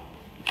now.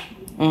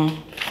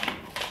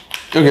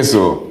 Okay,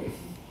 so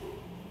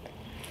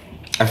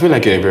I feel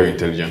like you're a very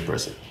intelligent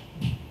person.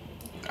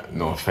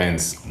 No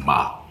offense,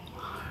 Ma.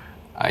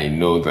 I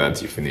know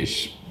that you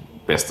finish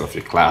best of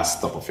your class,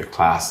 top of your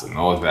class and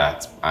all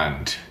that.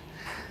 And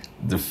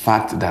the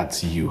fact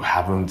that you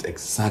haven't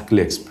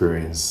exactly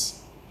experienced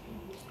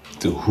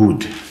the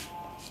hood,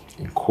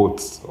 in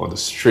quotes, or the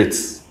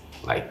streets,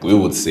 like we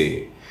would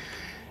say,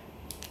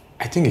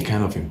 I think it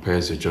kind of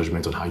impairs your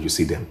judgment on how you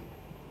see them.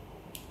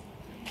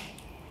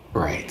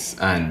 Right,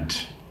 and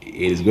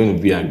it is going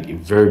to be a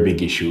very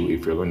big issue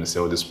if you're going to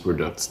sell these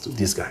products to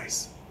these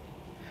guys.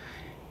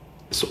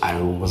 So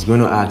I was going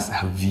to ask,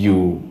 have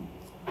you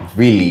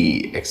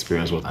really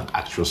experienced what an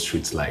actual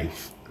street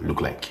life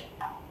look like?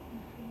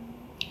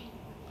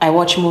 I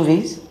watch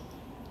movies.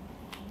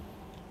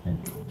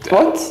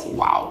 What?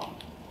 Wow.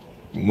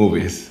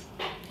 Movies?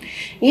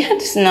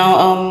 Yes,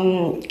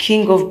 now,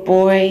 King of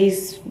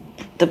Boys,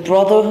 The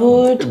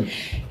Brotherhood.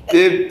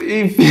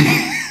 If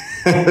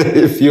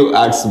you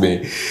ask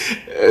me,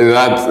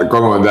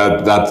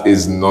 that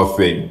is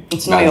nothing.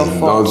 It's not your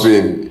fault.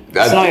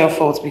 It's not your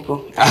fault,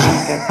 Biko.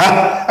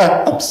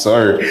 I'm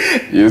sorry.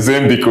 You're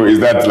saying Biko, is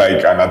that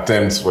like an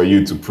attempt for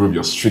you to prove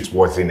your street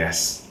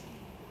worthiness?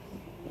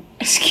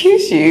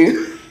 Excuse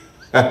you?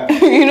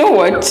 You know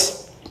what?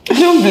 I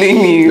don't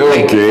blame you.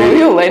 Okay. Like, for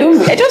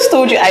real, I just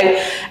told you,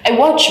 I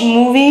watch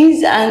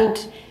movies, and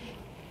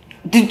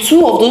the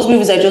two of those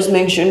movies I just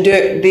mentioned,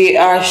 they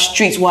are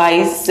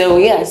streetwise, so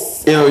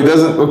yes. It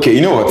doesn't, okay,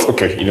 you know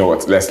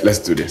what, let's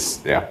do this,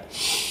 yeah.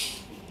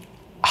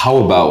 How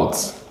about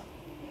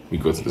we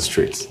go to the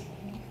streets?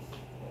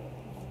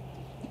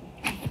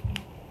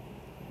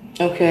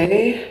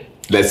 Okay.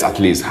 Let's at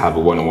least have a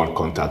one-on-one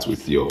contact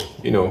with your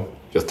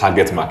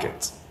target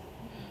market.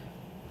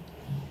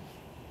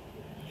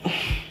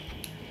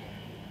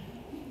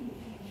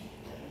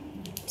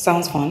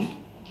 Sounds fun.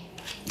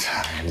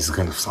 It's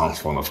going to sound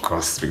fun, of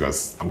course,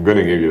 because I'm going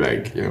to give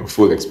you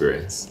full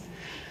experience.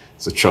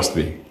 So trust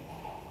me.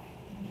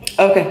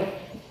 Okay.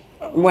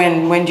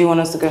 When do you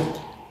want us to go?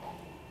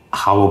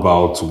 How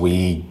about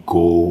we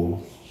go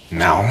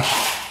now?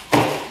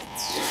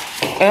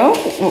 Oh?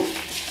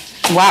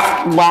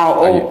 Wow.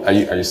 Oh. Are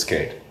you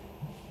scared?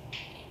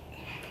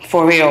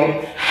 For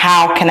real,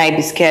 how can I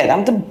be scared?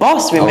 I'm the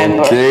boss,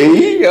 remember?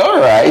 Okay, all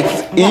right.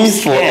 E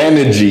for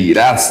energy.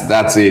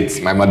 That's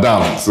it, my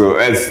madam. So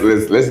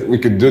we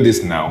could do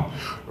this now,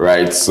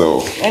 right?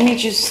 So let me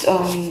just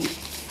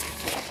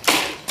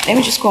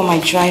call my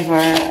driver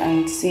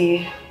and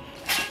see.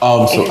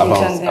 So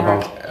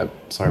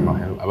sorry,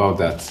 Mahel, about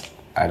that.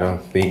 I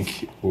don't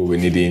think we'll be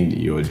needing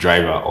your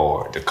driver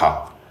or the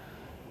car.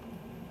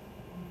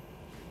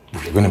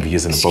 We're going to be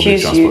using the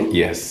public transport.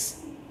 Yes.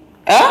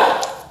 Huh?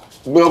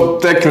 Well,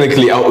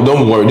 technically,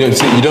 don't worry.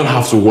 You don't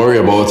have to worry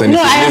about anything.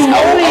 No,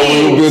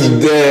 I will be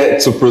there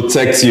to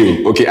protect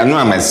you. Okay, I know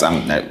I'm a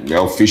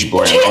fish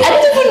boy. I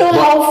don't even know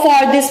how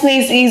far this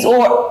place is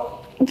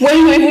or where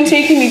you're even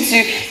taking me to.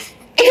 If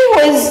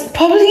it was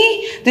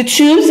probably the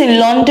tubes in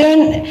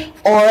London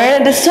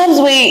or the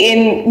subway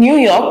in New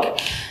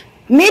York,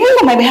 maybe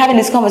we might be having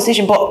this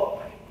conversation,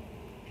 but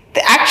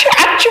the actual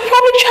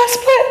public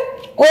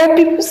transport where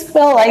people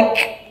smell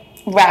like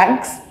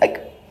rags,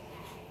 like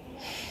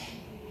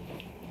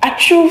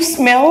actual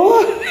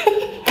smell.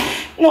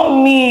 Not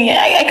me.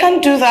 I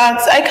can't do that.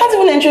 I can't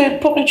even enjoy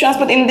public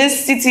transport in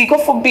this city.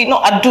 God forbid,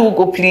 not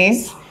Adugo,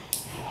 please.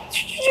 Do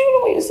you know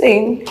what you're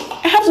saying?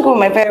 I have to go with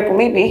my vehicle,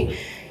 maybe.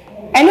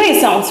 I know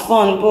it sounds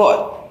fun,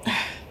 but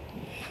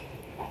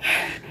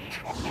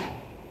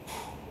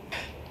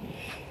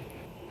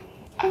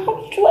how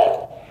do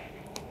I?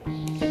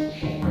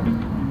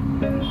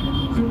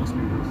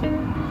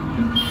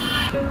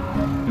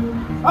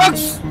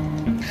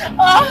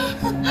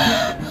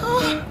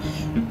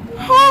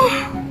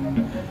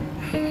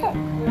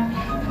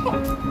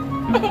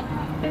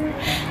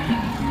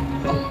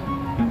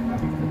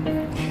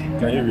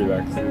 Can you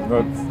relax? It's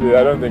not.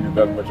 I don't think it's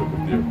that much of a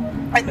deal.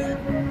 I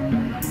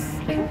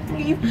can't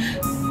believe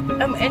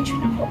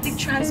entering public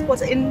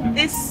transport in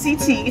this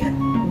city.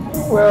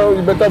 Well,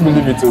 you better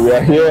believe it. We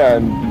are here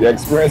and you're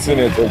experiencing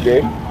it,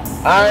 okay?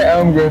 I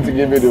am going to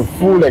give you the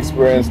full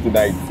experience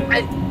tonight.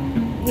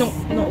 No,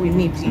 not with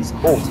me, please.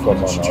 Oh, come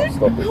on now, stop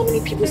it. How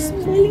many people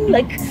smelling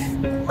like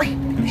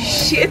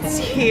shit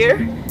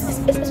here?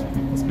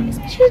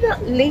 Especially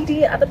that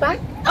lady at the back.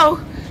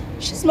 Oh,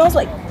 she smells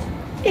like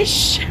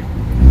ish.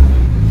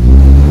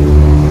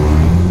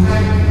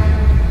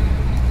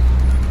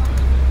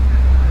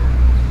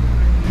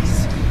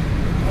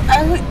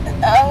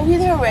 Are we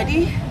there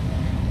already?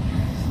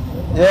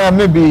 Yeah,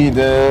 maybe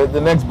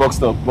the next bus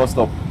stop.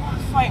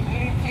 Fine,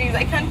 please.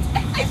 I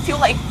feel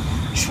like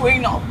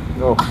throwing up.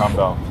 No, calm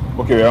down.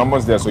 Okay, we're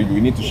almost there, so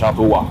you need to shout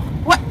over.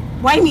 What?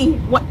 Why me?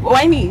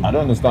 Why me? I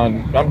don't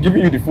understand. I'm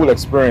giving you the full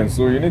experience,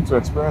 so you need to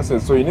experience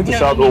it. So you need to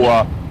shout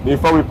over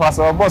before we pass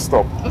our bus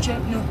stop. Okay,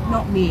 no,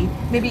 not me.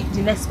 Maybe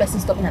the next person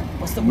stopping at the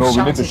bus stop. No,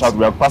 we need to shout.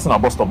 We are passing our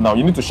bus stop now.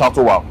 You need to shout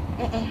over.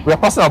 We are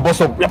passing our bus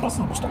stop. We are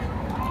passing our bus stop.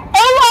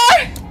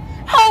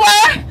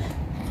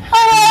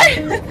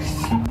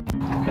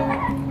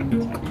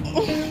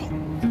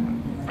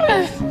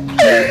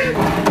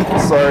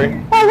 Sorry.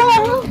 Oh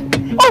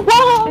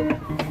wow!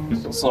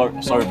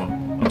 Sorry, ma'am.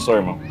 I'm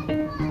sorry, ma'am.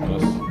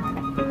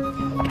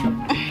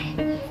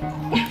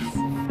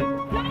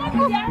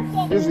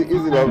 Easy,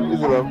 love.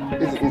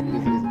 Easy.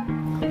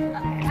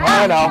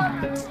 Alright now.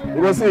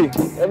 You don't see.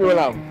 Everyone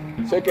now.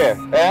 Shake it.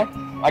 Eh?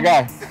 My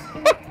guy.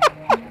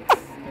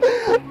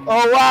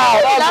 Oh wow,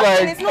 that's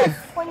like it's not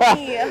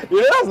funny.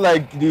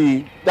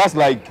 that's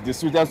like the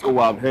sweetest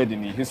OWA I've heard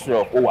in the history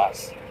of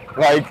OWAs.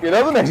 Like, it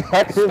doesn't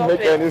exactly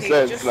make any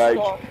sense. Like,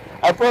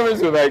 I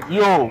promise you, like,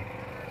 yo,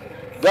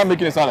 they're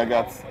making it sound like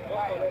that.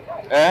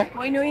 Eh?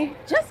 Well, you know, it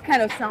just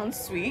kind of sounds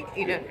sweet,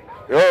 you know.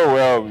 Oh,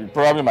 well, you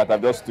probably might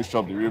have just stitched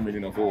up the real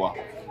meaning of OWA.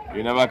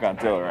 You never can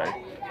tell, right?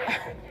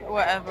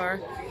 Whatever.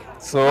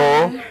 So?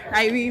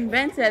 I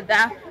reinvented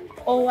that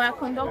OWA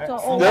conductor.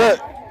 Oh, yeah,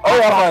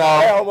 fine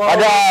now. My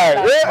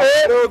guy.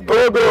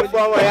 Go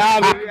for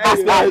Miami.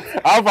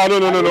 Alpha, no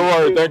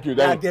worry. Thank you.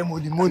 No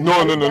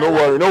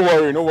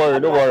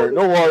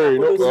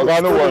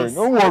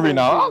worry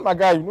now. Oh, my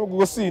guy, no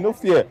go see, no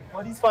fear.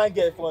 But this fine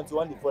girl front, you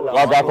want the follow.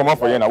 I'll come up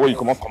for you now. Where you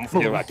come up for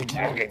you?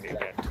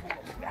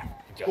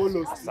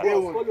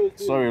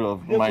 Sorry,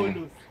 love.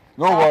 Mind.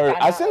 No worry.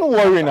 I said no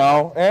worry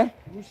now. Eh?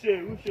 We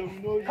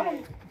know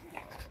you.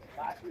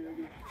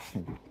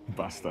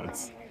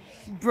 Bastards.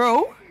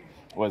 Bro.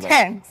 What's that?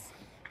 Thanks.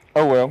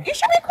 Oh well. You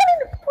should be calling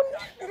the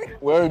police.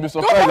 Well, you'll be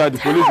surprised that the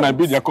police might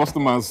be their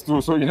customers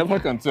too, so you never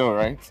can tell,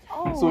 right?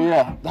 Oh. So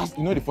yeah, that's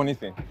the funny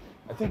thing.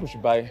 I think we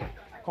should buy.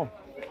 Come.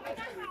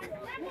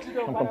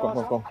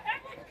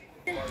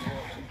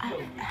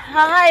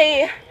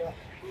 Hi.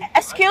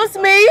 Excuse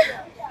me.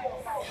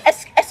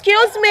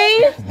 Excuse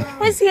me.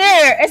 Who's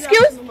here?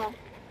 Excuse.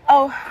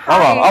 Oh.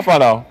 Hi. How far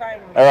now?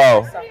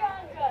 Hello.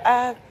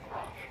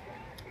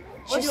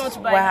 What do you want to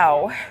buy?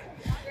 Wow.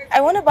 I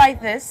want to buy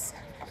this.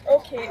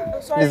 Okay.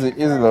 I'm sorry.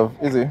 Easy, love.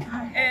 Easy.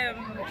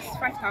 It's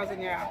 5,000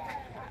 naira.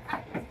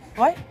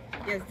 What?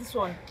 Yes, this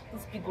one.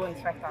 This big one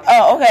is 5,000.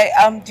 Oh, okay.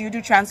 Do you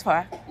do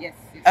transfer? Yes.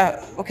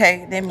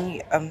 Okay. Let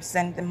me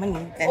send the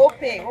money then.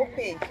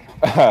 Okay.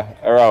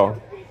 Hello.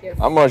 Yes.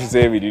 How much you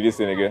say we do this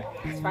thing again?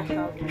 It's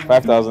 5,000.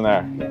 5,000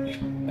 naira.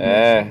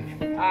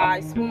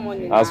 It's small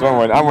money. Small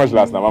money. How much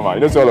last now, Mama?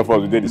 You don't see all of us,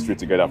 we did the street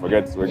together.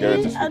 Forget the street.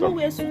 I don't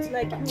wear suits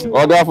like you.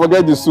 Oh, God,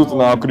 forget the suit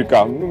now,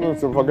 Krika. No,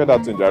 forget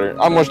that thing, Jerry.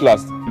 How much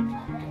last?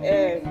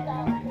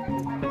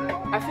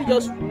 I feel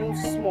just remove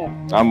small.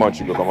 How much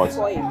you go come out?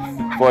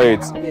 4,800.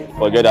 4,800. Yes.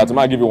 Forget that. I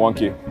might give you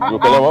 1K. You go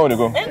collect. Where will you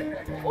go?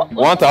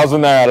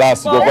 1,000 naira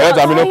last. You go collect.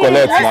 I mean, no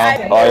collect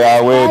now. Oh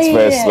yeah, wait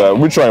first.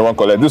 Which one you want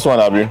collect? This one,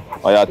 Abi.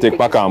 Oh yeah, take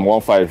pack am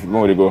 1,500.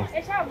 Where will you go?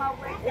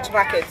 Which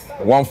bracket?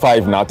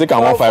 1,500 now. Take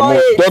am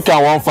 1,500. Take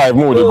am 1,500.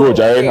 More they go,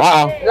 Jerry.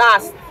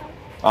 Last.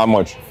 How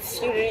much?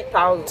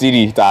 3,000.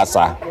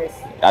 3,000.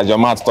 Yes. As your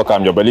mouth talk,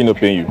 your belly no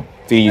paying you.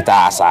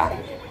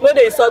 3,000. No,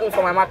 they insult me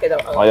for my market.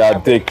 Oh yeah,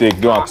 take.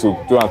 Do and 2.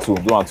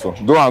 3,000.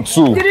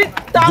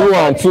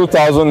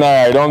 2,000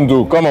 naira. I don't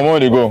do. Come on, where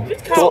they go?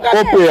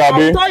 Okay,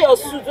 Abi.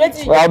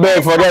 I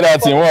beg, forget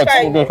that thing. What?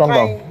 Okay, calm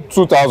down.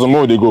 2,000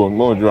 more they go.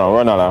 More do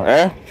run now.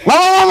 Eh?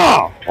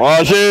 Mama!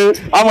 Oh shit!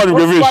 How much you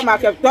give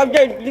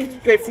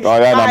fish? Oh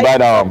yeah, now buy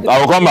that one. I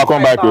will come back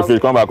buy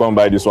crayfish. Come back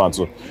buy this one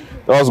too.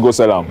 Let's go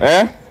sell them.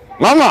 Eh?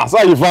 Mama, so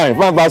you fine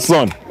bad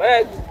son.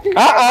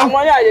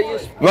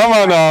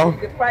 Mama now.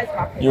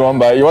 You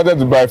wanted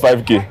to buy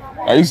 5K.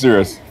 Are you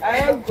serious?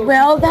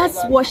 Well,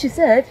 that's what she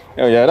said.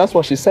 Oh yeah, that's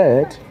what she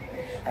said.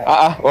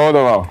 Hold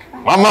on.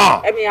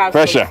 Mama!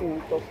 Pressure.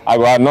 I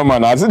go no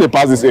man. I see they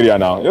pass this area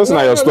now. You see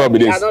now your store be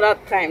this. Another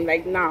time,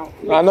 like now.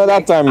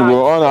 Another time you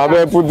go on. I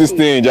better put this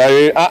thing,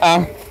 Jerry.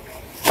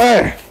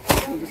 Hey.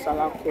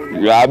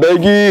 Yeah,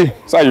 beggy.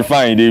 So you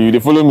fine. They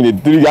follow me. They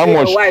drink how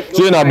much?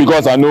 So now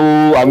because I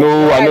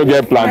know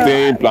get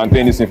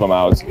plantain this thing from my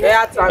house.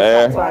 Yeah,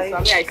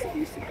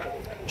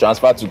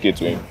 transfer 2K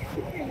to him.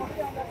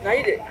 Now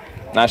you did.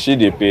 Now she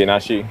they pay. Now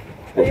she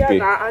go pay.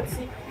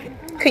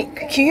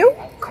 Can you?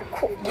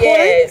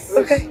 Yes.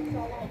 Okay.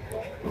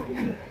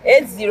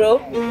 80.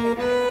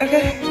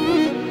 Okay.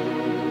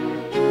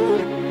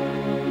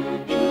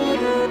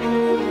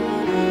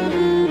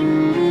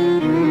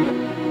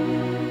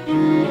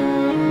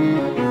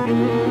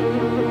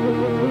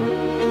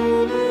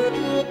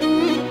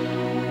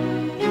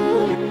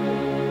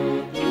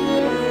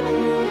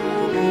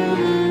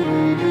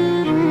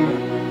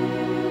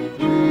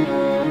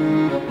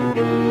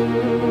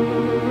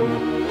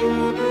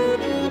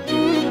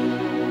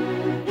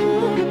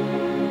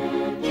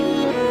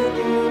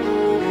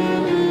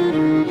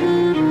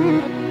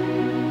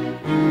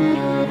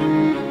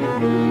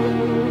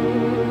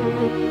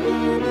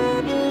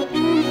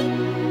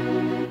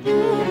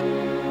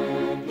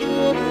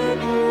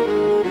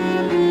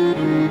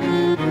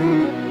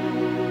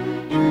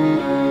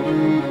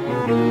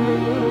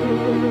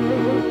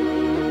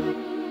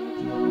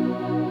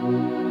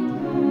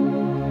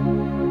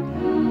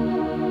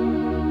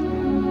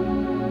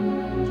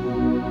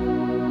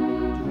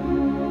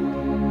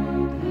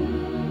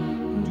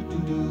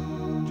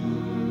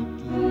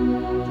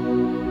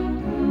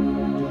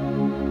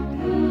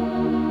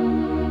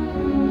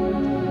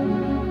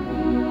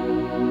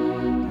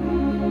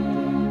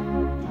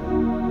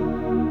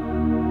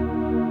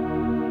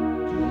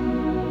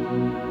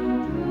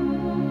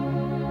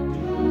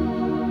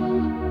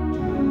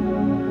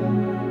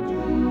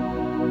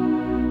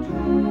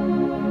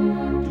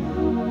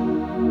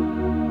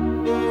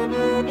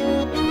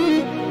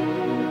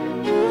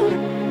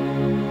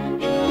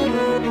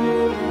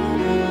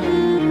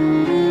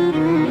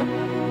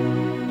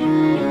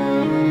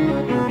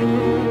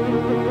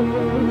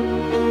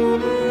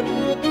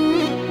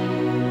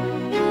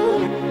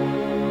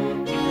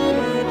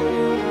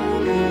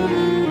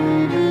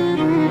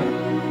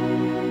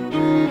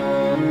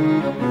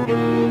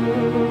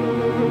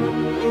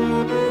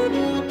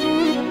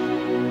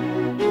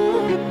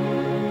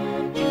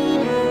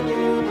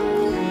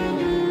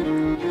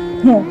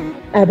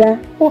 Ada,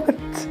 what?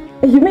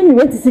 You mean you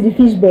went to see the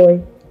fish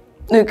boy?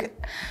 Look,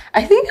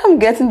 I think I'm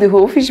getting the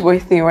whole fish boy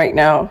thing right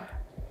now.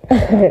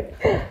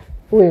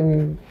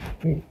 wait.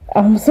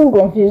 I'm so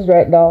confused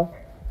right now.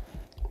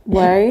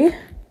 Why?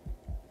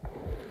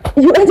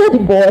 You entered the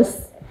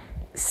bus.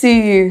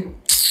 See you.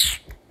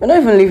 We're not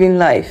even living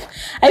life.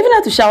 I even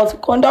had to shout,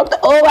 conductor,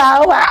 oh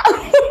wow, wow.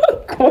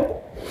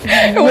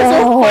 It was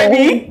so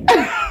funny.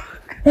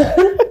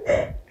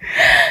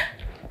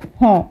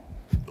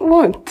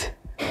 What?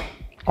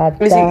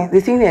 You see,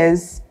 the thing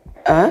is,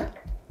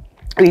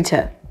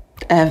 Rita,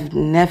 I've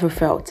never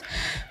felt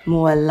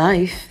more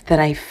alive than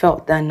I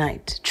felt that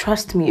night.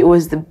 Trust me, it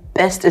was the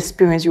best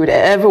experience you would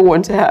ever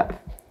want to have.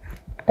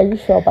 Are you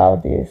sure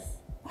about this?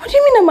 What do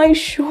you mean, am I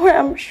sure?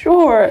 I'm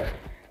sure.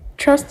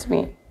 Trust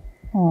me.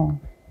 Do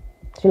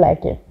you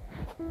like it?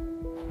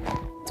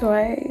 Do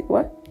I,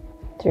 what?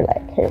 Do you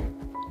like him?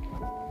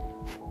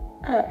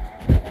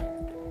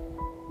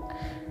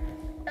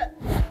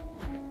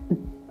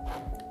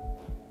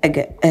 I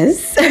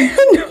guess.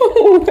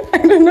 No, I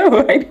don't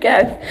know. I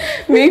guess.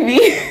 Maybe.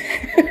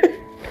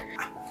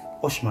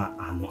 Oshma,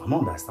 I don't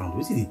understand.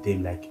 What is the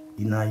thing like?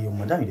 Your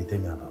madam, you tell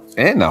me about?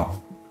 Eh,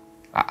 now?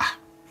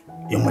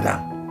 Your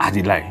madam? I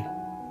did lie.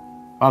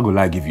 I go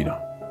lie give you now.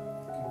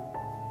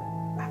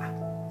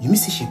 You mean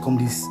say she come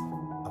this?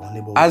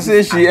 I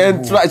say she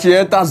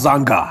enter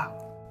Zanga.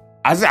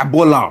 I say I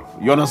ball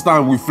out. You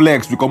understand? We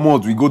flex, we come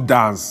out, we go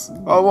dance.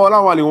 Oh, well, that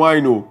one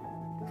why no?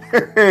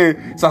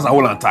 That's a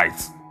whole and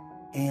tight.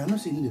 I'm not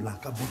saying the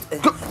lanka,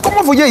 but come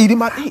on for here, you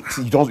didn't.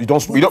 You don't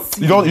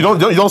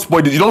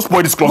spoil this. You don't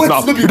spoil this cloth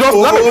now. You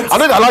don't. I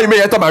don't allow you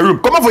to enter my room.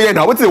 Come on for here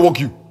now. Wait till they walk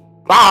you.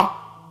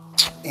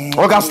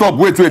 Okay, stop.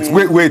 Wait. Tell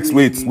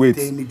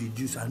me the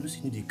juice. I don't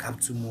see the cap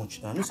too much.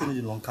 I don't see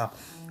the long cap.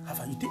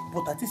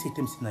 But I think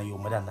you say your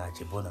mother na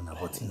chebon and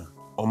abotina.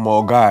 Oh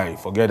my guy,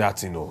 forget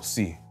that, you know.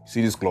 See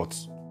this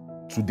cloth.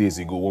 2 days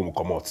ago when we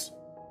come out,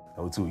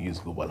 I will use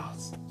global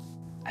house.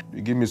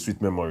 You give me sweet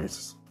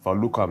memories. If I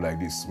look up like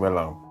this, smell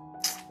am.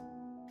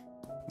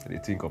 They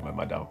think of my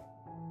madam.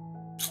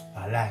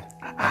 I lie.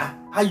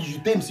 How you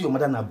tell me see your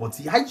mother na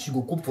body? How you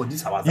go cook for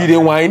this house? You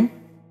didn't wine?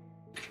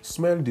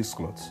 Smell this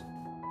cloth.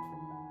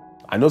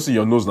 I know see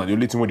your nose now. The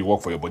only thing when you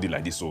work for your body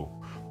like this, so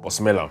but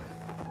smell am.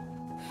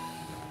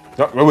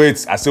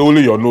 Wait, I say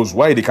only your nose.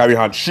 Why they carry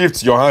hand?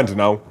 Shift your hand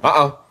now.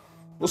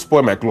 Don't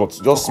spoil my clothes.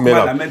 Just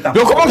smell them.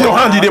 Don't come out your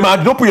hand, you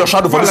man. Don't put your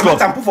shadow for this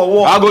cloth.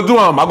 I go do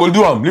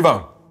am. Leave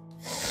am.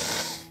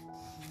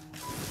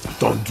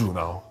 Don't do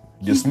now.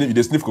 You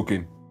sniff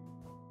cocaine.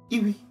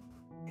 Iwi.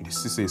 You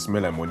say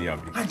smell like money,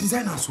 abi. I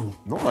design so.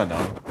 No man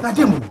now. Na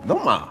demo. No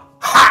man.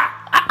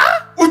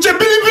 Uche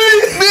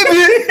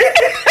Bilibili.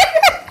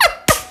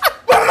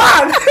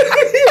 Man.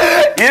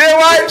 You know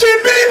what?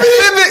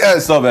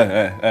 Stop it.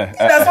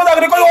 That's what I'm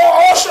gonna call you.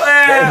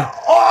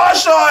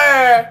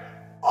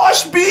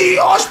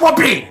 Osh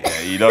Poppy.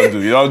 You don't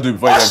do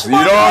before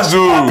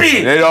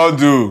you don't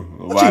do.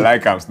 But I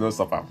like him, no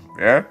stop him.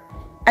 Yeah?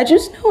 I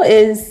just know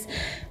is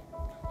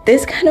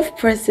this kind of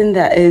person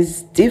that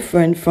is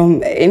different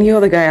from any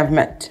other guy I've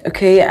met,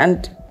 okay?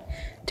 And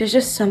There's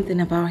just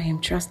something about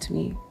him, trust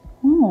me.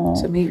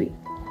 So maybe.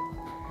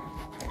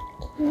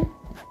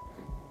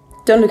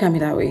 Don't look at me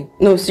that way.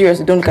 No,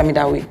 seriously, don't look at me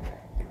that way.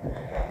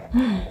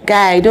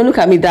 Guy, don't look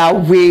at me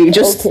that way.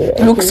 Just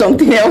look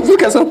something else.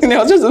 Look at something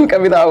else. Just don't look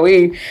at me that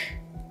way.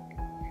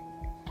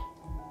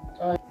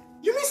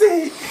 You mean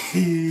say,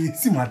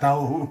 see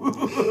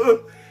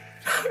Matao?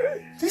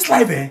 This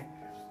life, eh?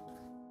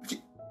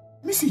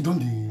 Me see, don't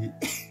they?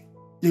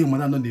 Yeah, your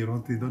mother don't they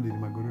run things, don't they,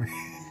 my God?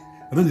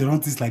 I don't they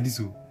run things like this,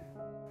 oh.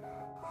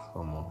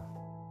 Come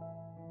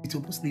on. It's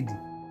your boss lady.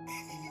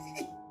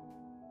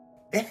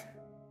 Eh?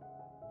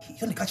 You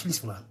want to catch this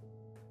for her?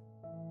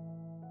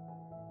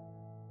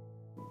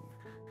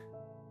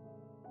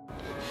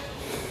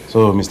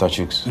 So, Mr.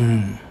 Chooks,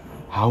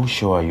 how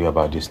sure are you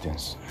about these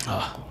things?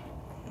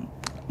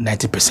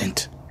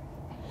 90%.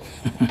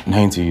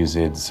 90 you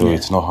said, so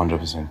it's not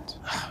 100%.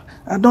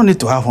 I don't need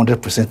to have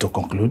 100% to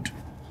conclude.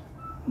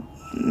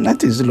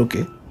 90 is still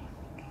okay.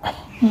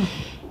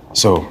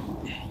 So,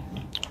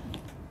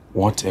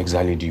 what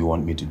exactly do you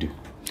want me to do?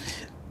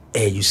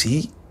 You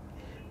see,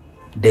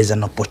 there's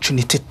an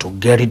opportunity to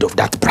get rid of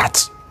that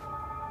brat.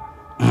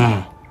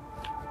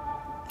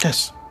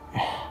 Yes.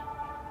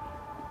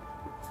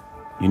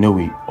 You know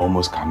we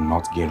almost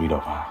cannot get rid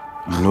of her.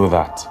 You know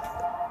that.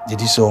 Did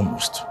you say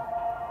almost?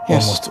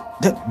 Yes.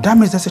 Almost. That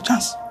means there's a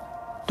chance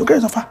to get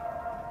rid of her.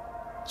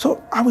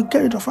 So I will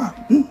get rid of her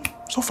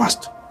so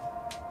fast.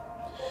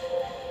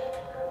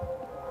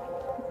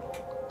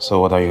 So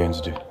what are you going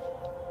to do?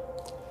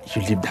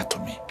 You leave that to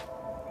me.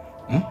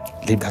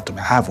 Leave that to me.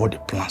 I have all the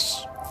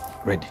plans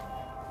ready.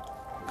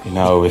 You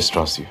know I always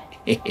trust you.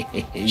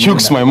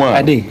 Chooks, my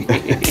man.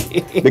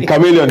 The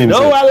chameleon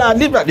himself. No, I'll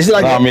leave that. This is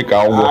like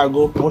I'll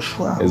go push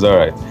her. It's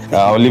alright.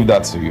 I'll leave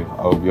that to you.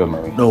 I'll be on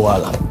my way.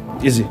 No,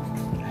 easy.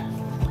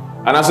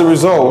 And as a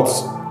result,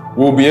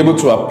 we'll be able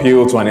to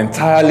appeal to an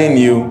entirely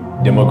new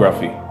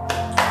demography.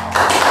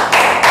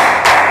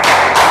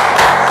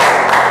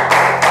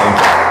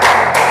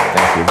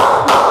 Thank you.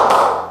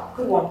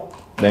 Good one.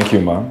 Thank you,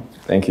 ma'am.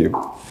 Thank you.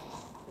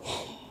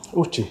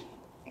 Uche,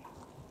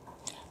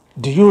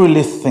 do you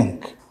really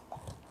think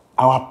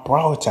our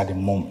priority at the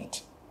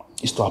moment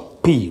is to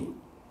appeal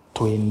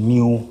to a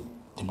new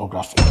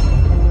demography?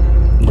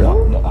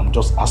 No, I'm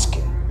just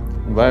asking.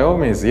 By all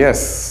means,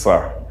 yes,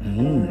 sir.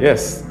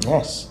 Yes.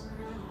 Yes.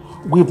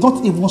 We've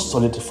not even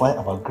solidified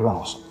our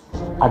grounds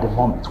at the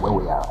moment where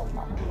we are right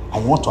now. I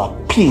want to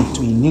appeal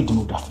to a new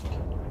demographic.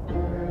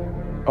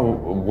 Oh,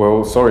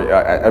 well, sorry.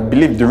 I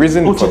believe the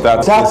reason Uche, for that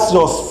is...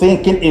 your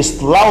thinking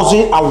is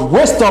lousy, a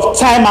waste of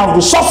time and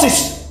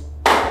resources.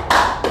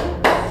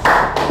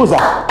 Who's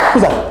that?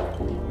 Who's that?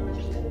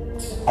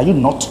 Are you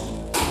not?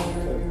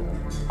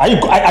 Are you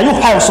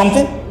high on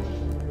something?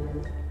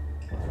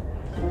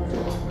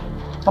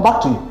 Come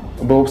back to you.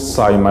 But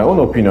sir, in my own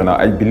opinion,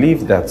 I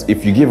believe that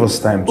if you give us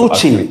time to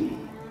actually,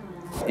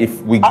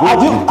 if we go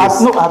have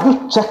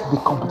you checked the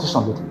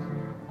competition lately?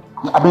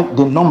 I mean,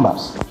 the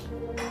numbers.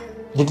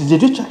 Did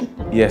you check it?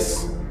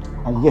 Yes.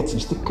 And yet you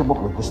still came up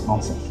with this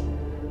nonsense.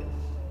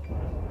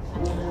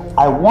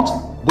 I want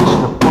this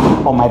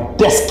report on my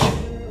desk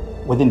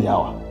within the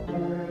hour.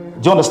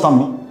 Do you understand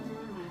me?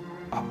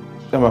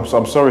 I'm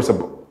sorry, sir,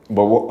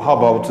 but how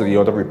about the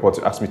other report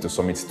you asked me to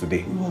submit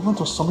today? You are going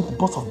to submit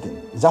both of them.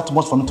 Is that too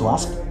much for me to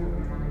ask?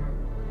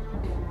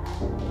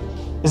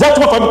 Is that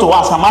too much for me to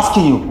ask? I'm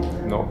asking you.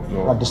 No.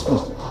 You are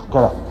dismissed.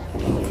 Get up.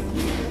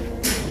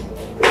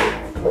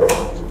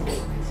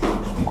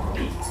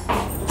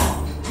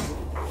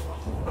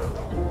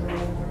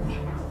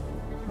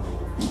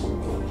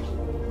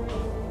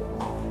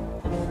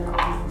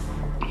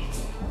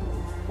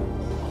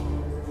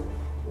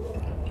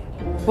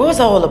 What was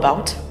that all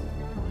about?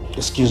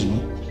 Excuse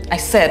me? I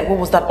said, what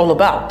was that all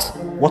about?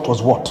 What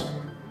was what?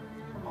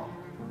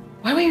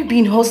 Why were you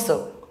being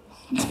hostile?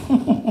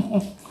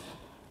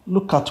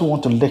 Look at who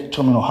want to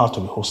lecture me on how to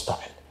be hostile.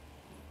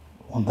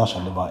 And that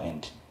shall never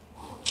end.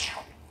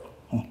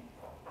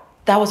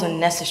 That was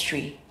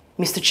unnecessary.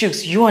 Mr.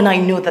 Chooks, you and I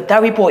know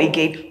that report he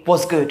gave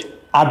was good.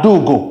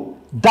 Adugo,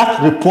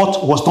 that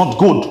report was not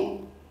good.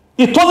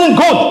 It wasn't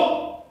good.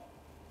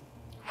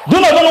 Do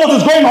you not know what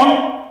is going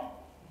on?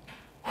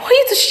 Why are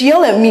you just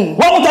yell at me?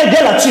 Why would I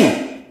yell at you?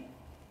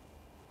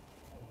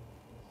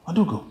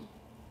 Adugo,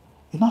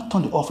 you now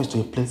turn the office to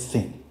a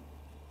plaything.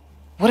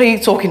 What are you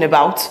talking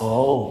about?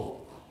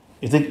 Oh,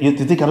 you think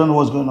I don't know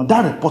what's going on?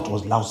 That report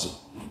was lousy.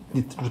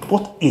 The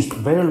report is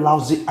very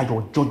lousy and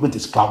your judgment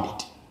is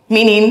clouded.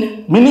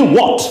 Meaning? Meaning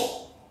what?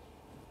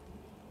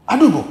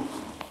 Adugo,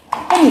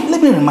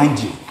 let me remind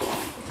you.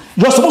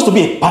 You're supposed to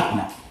be a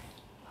partner.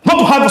 Not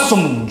to have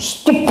some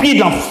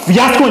stupid and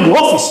fiasco in the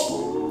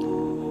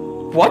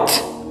office. What?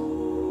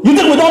 You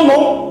think we don't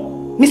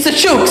know? Mr.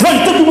 Chooks! No,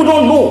 you think people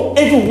don't know?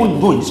 Everyone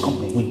knows in this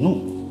company. We know.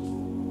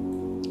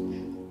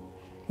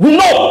 We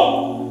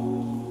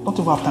know! Don't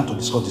even have time to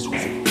discuss this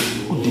with you.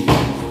 Good day.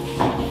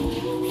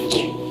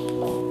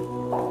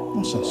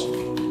 Nonsense.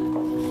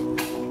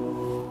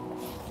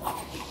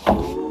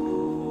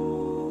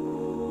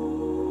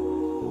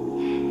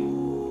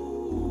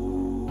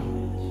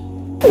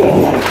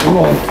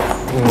 God.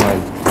 Oh my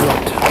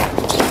God.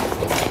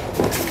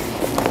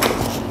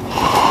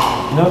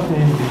 Not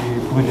finish the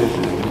project.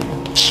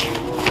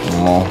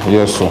 No,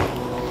 yes, sir.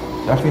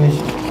 I finish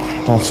it.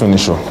 Don't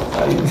finish, sir. I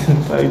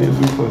didn't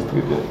look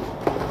frustrated.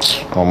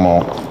 Come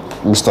on.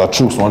 Mr.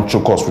 Chooks won't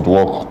choke us with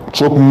work.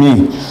 Choke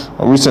me.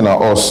 Written at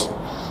us.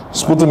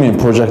 He's putting me in a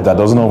project that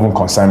doesn't even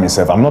concern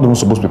myself. I'm not even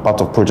supposed to be part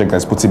of a project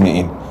that's putting me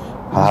in.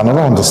 I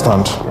never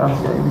understand. Yeah,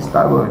 the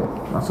star boy.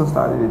 I so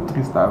started a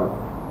 3-star boy.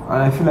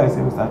 And I feel like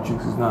saying Mr.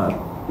 Chooks is not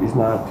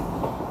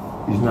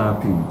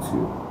happy with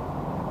you.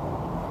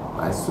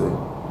 I swear.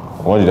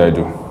 What did I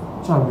do?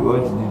 Champion, what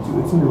did you do?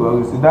 It's in the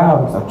world. Is that how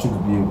Mr. Chooks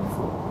behaved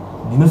before?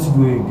 Did you not see the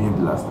way he behaved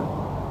last time?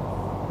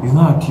 He's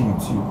not happy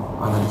with you.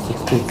 And I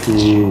suspect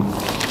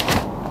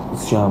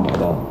it's your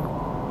madam.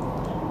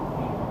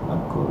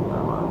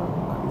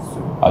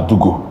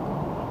 Adugo.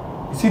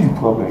 You see the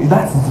problem?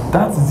 That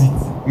is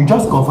it. You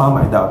just confirm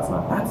my doubts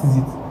now. That is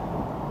it.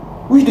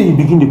 Which day you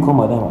begin to call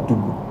Madam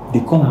Adugo?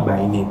 They call her by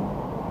her name.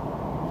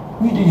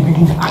 Which day you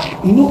begin to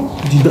you know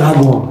the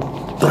dragon,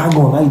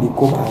 how they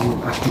call her name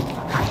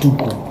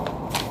Adugo.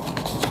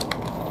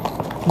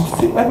 You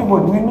see,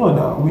 everybody, we know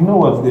now. We know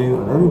what's going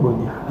on.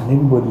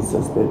 Everybody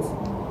suspects.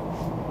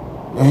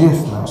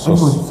 Yes, now.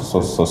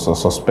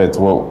 Suspect.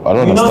 Well, I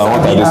don't understand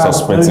what are they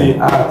suspecting.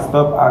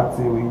 Stop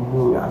acting. We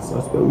know we are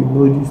suspect. We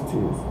know these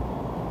things.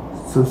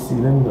 So see,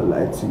 let me not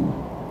lie to you.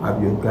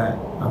 I'm your guy.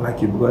 I'm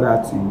like a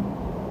brother to you.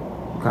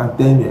 You can't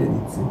tell me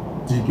anything.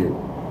 Do you get?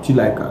 Do you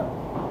like her?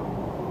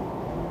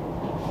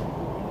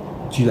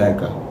 Do you like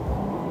her?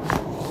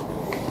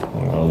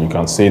 No, you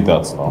can say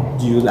that now.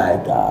 Do you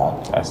like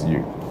her? That's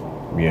you.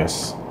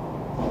 Yes.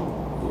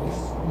 Yes.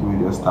 You will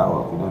just start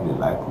working on the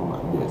like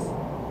woman. Yes.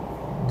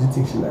 Do you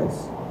think she likes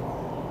you?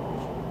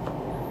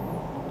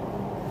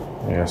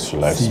 Yes, she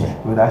likes me.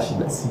 Whether she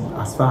likes you,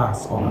 as far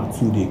as on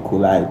two they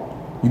collide,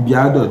 you be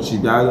adult, she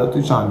be adult,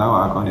 two shall now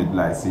I can't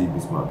like say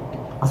this man.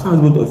 As far as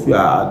both of you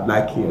are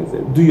liking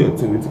yourself, do your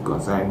thing with the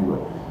concern you.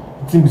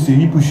 The thing be say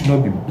people should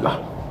not be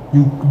black.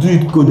 You do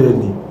it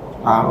codedly.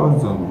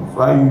 What's on this?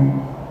 Why you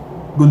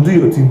go do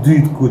your thing, do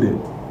it coded.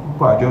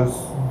 People are just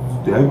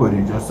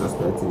everybody just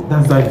suspecting.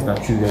 That's why Mr.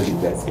 Children the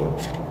best one.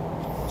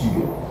 Do you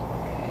get?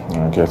 I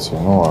get you.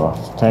 No,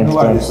 thank you.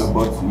 Nobody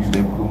support you the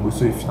promo.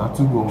 So if you not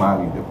to go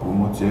marry the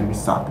promote, you me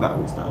sack that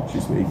Mr.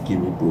 Choose me give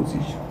me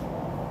position.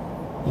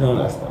 You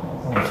understand?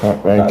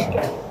 Thank you.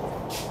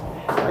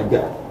 I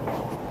got.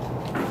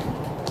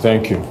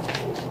 Thank you.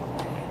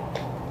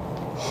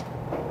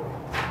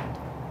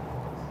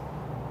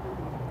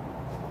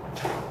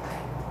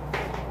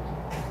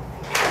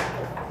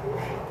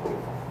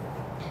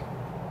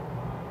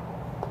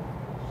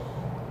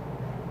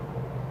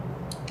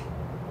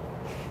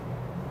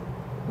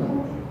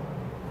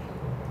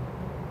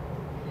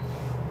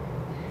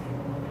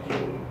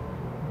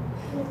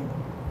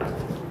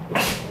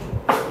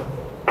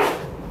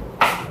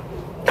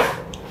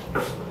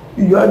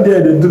 You are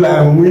there to do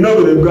like we know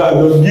going to go and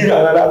just give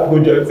another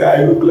project. Say,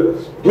 I go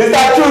close.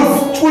 Mr.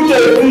 Choose, put your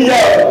thing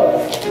here.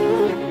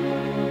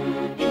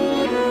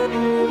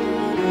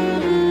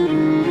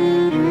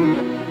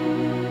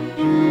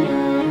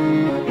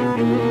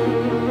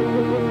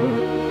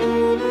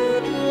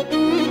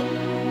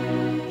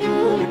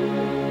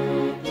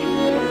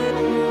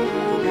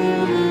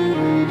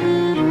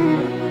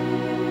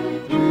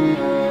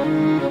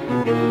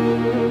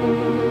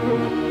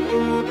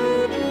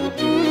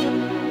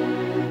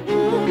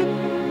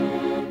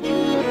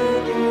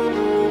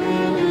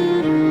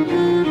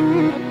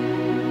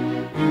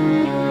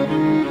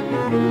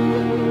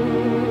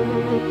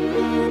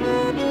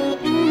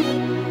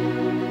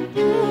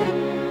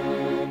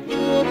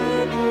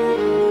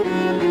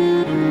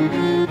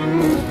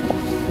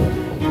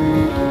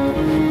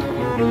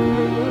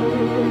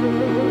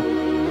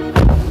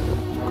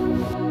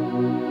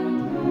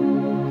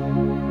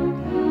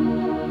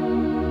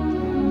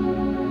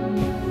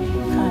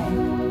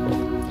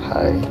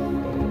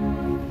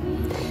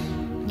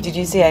 Did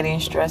you say I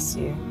didn't stress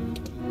you?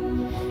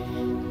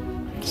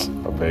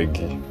 I beg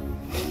you.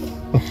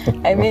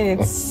 I mean,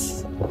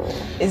 it's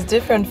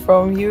different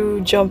from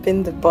you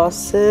jumping the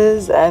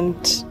buses and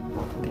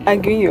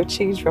arguing your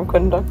change from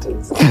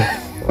conductors.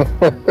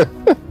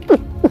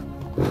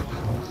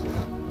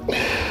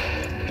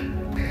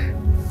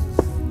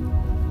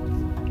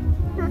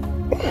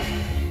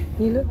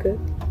 You look good.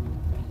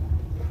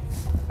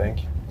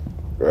 Thank you.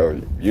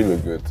 Well, you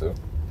look good too.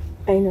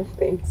 I know,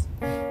 thanks.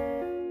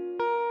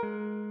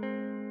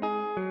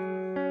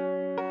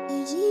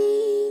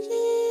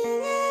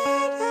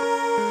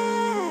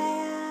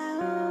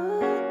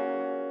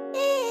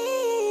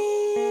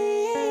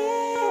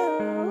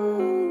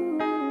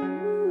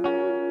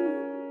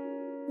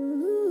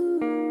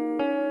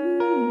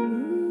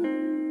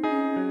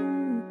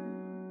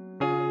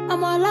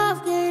 I'm all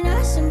love getting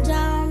us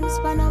sometimes,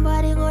 but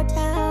nobody go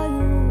tell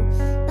you.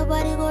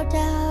 Nobody go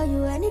tell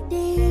you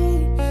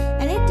anything,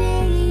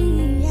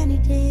 anything,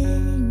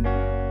 anything.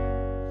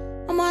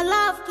 I'm all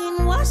love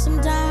getting was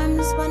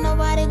sometimes, but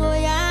nobody go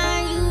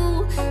yarn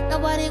you.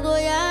 Nobody go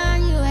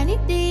yarn you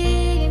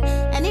anything,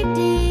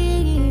 anything.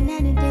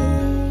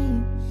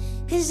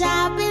 'Cause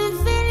I've been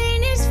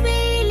feeling this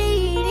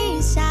feeling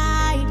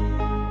inside,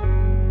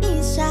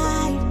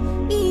 inside,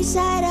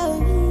 inside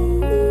of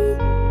me,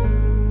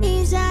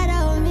 inside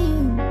of me.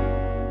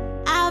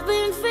 I've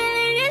been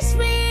feeling this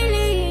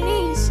feeling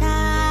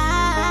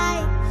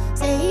inside,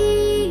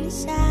 say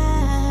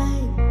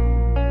inside,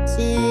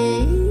 say.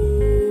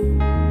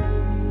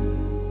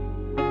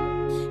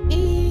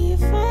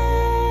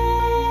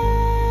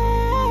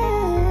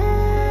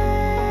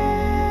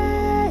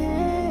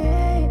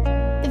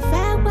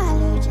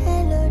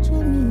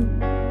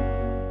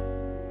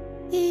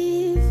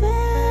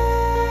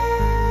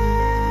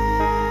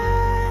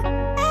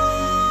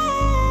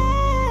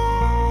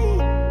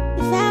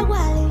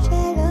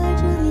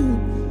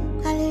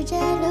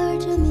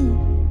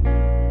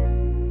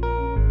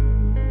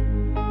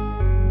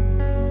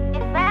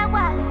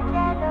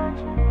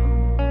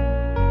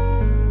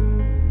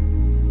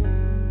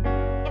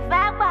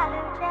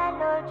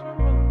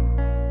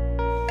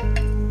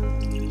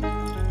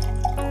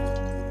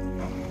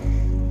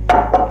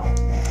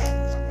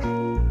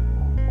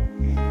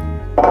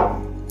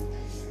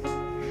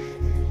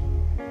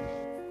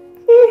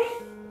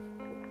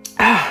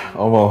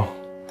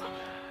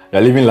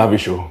 You're living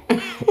lavish, oh.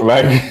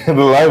 Like, the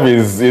life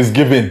is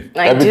giving.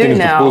 I Everything do is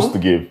now. supposed to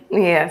give.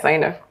 Yes, I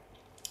know.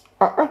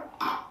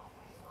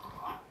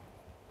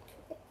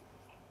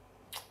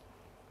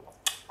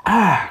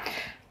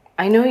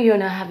 I know you're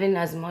not having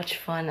as much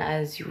fun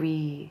as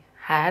we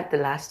had the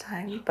last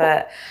time,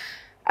 but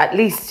at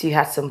least you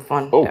had some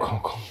fun. Oh,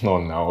 come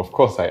on now. Of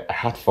course, I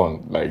had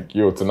fun. Like,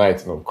 yo,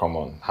 tonight, no, come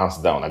on. Hands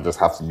down. I just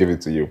have to give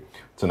it to you.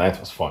 Tonight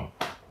was fun.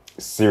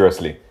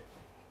 Seriously.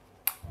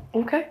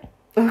 Okay.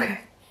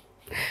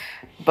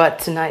 But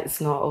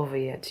tonight's not over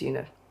yet, you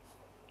know.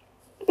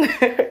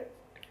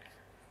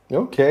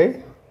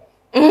 Okay.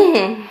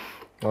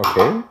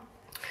 Okay.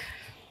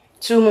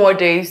 2 more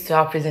days to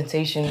our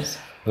presentations.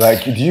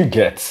 Like, do you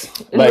get?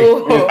 Like,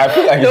 No. I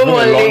feel like it's No been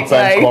more a long late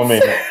time nights.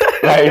 coming.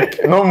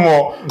 Like, no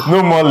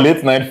more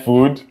late night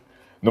food.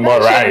 No more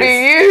That should rice. be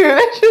you.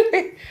 That should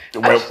be.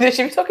 Well, Actually, they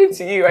should be talking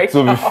to you right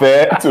To now.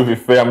 be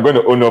fair, I'm going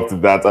to own up to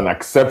that and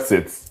accept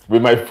it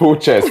with my full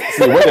chest.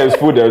 See, when there's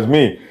food, there's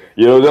me.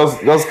 You know,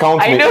 just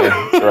count I me know. in,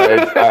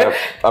 right?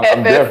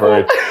 I'm there for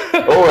it.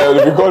 Oh, well,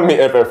 if you call me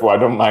FFO, I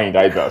don't mind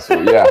either. So,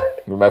 yeah,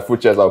 with my full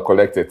chest, I'll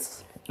collect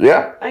it.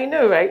 Yeah? I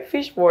know, right?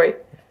 Fish boy.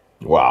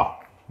 Wow.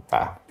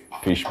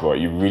 Fish boy,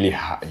 you really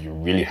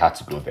had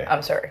to go there.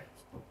 I'm sorry.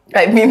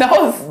 I mean, that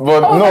was...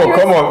 But no,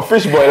 come on,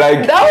 fish boy,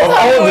 like, That was of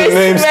how all you the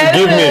names to spent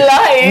give me.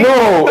 life.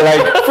 No,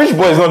 like, fish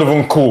boy is not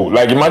even cool.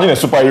 Like, imagine a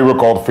superhero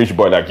called Fish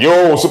Boy. Like,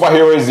 yo,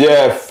 superhero is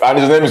here, and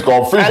his name is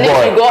called Fish At Boy.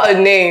 least you got a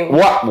name.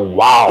 What?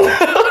 Wow.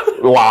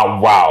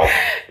 Wow.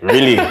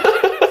 Really?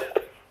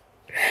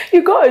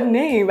 You got a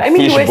name. I mean,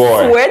 Fish you were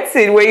boy.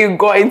 sweating when you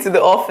got into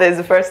the office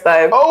the first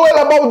time. Oh,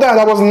 well, about that,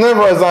 I was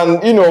nervous,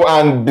 and, you know,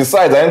 and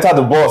besides, I entered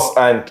the bus,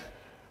 and...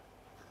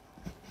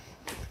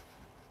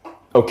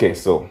 Okay,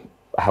 so,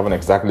 I haven't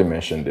exactly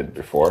mentioned it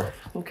before.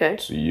 Okay.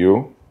 To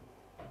you.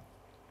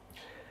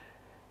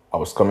 I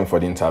was coming for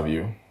the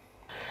interview.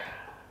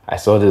 I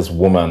saw this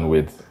woman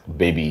with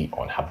baby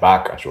on her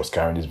back, and she was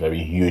carrying this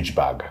very huge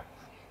bag,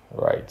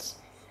 right?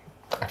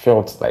 I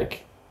felt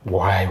like,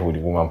 why would the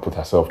woman put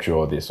herself through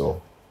all this?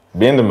 So,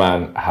 being the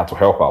man, I had to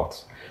help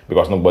out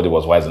because nobody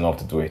was wise enough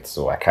to do it.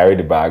 So I carried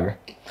the bag,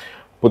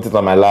 put it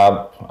on my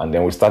lap, and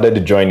then we started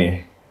the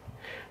journey.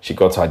 She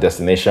got to her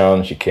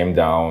destination, she came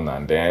down,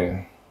 and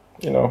then,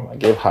 you know, I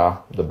gave her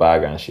the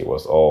bag, and she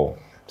was all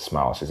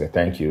smiles. She said,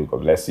 "Thank you,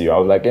 God bless you." I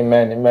was like,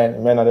 amen, amen,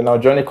 amen. And then our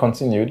journey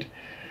continued.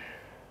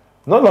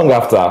 Not long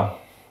after,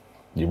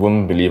 you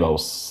wouldn't believe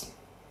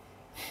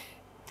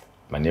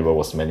my neighbor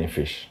was smelling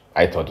fish.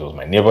 I thought it was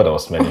my neighbor that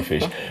was smelling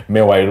fish.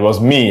 Meanwhile, it was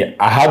me.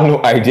 I had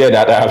no idea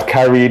that I had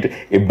carried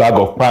a bag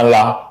of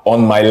panla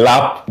on my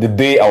lap the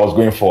day I was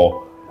going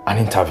for an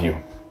interview.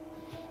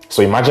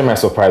 So imagine my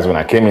surprise when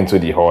I came into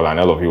the hall and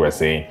all of you were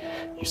saying,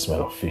 "You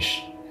smell of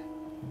fish."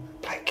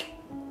 Like,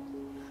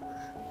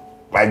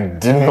 I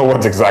didn't know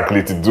what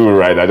exactly to do,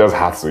 right? I just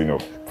had to, you know,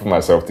 put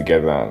myself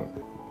together. And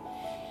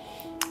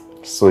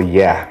so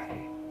yeah.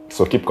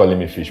 So keep calling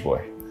me Fish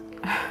Boy.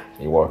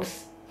 It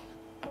works.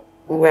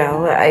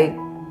 Well, I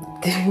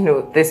didn't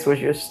know this was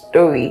your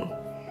story.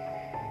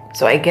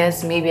 So I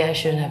guess maybe I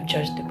shouldn't have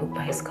judged the book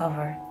by its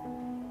cover.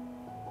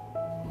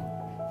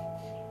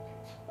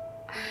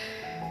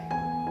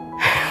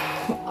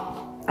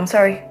 I'm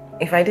sorry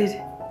if I did.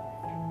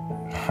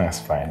 That's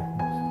fine.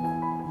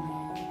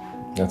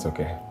 That's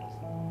okay.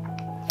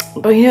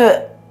 But you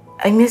know,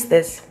 I miss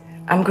this.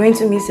 I'm going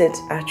to miss it,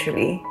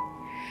 actually.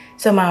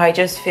 Somehow I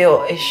just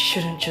feel it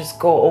shouldn't just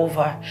go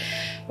over.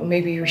 Or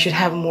maybe we should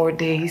have more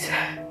days.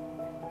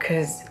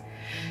 Because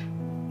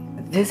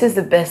this is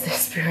the best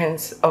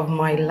experience of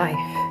my life.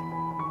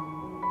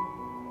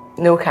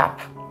 No cap.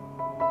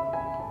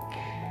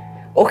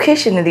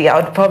 Occasionally, I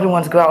would probably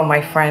want to go out with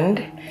my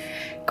friend,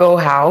 go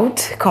out,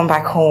 come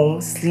back home,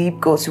 sleep,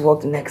 go to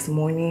work the next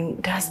morning.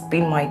 That's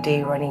been my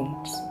day running.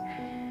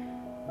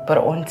 But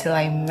until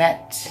I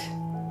met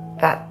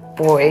that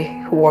boy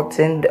who worked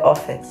in the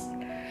office,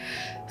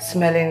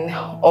 smelling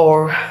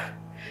or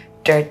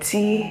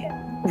dirty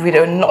with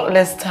a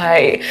knotless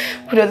tie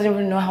who doesn't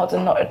even know how to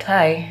knot a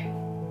tie,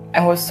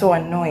 and was so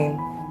annoying.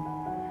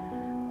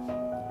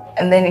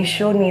 And then he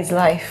showed me his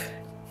life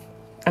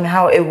and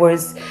how it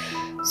was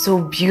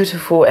so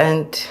beautiful,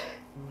 and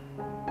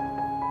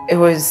it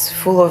was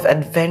full of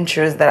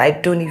adventures that I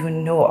don't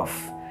even know of.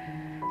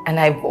 And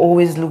I've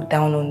always looked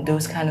down on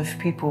those kind of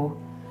people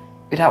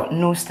without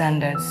no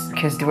standards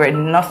because they were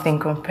nothing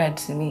compared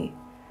to me.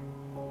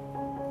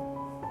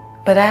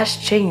 But that has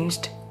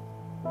changed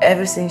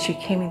ever since you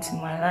came into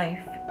my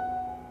life.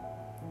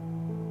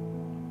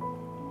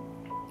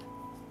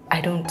 I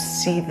don't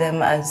see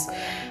them as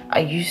I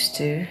used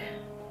to,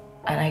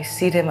 and I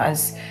see them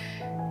as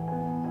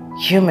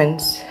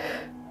humans,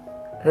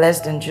 less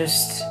than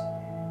just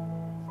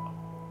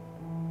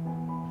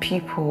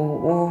people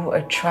who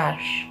are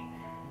trash.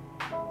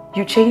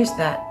 You changed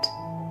that.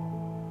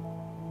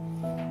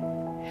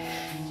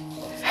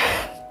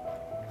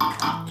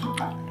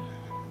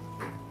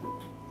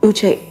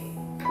 Uche,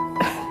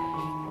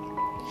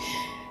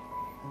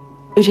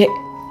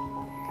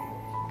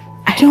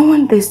 I don't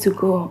want this to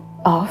go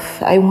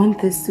off. I want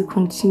this to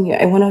continue.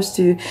 I want us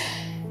to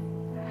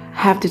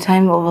have the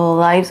time of our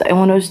lives. I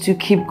want us to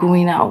keep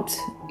going out.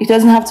 It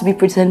doesn't have to be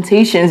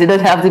presentations. It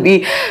doesn't have to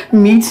be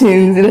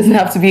meetings. It doesn't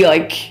have to be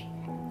like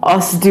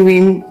us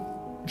doing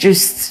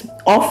just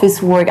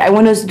office work. I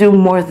want us to do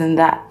more than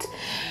that.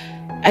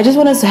 I just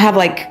want us to have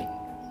like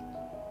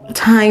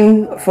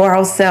time for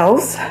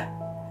ourselves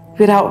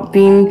without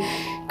being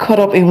caught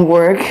up in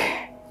work.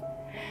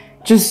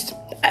 Just,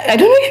 I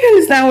don't know if you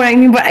understand what I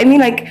mean, but I mean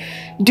like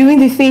doing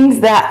the things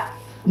that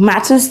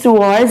matters to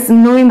us,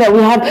 knowing that we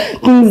have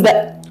things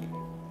that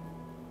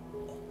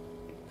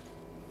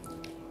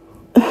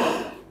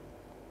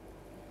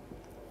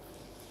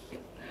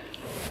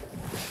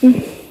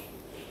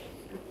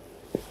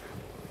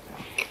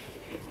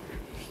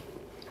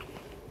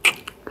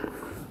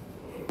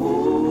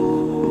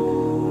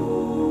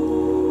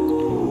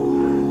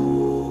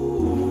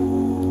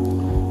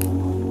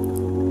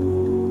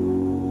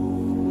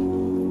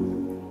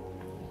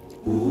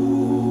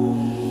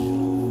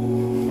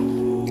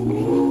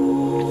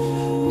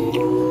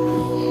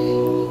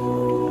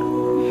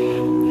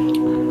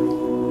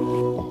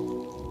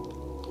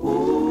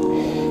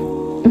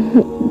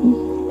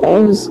that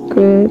was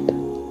good.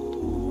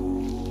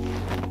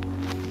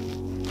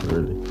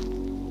 Really?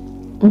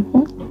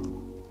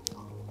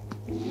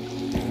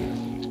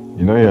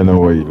 You know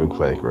what you look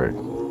like, right?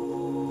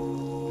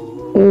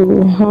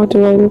 How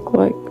do I look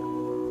like?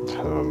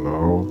 I don't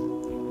know.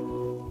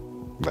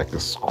 Like a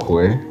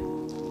square,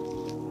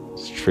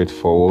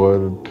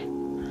 straightforward.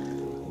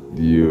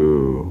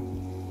 You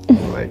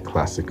like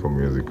classical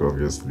music,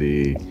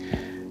 obviously.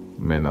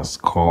 Men are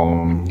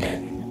calm,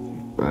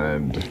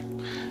 and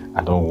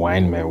I don't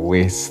wind my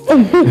waist.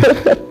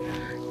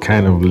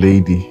 Kind of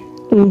lady.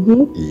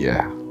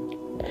 Yeah.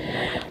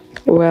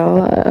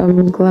 Well,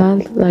 I'm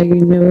glad that you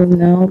know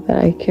now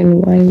that I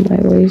can wind my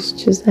waist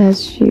just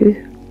as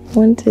you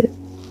want it.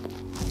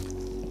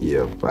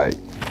 Yeah, bye.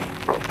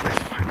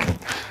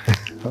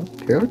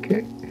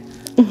 Okay.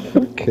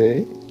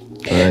 Okay.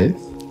 Nice.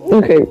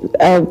 Okay,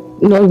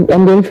 no,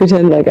 I'm going to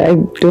pretend like I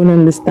don't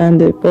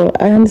understand it,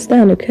 but I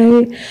understand,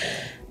 okay?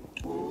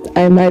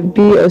 I might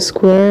be a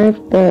square,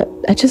 but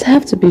I just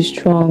have to be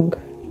strong.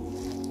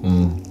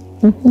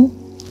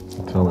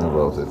 Tell me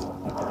about it.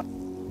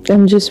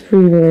 I'm just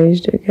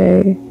privileged,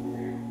 okay?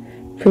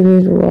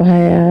 Privileged with what I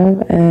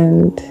have,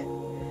 and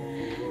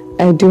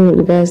I do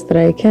the best that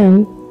I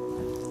can.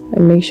 I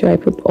make sure I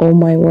put all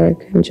my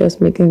work and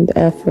just making the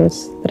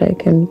efforts that I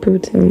can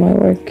put in my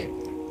work.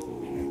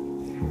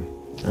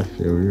 I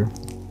feel you.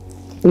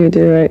 You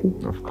do, right?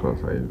 Of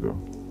course I do.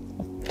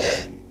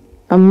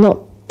 I'm not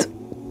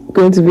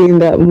going to be in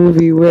that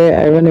movie where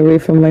I run away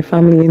from my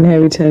family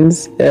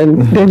inheritance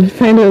and then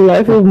find a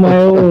life of my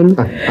own.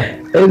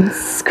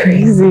 It's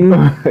crazy. You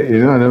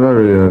know, I never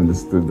really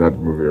understood that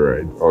movie,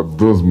 right? Or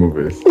those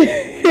movies.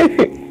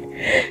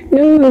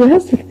 No,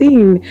 that's the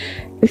thing.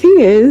 The thing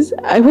is,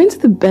 I went to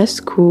the best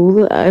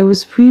school. I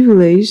was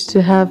privileged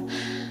to have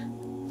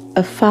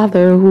a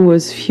father who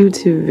was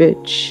filthy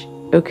rich,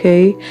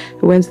 okay?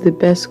 I went to the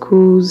best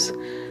schools,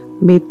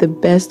 made the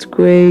best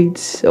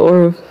grades,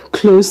 or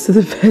close to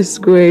the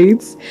best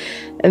grades.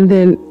 And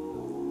then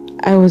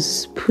I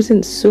was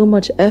putting so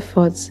much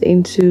effort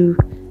into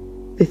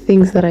the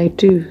things that I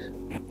do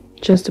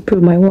just to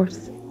prove my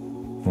worth.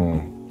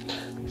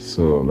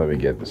 So let me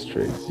get this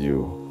straight.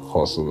 You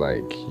hustle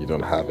like you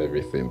don't have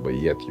everything, but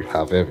yet you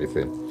have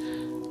everything.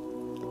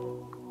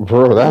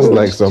 Bro, that's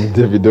like some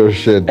Davido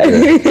shit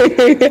there.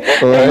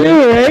 Right? I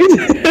know,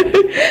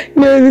 right?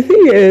 No, the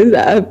thing is,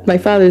 my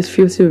father is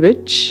filthy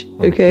rich,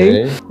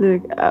 okay?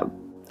 Look,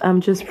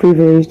 I'm just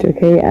privileged,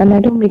 okay? And I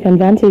don't make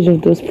advantage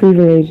of those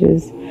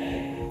privileges.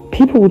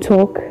 People will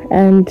talk,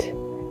 and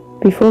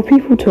before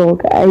people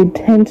talk, I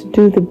tend to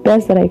do the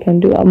best that I can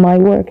do at my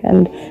work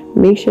and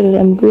make sure that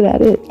I'm good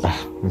at it.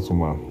 This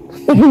woman.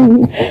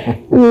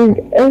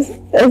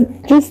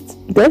 Just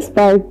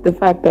despite the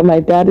fact that my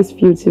dad is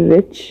filthy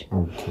rich,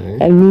 Okay.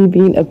 and me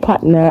being a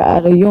partner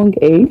at a young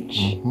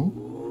age,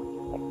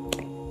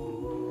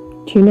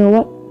 do you know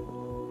what?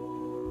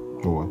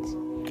 What?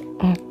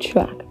 I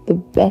attract the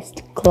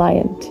best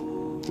client.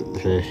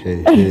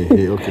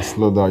 Hey. Okay,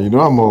 slow down. You know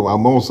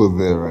I'm also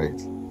there,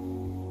 right?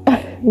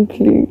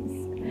 Please.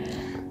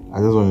 I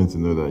just want you to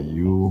know that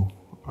you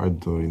are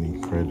doing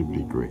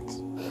incredibly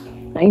great.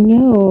 I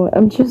know.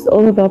 I'm just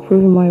all about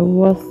proving my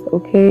worth,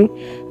 okay?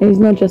 And it's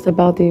not just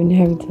about the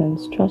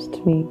inheritance.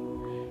 Trust me.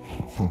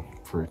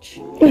 Preach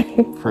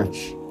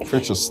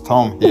a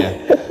storm here.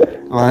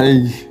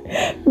 Like,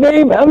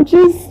 babe, I'm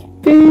just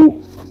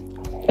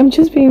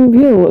being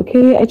real,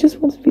 okay? I just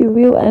want to be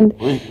real and...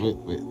 Wait.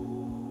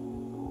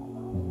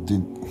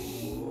 Did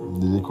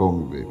you call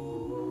me babe?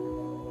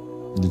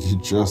 Did you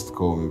just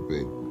call me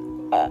babe?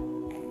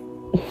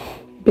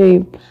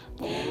 Babe,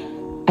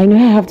 I know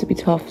I have to be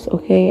tough,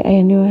 okay?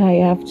 I know I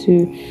have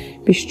to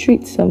be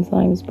strict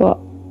sometimes, but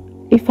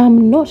if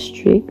I'm not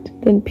strict,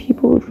 then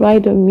people would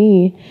ride on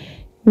me,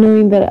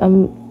 knowing that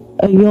I'm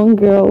a young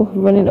girl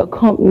running a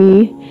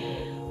company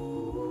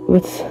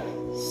with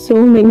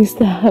so many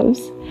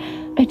staffs.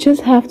 I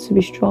just have to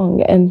be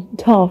strong and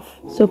tough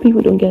so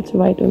people don't get to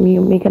ride on me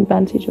and make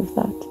advantage of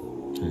that.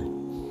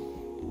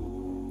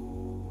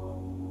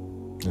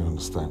 I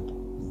understand.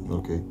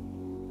 Okay.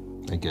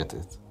 I get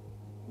it.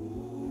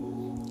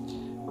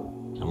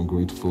 I'm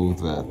grateful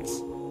that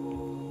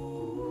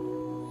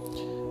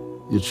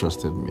you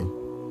trusted me.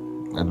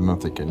 I do not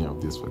take any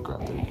of this for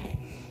granted.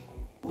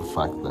 The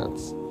fact that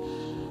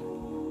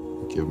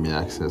you gave me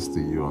access to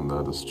you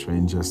under the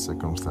strangest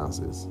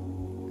circumstances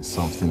is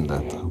something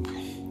that,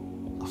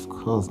 of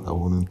course, I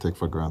wouldn't take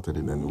for granted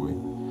in any way.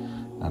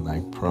 And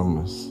I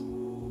promise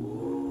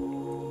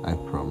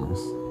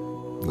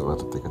never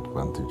to take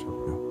advantage of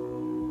you.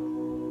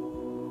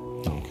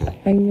 Okay?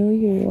 I know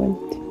you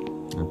won't.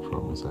 I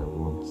promise I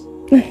won't.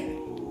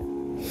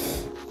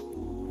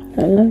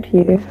 I love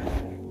you.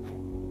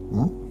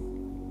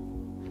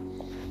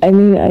 I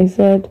mean, I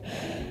said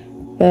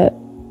that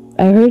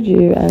I heard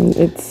you and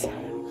it's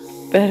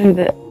better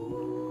that...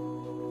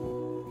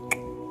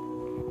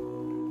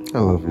 I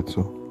love you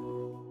too.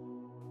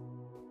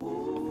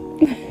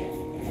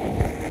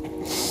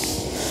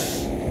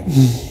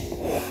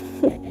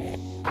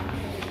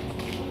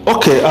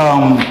 Okay,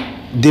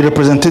 the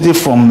representative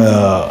from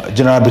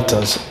General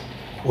Bitters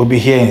will be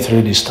here in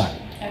 3 days' time.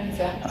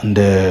 And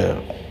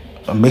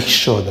make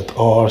sure that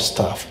all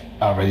staff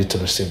are ready to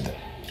receive them.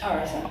 All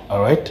right, sir.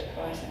 All right?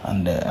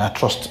 And I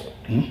trust.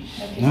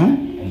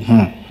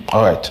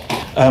 All right.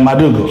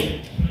 Madugo,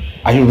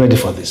 are you ready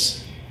for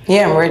this?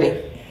 Yeah, I'm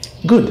ready.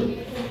 Good.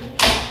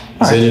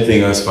 Is there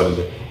anything else for the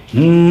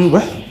day?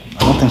 Well, I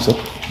don't think so.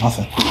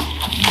 Nothing.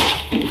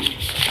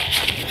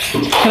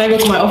 Can I go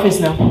to my office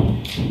now?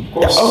 Of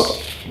course.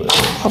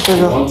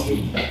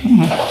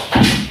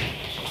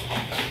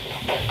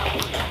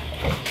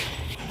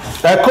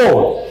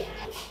 Cole.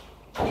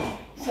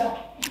 Sir.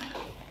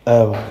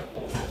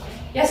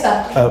 Yes,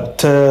 sir.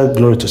 Tell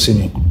Glory to see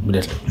me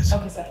immediately, please.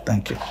 Okay, sir.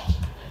 Thank you.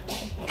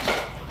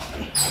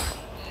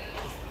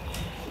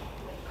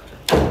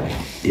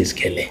 This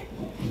Kelly.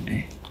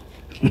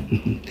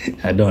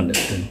 I don't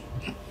understand.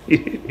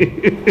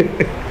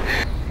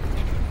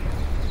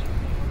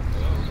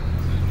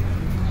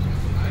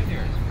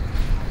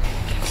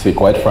 See,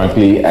 quite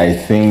frankly, I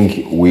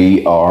think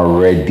we are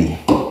ready.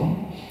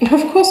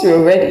 Of course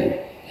we're ready.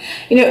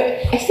 You know,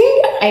 I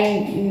think I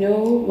know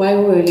why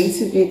we're a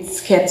little bit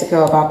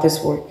skeptical about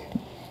this work.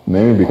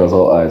 Maybe because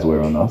all eyes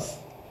were on us.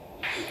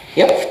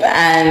 Yep,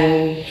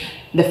 and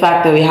the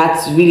fact that we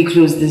had to really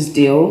close this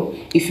deal.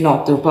 If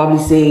not, they'll probably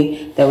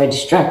say that we're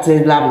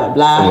distracted, blah, blah,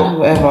 blah,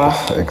 whatever.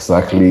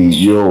 Exactly.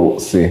 Yo,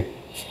 see.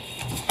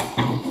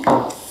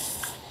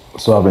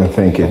 So I've been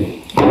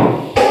thinking.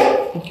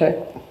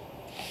 Okay.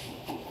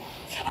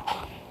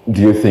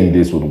 Do you think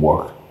this would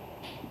work?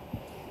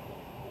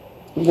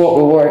 What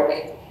will work?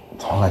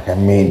 Like, I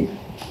mean,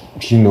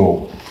 you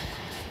know,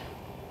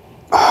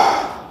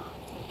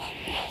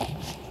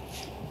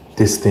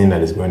 this thing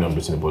that is going on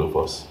between both of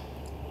us,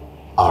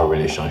 our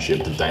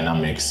relationship, the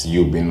dynamics,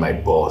 you being my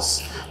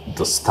boss,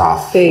 the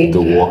staff, Babe.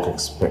 the work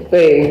expect.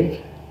 Babe,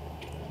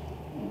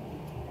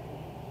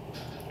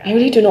 I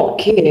really do not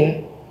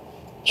care.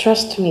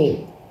 Trust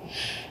me.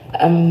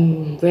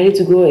 I'm ready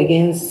to go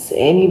against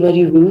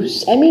anybody's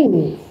rules. I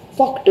mean,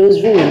 fuck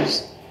those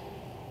rules.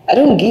 I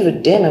don't give a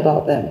damn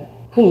about them.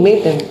 Who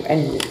made them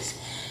anyways?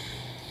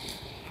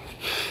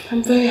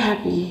 I'm very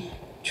happy.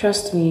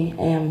 Trust me,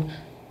 I am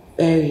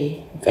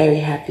very, very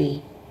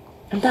happy.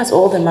 And that's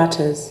all that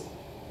matters.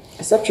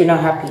 Except you're not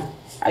happy.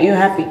 Are you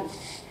happy?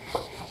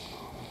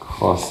 of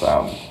course,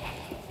 I'm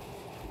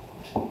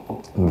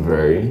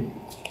very,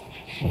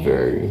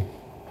 very,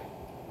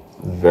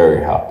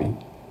 very happy.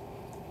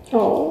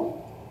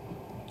 Oh,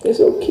 they're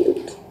so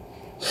cute.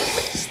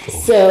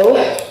 So,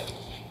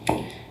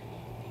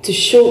 to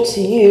show to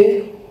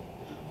you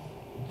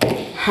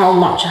how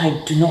much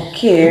I do not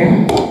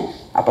care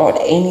about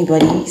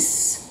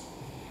anybody's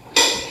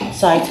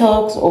side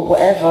talks or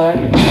whatever.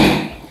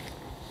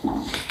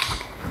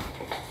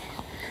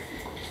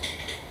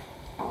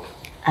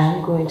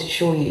 I'm going to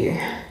show you.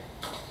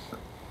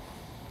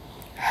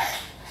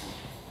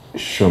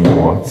 Show me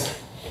what?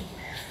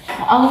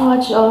 How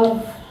much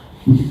of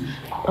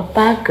a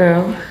bad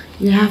girl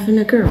you have in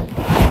a girl.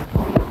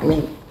 I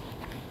mean,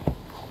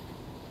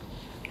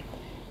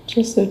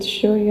 just so to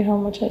show you how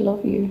much I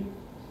love you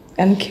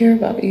and care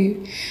about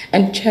you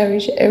and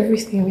cherish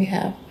everything we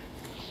have.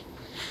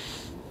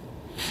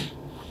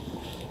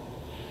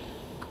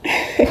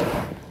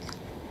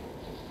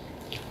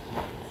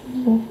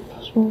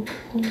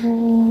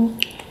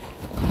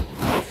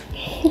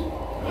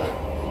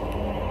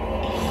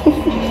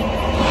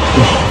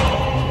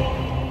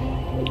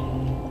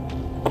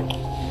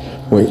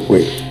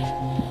 Wait.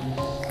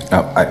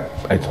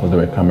 I told there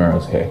were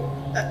cameras here.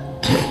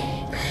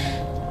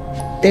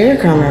 There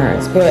are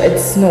cameras, but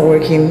it's not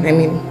working. I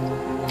mean,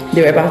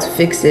 they were about to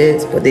fix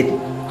it, but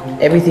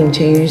everything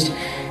changed.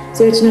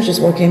 So it's not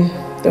just working.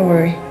 Don't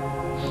worry.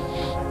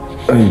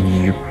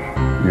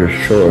 You're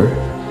sure?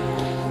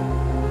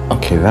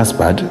 Okay, that's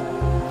bad.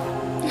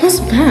 What's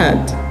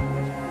bad?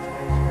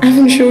 I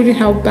haven't showed you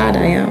how bad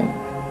I am.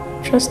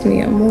 Trust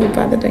me, I'm more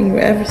bad than you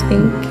ever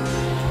think.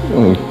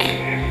 Okay.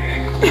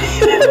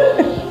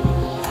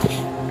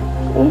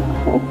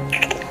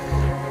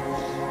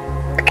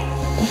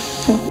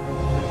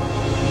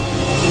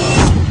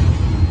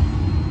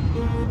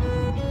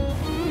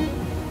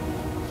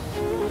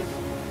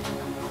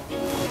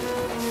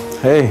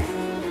 Hey.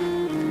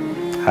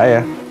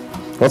 Hiya.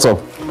 What's up?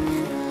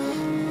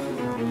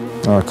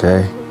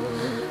 Okay.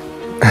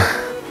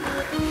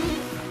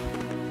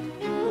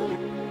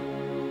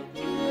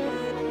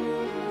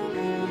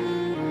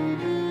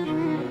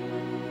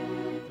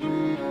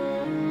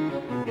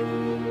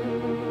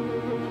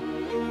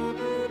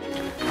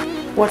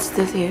 What's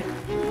this here?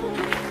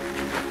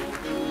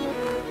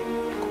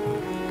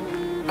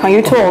 Can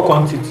you talk?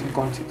 Quantity.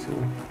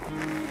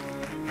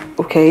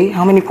 Okay,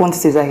 how many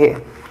quantities are here?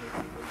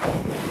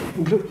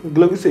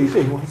 Glory said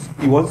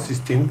he wants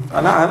 16.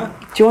 Anna.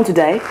 Do you want to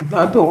die? No,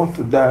 I don't want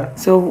to die.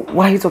 So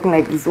why are you talking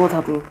like this? What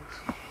happened?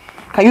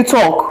 Can you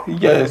talk?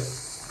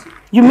 Yes.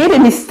 You made a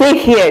mistake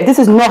here. This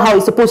is not how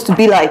it's supposed to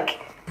be like.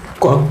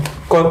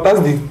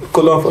 That's the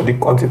column for the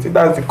quantity.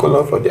 That's the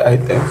column for the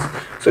items.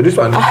 So this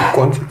one is the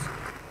quantity.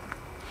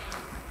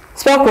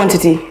 Spell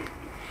quantity.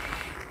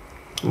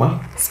 Ma?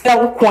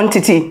 Spell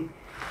quantity.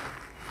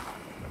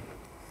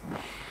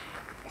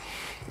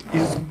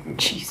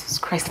 Jesus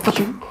Christ.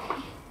 Fucking.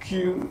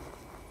 Q.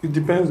 It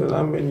depends on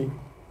how many.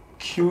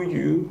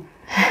 QU.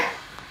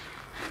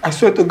 I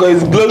swear to God,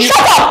 it's glory.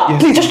 Shut up!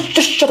 Yes. Please,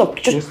 just shut up.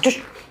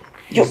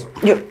 Yes,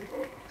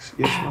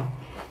 ma'am.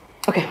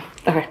 Okay.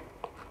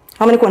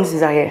 How many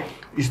quantities are here?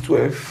 It's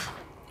 12.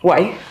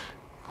 Why?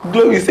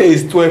 Glory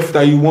says it's 12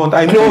 that you want.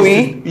 I know.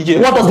 Glory? Yes.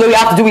 What does Glory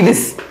have to do with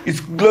this? It's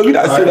Glory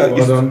that said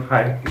that.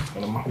 Hi.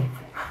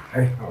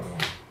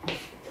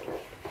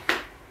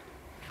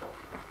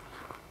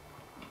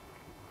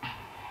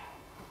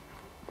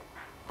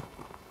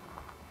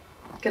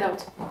 Get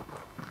out.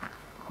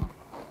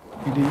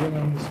 You didn't hear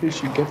me say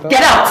she get out?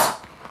 Get out!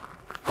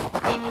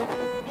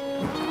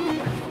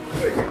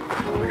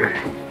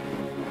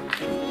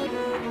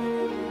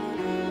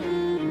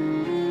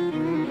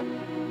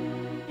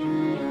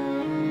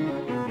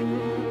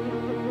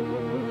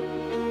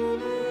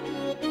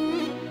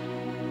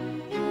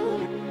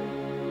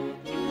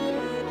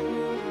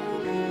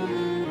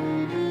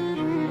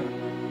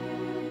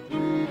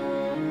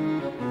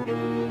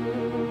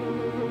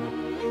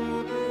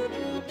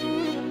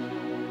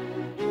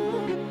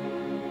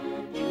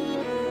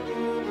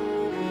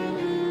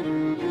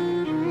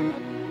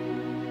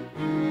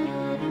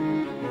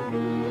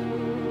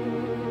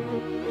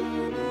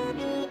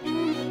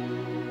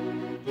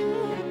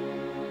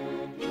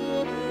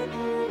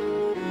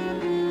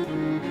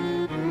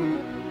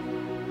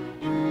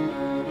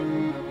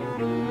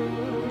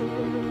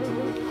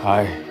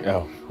 Hi.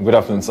 Good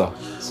afternoon, sir.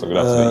 So good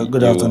afternoon.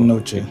 Good afternoon,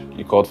 Uche.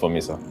 You called for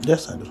me, sir?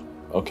 Yes, I do.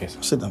 Okay,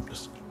 sir. Sit down,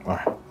 please. All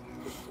right.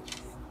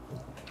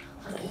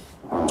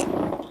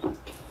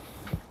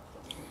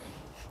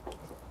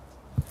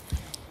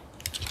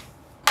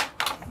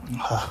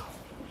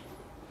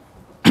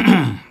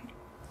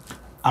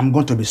 I'm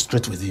going to be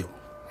straight with you.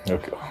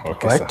 Okay,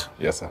 right? Sir.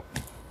 Yes, sir.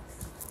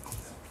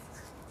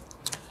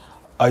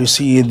 You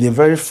see, the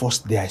very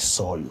first day I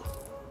saw you,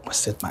 I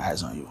set my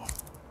eyes on you.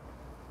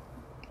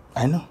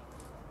 I know.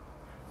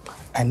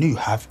 I knew you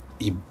have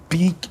a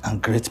big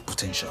and great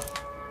potential.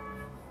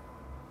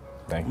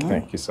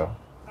 Thank you, sir.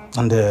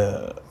 And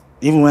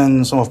even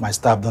when some of my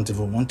staff don't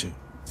even want to,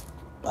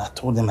 I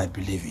told them I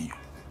believe in you.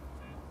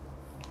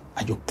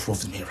 And you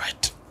proved me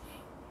right.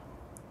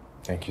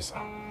 Thank you, sir.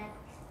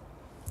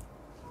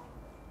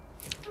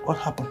 What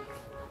happened?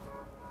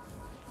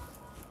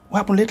 What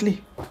happened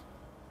lately?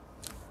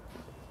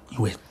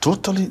 You were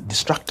totally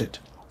distracted.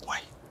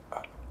 Why?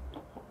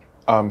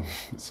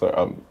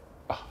 So,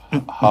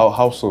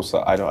 how so,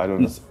 sir? I don't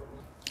understand.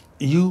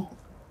 You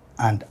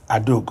and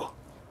Adogo.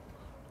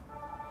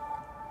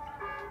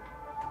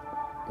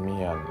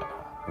 Me and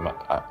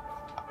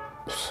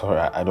sorry,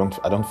 I don't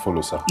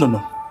follow, sir.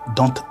 No.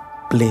 Don't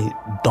play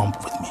dumb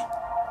with me.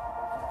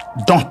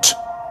 Don't.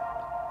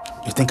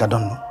 You think I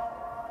don't know?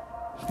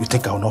 You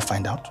think I will not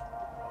find out?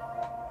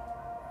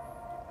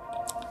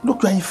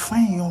 Look, you are a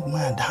fine young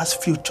man that has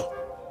future.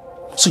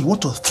 So you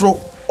want to throw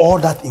all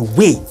that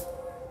away?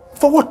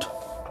 For what?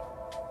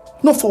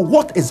 No, for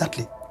what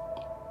exactly?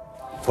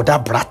 For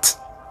that brat?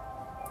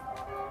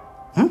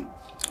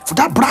 For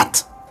that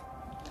brat?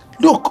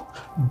 Look,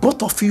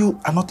 both of you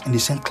are not in the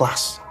same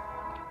class.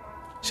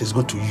 She's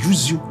going to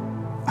use you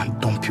and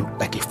dump you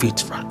like a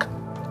fate rag.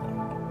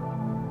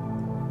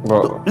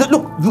 Well,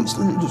 Look,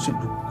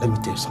 let me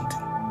tell you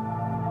something.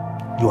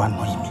 You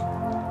annoy me.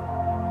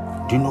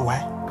 Do you know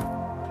why?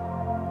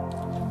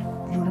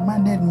 You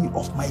reminded me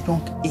of my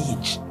young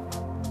age.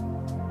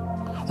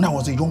 When I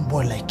was a young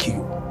boy like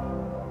you.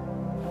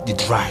 The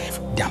drive,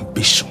 the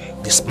ambition,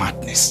 the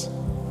smartness.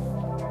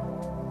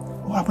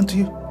 What happened to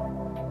you?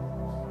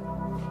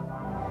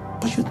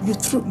 But you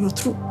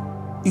threw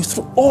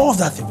all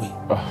that away,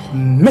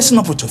 messing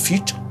up with your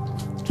future.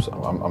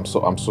 I'm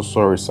so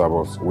sorry, sir,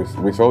 but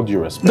with all due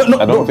respect,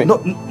 I don't think.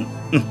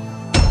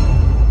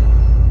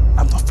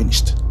 I'm not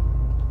finished.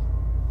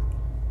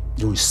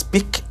 You will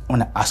speak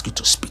when I ask you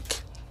to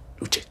speak,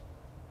 Uche.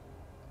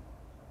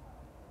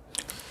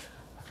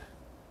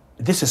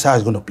 This is how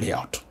it's going to play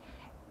out.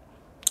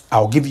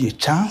 I'll give you a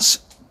chance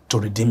to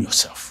redeem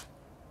yourself.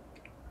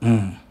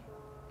 You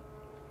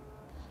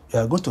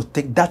are going to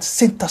take that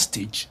center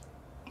stage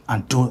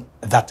and do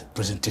that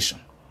presentation.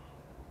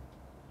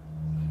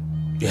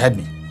 You heard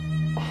me?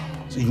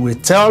 So you will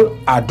tell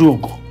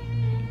Adogo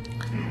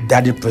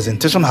that the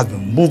presentation has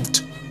been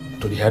moved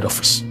to the head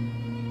office.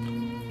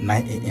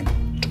 9 a.m.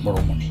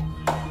 tomorrow morning.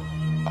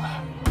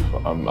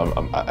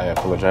 I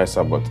apologize,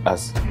 sir, but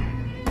has the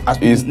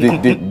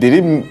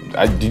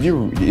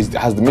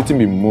meeting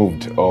been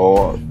moved,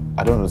 or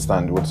I don't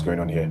understand what's going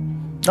on here?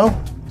 No,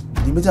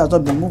 the meeting has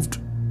not been moved.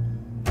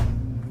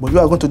 But you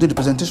are going to do the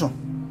presentation.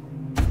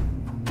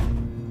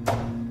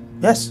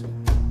 Yes.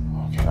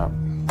 Okay.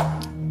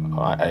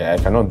 I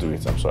cannot do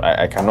it. I'm sorry.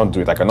 I cannot do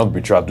it. I cannot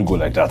betray Adugo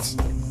like that.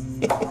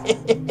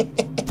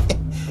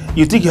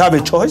 You think you have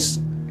a choice?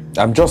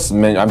 I'm just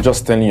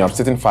telling you. I'm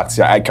stating facts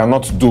here. I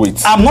cannot do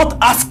it. I'm not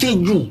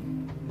asking you.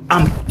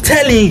 I'm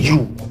telling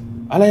you.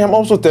 And I am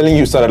also telling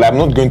you, sir, that I'm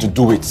not going to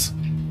do it.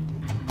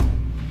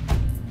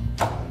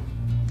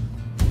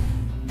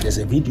 There's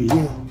a video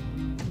here.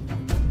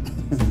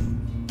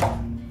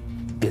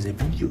 There's a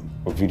video.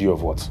 A video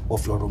of what?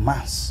 Of your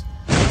romance.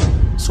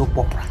 Soap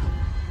opera.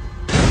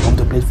 Want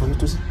to play it for you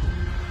to see?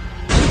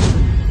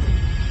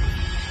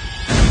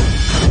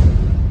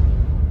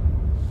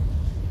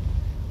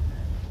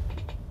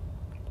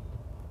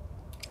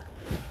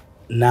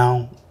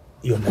 Now,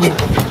 you understand.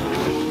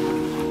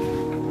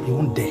 You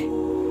won't dare. You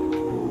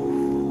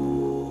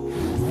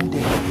won't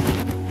dare.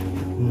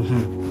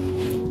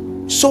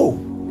 So,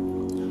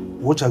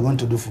 what you're going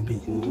to do for me,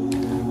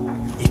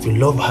 if you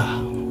love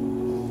her,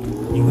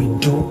 you will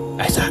do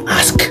as I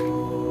ask.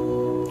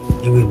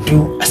 You will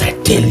do as I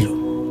tell you.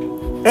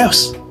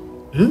 Else,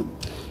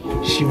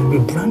 she will be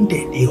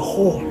branded a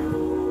whore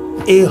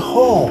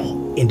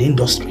in the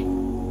industry.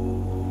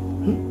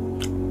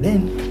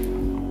 Then,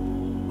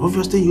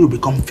 obviously, you will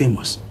become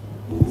famous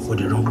for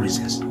the wrong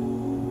reasons.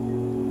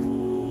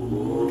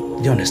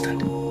 Do you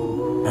understand?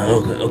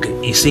 Okay.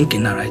 It's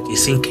sinking now, right?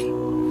 It's sinking.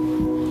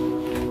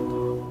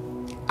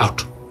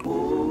 Out.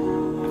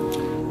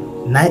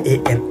 9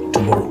 a.m.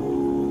 tomorrow.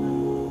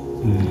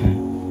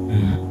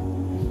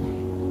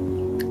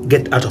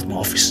 Get out of my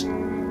office.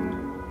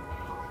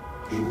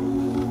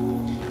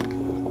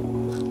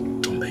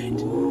 To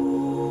bed.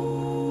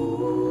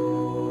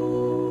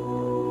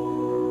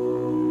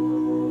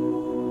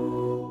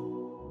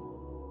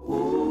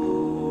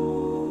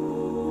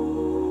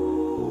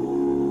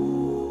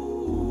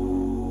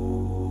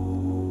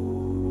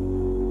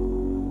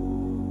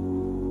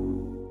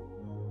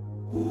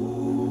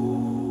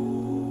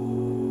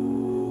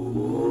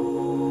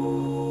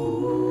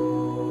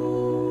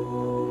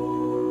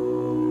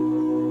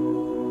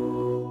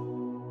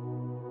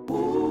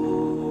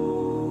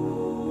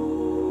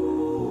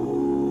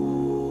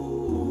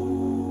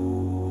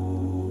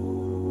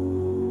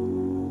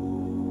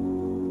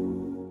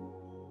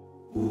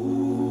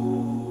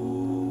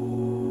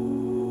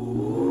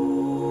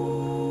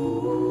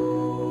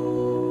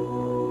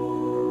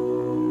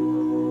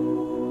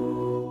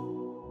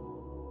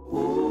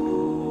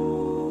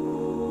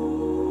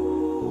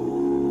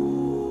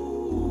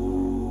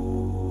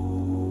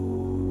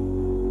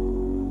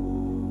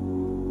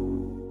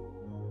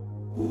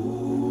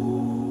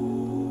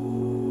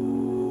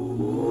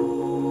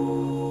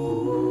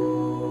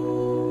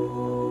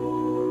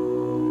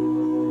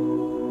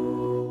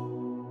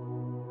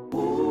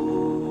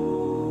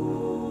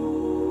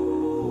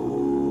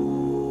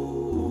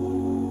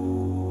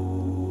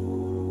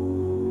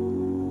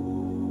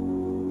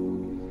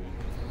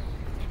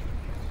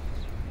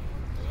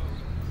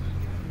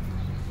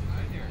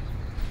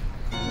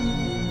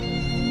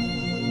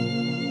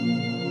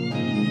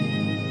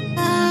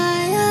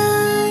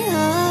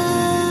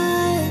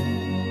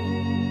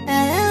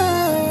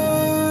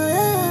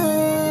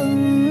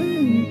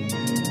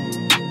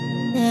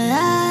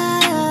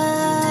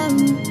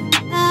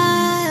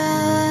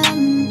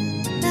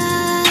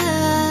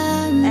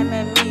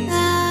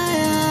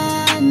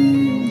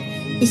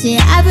 say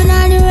I've been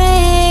on the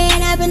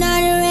rain, I've been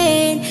on the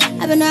rain,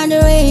 I've been on the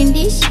rain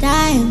this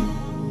time.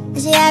 You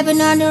say I've been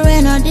on the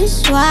rain all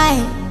this while,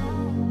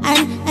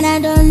 and I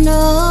don't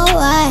know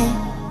why.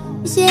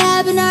 You say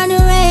I've been on the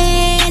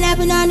rain, I've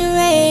been on the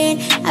rain,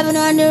 I've been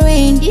on the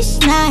rain this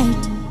night.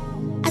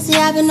 I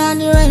say I've been on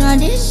the rain all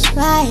this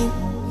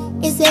while.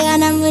 You say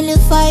and I'm really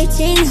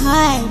fighting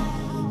hard.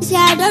 You say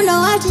I don't know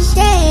what to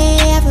say.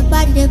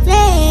 Everybody they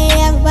play,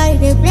 everybody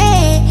they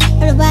play,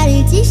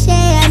 everybody they say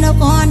I no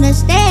go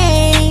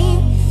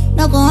understand,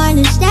 no go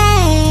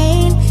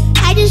understand.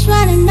 I just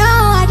wanna know,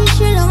 I just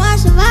really wanna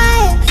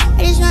survive.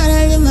 I just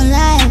wanna live my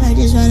life, I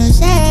just wanna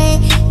say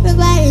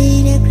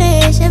everybody they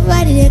crazy,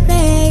 everybody they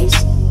crazy.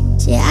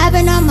 Say I've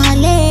been on my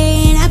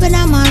lane, I've been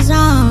on my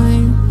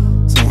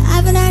zone. Say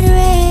I've been on the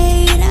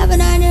rain, I've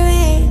been on the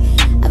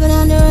rain, I've been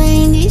on the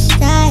rain this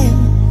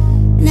time.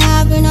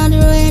 Now I've been on the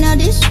rain all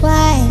this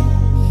while,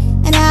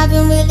 and I've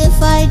been really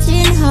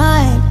fighting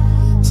hard.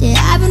 Say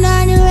I've been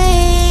on the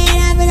rain,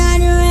 I've been on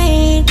the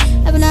rain,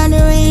 I've been on the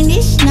rain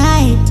this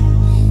night,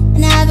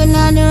 and I've been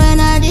on the rain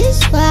all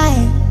this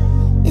while.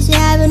 You say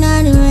I've been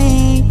on the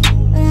rain,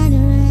 been on the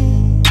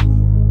rain.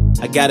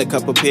 I got a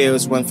couple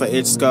pills, one for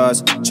itch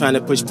scars. Trying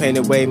to push pain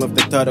away, move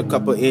the thought a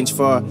couple inch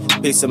far.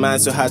 Peace of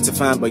mind so hard to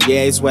find, but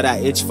yeah, it's what I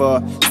itch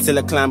for. Still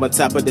I climb on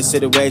top of the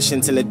situation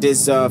till it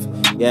dissolve,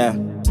 yeah.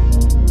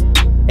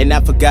 And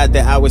I forgot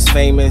that I was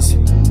famous.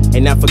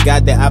 And I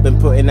forgot that I've been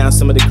putting out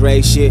some of the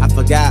great shit. I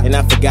forgot. And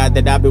I forgot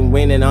that I've been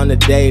winning on the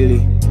daily.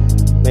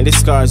 Man, these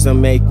scars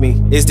don't make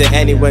me. Is there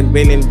anyone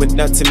willing with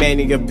not too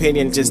many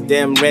opinions? Just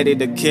damn ready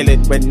to kill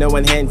it. When no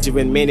one hands you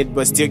a minute,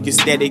 but still you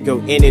steady go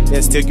in it.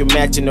 And still you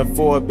matching the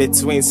four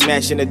between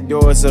smashing the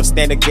doors. So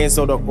stand against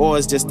all the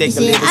odds, just take a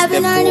little step forward.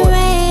 I've been on the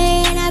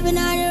rain, I've been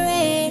on the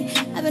rain,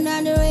 I've been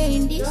on the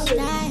rain this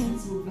time.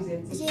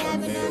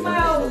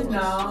 Smile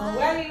now.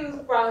 Why are you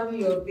frowning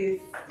your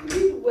face? You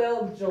did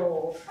well,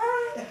 Joe.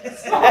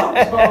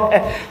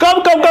 Come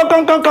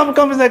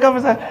inside.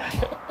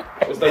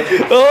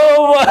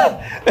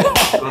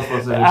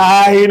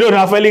 Oh, you don't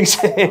know,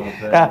 Felix.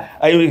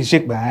 You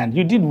shake my hand.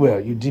 You did well.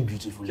 You did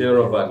beautifully.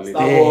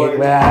 Take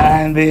my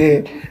hand.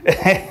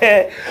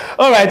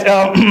 All right.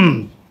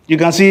 You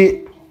can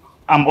see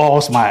I'm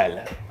all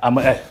smile. I'm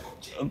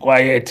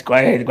quiet.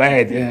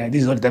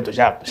 This is not the time to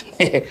shout.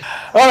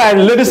 All right,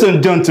 ladies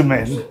and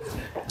gentlemen.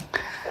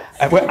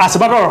 Well, as a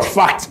matter of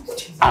fact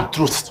and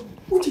truth,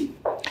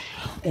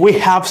 we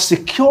have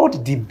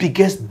secured the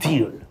biggest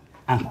deal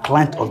and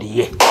client of the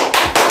year.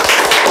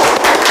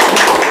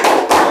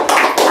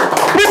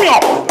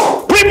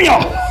 Premium!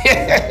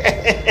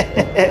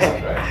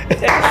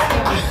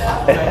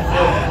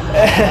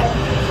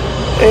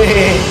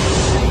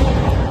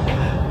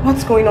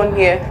 What's going on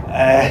here?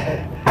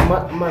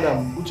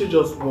 Madam, Uche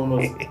just won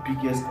us the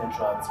biggest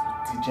contract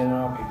with the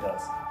general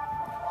bidders.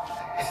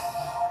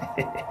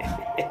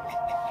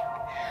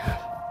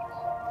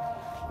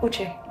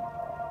 Uche,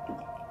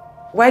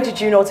 why did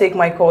you not take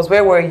my calls?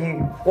 Where were you?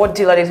 What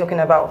deal are they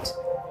talking about?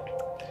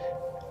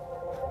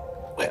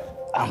 Well,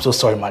 I'm so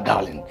sorry, my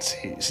darling.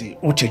 See,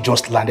 Uche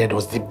just landed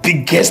us the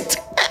biggest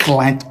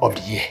client of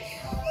the year.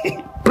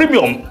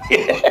 Premium!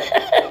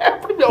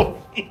 Premium!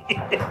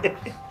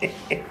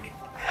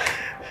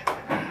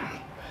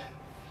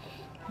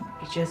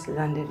 You just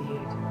landed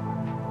here.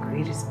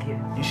 Greatest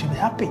gift. You should be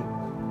happy.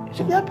 You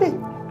should be happy.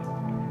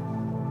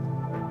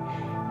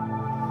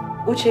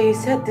 Uche, you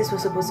said this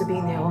was supposed to be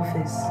in their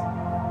office.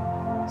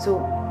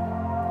 So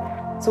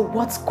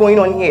what's going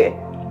on here?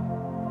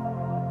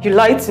 You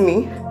lied to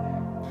me?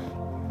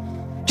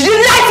 Did you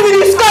lie to me,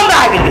 you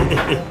scumbag?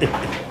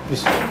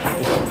 Please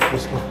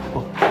go.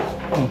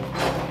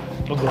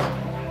 Go.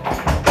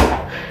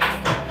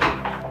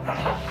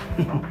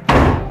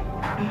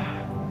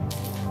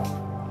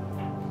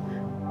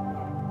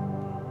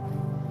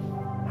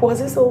 Was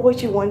this all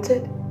what you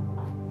wanted?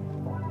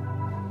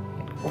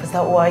 Was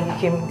that why you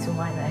came into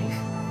my life?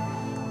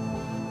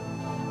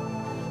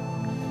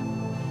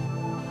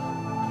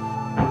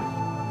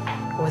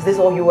 Was this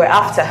all you were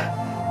after?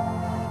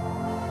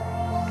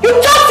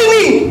 You talk to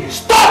me!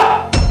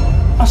 Stop!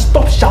 And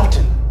stop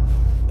shouting.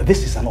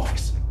 This is an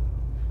office.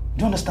 Do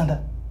you understand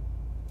that?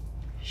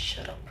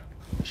 Shut up.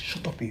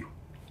 Shut up, you.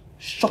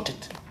 Shut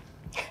it.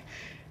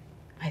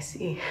 I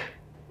see.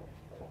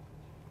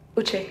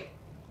 Uche,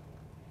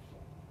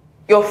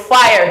 you're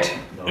fired.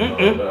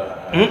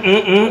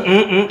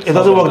 It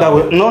doesn't work that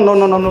way. No.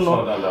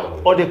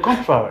 On the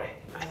contrary.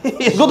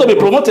 He's going to be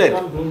promoted.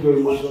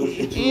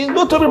 He's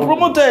going to be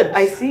promoted.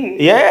 I see.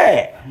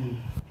 Yeah.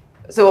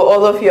 So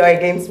all of you are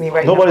against me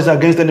right Nobody's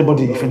against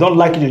anybody. If you don't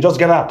like it, you just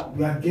get out.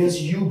 We are against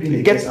you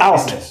being Get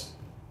out.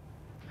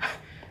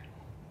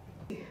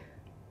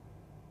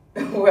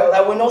 Well, I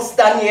will not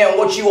stand here and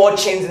watch you all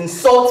chains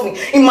insult me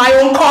in my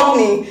own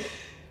company.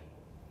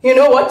 You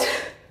know what?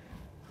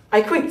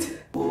 I quit.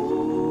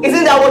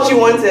 Isn't that what you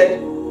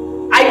wanted?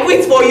 I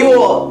quit for you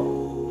all.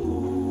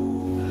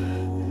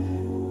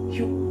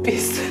 You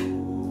beast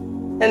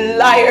and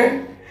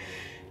liar.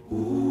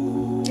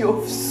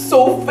 You're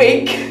so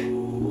fake.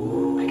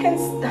 I can't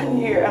stand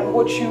here and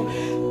watch you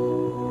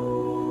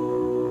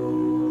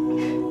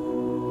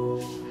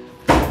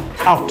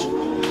Out.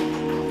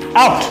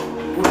 Out.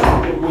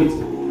 Wait.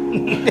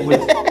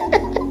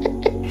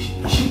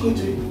 Is she going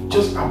to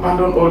just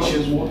abandon all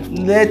she's won?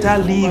 Let her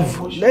leave.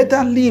 Let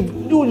her leave.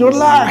 You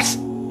relax.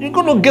 You're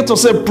going to get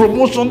yourself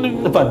promotion.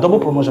 In fact, double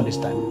promotion this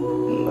time.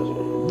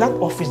 That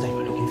office that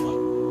you're looking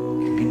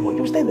for,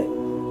 you stay there.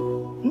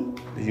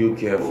 Do you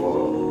care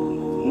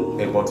for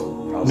a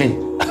bottle? Me?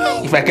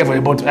 If I care for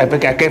a bottle, I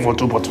think I care for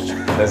 2 bottles.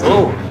 Let's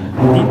go.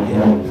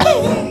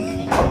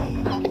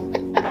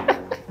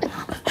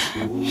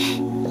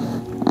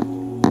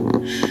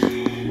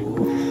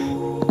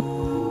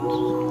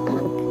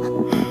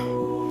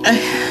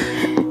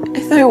 I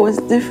thought it was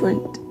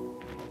different.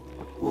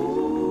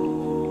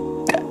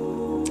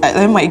 I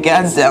let my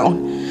guards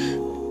down.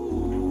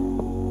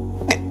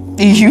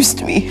 They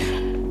used me.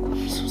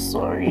 I'm so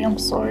sorry. I'm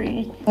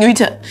sorry.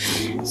 Rita.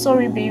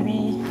 Sorry,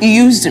 baby. You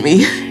used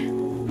me.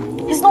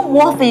 It's not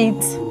worth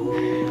it.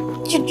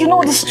 You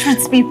know the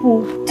streets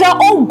people. They are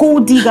all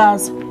gold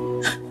diggers.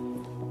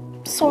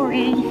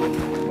 Sorry.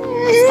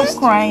 Stop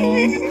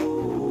crying.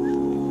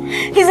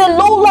 He's a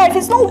low life.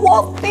 It's not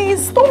worth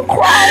this. Don't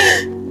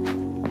cry.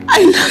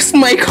 I lost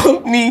my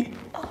company.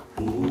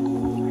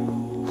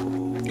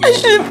 I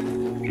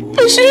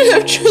shouldn't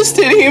have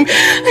trusted him.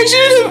 I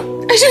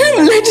shouldn't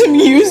have let him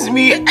use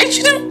me. I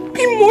should have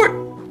been more.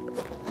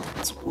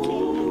 It's okay.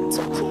 It's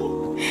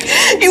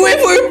okay. He went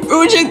for a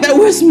project that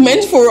was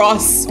meant for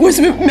us. Was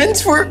meant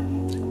for.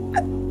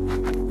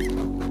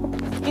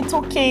 It's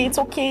okay. It's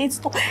okay. It's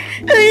okay.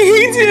 I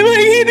hate him. I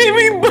hate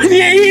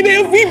everybody. I hate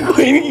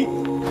everybody.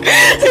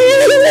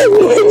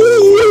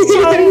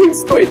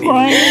 Stop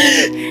crying.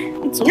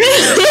 It's okay.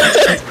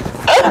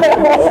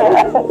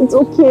 It's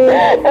okay.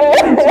 It's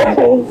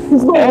okay.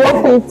 He's not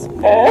worth it.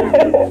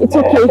 It's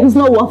okay. He's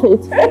not worth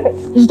it.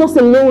 He's just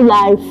a low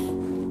life.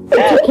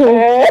 It's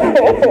okay.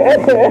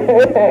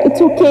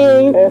 It's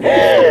okay.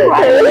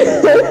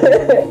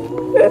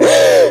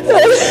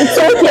 It's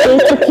okay.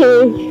 It's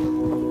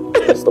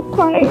okay. Stop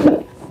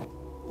crying.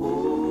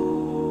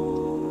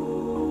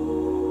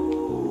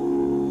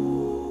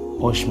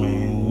 Osh,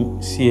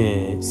 man,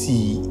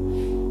 see,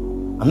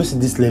 I'm not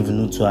saying this level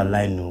not to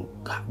align, no.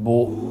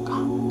 But,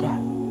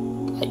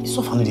 God, it's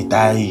so funny to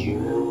tire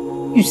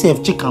you. You say,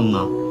 check him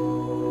now.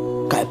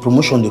 Guy,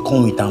 promotion they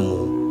come with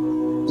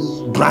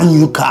him. Brand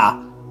new car.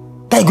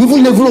 Guy, go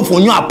even level up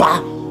on your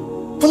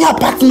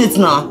apartment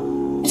now.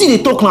 You see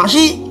they talk now.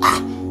 See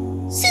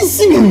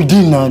what you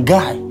doing now,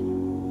 guy.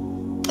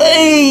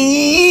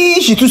 Hey,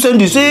 she too send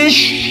this. Say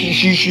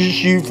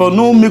she for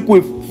no make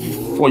way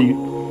for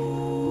you.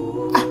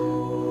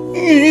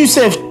 You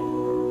say,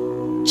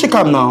 check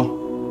him now.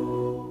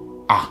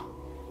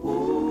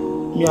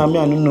 Me, I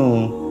don't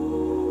know.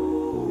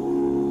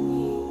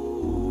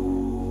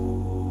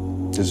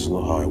 This is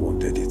not how I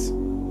wanted it.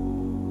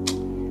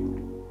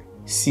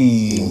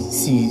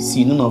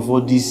 See, none of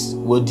all this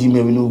what do you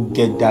maybe no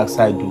get dark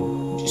side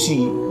do.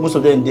 See, most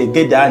of them they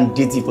get their hand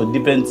dating for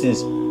different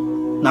things.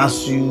 Now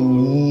so you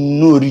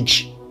no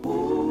rich.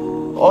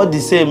 All the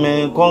same,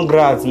 man.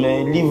 Congrats,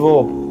 man. Live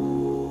up.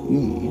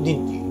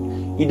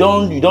 You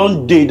don't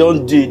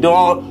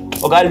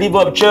okay, live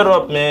up, cheer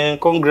up, man.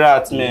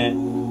 Congrats,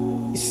 man.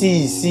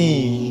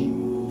 See,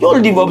 you all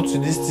live up to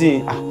this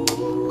thing.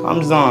 Calm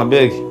down, I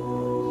beg.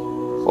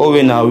 Oh,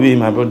 when I way,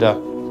 my brother.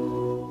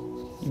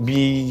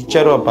 Be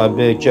cheer up, I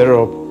beg, cheer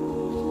up.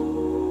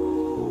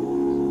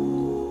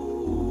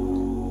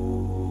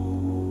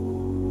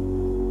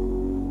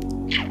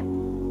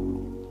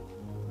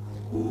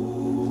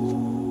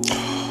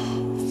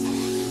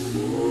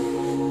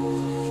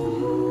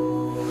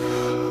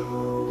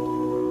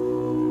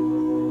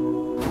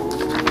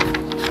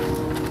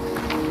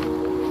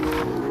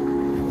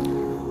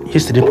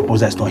 Yesterday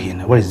proposal is not here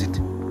now. Where is it? It's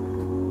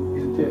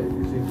there.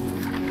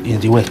 In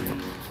the way.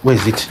 Where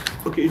is it?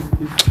 Okay,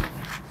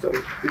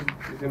 sorry,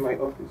 it's in my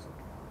office.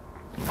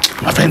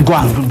 My friend, go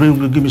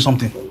and give me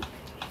something.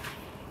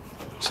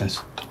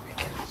 Sense.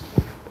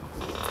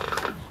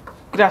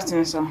 Good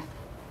afternoon, sir.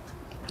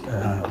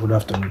 Good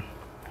afternoon.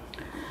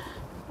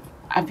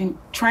 I've been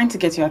trying to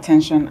get your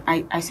attention.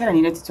 I said I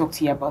needed to talk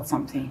to you about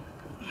something.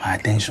 My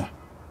attention?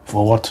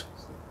 For what?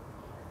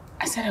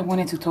 I said I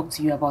wanted to talk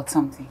to you about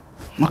something.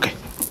 Okay.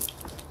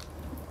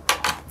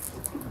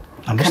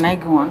 Can I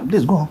go on?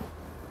 Please go on.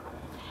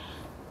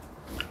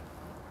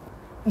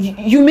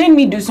 You made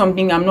me do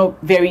something I'm not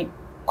very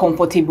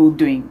comfortable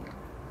doing.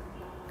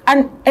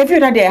 And every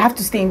other day I have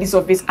to stay in this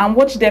office and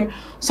watch them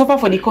suffer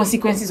for the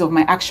consequences of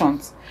my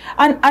actions.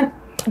 And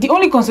the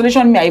only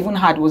consolation I even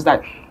had was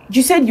that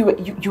you said you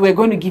were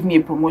going to give me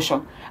a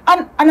promotion.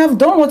 And I've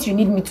done what you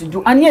need me to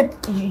do. And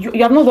yet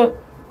you have not done...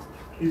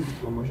 Is the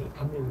promotion?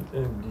 I mean,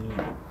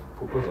 the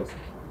proposal.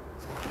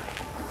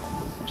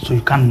 So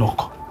you can't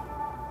knock?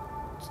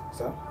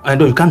 Sir? I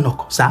know you can't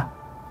knock, sir.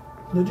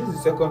 No, this is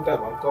the second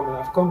time I'm coming.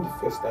 I've come the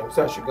first time,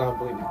 so I should go and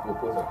bring the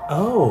proposal.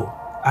 Oh,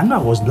 I know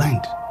I was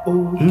blind.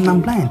 Oh, okay.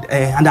 I'm blind,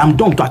 and I'm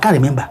dumb too. I can't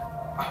remember.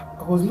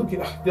 I was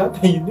looking at that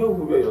time. You know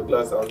who wear your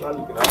glass. I was not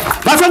looking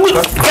at. My friend,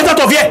 get out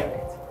of here!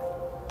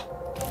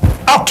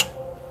 Out!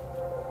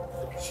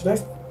 Should I?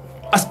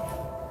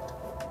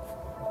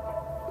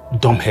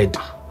 Dumbhead.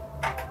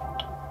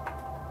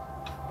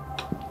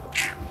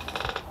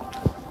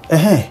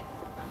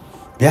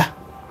 Yeah.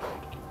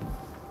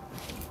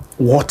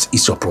 What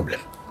is your problem?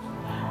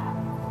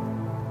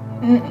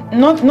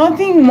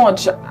 Nothing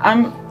much.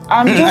 I'm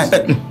just...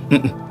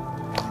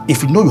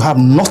 If you know you have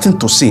nothing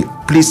to say,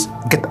 please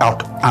get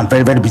out. I'm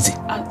very, very busy.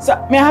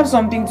 Sir, may I have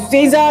something to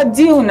say? It's our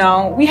deal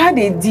now. We had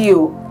a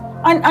deal.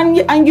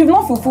 And you've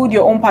not fulfilled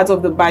your own part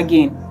of the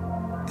bargain.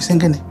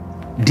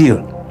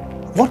 Deal?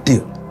 What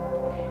deal?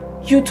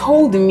 You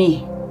told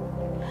me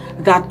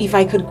that if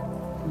I could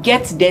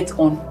get debt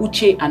on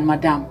Uche and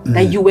Madam,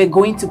 that you were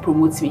going to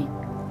promote me.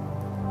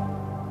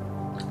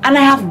 And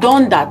I have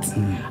done that.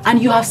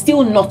 And you have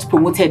still not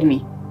promoted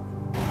me.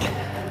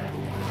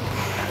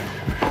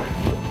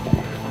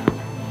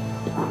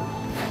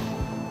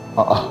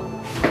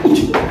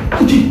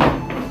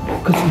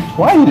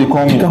 Why you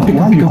call me?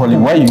 Why you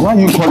calling? Why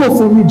you calling?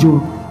 For me,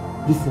 Joe.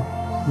 Listen.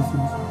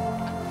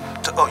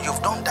 So,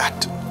 you've done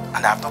that,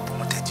 and I have not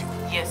promoted you.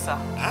 Yes, sir.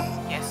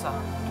 Yes, sir.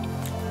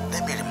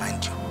 Let me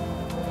remind you.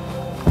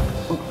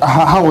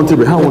 How want to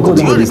be? Wait,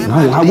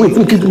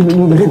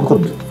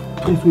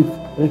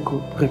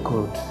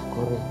 record.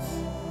 Correct.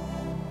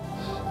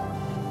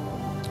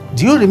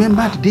 Do you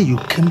remember the day you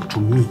came to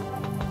me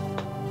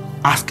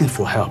asking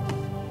for help?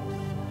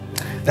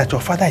 That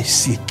your father is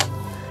sick,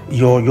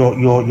 your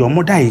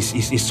mother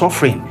is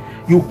suffering.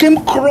 You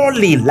came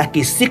crawling like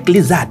a sick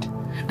lizard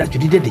that you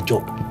needed the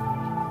job.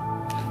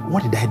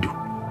 What did I do?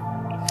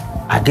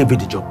 I gave you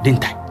the job,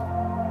 didn't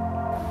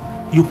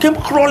I? You came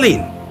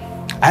crawling.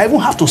 I even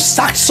have to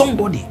sack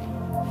somebody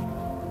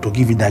to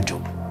give you that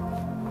job.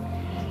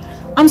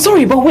 I'm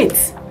sorry, but wait.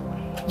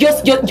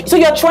 So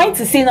you're trying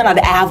to say now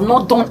that I have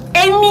not done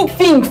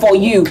anything for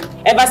you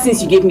ever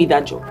since you gave me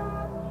that job?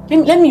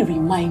 Let me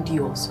remind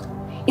you also.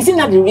 Isn't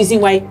that the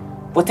reason why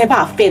whatever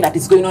affair that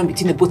is going on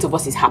between the both of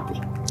us is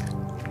happening?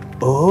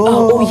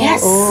 Oh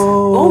yes.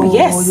 Oh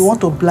yes. You want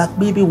to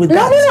blackmail me with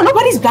that? No,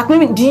 nobody's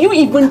blackmailing. Do you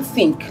even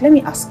think? Let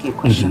me ask you a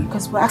question,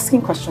 because we're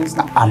asking questions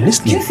now. I'm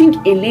listening. Do you think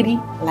a lady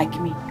like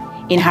me,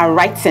 in her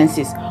right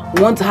senses,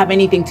 want to have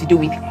anything to do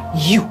with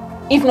you?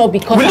 If not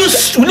because...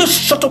 Will you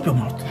shut up your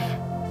mouth?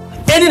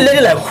 Any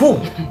lady like who?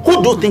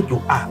 Who do you think you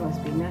are?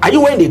 Are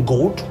you wearing the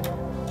gold?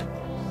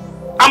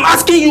 I'm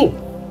asking you.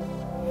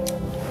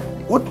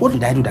 What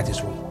did I do that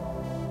is wrong?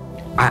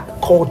 I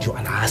called you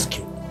and I asked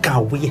you,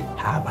 can we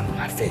have an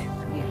affair?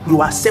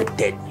 You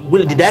accepted.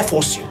 Did I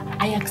force you?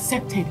 I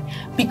accepted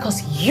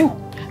because you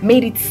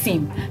made it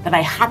seem that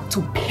I had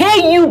to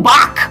pay you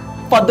back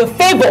for the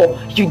favor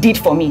you did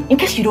for me. In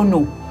case you don't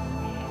know,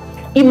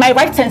 in my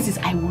right senses,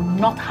 I will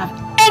not have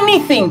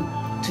anything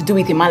to do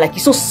with a man like you.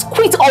 So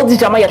quit all this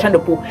drama you're trying to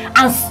pull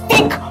and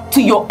stick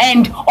to your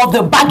end of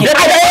the bargain.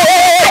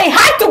 I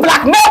had to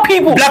blackmail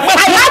people.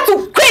 I had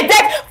to create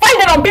debt,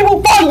 find it on people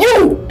for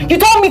you. You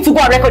told me to go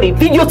and record a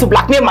video to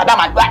blackmail Madam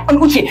and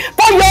Uche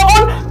for your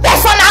own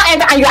personal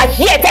end, and you are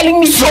here telling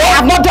me so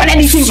I have not done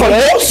anything for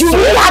you. You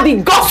really have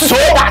the guts to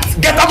say that.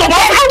 Get out of my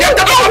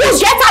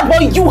office. Get out, but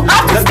you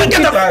have to stick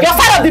to your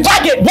side of the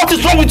bargain. What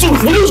is wrong with you?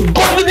 Will you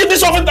go to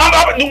this office?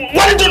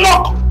 Why did you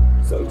knock?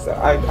 Sir,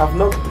 I've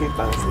knocked 3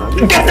 times now.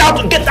 Get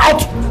out! Get out!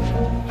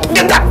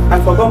 Get out! I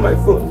forgot my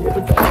phone.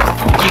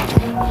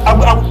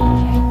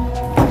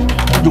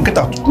 You get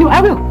out. No,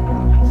 I will.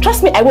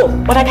 Trust me, I will.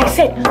 But like I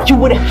said, you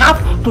would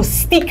have to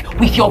stick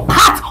with your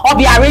part of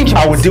the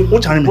arrangement. I will deal.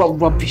 What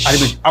rubbish?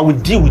 I will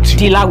deal with you.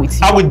 Deal with you.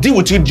 I will deal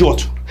with you,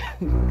 idiot.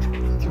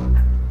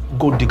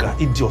 Gold digger,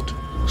 idiot,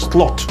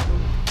 slut.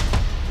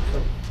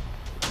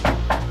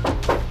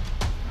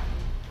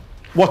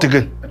 What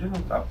again? I don't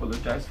have to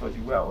apologize for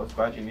the way I was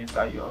barging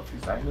inside your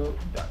office. I know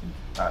that.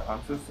 I'm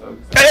so sorry,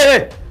 sir.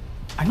 Hey!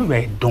 I know you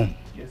are dumb.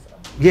 Yes, sir.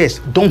 Yes,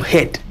 dumb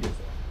head. Yes, sir.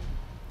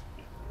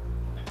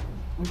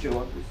 Would you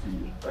want to see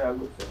you? Where I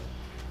go, sir?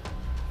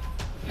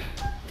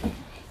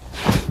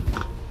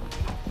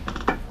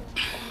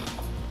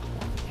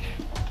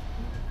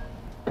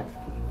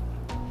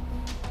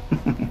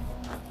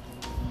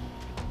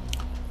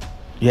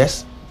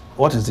 Yes?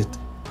 What is it?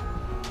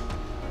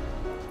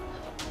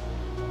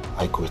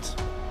 I quit.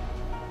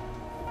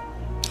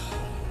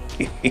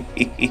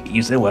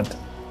 You say what?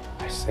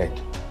 I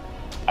said,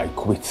 I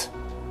quit.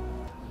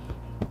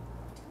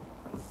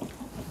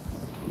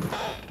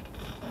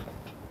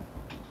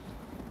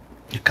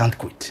 You can't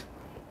quit.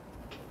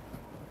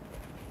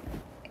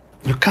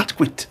 You can't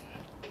quit.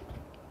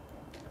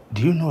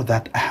 Do you know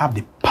that I have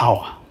the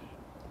power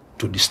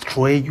to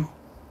destroy you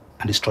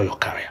and destroy your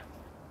career?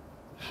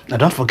 Now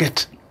don't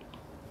forget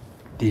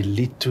the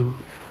little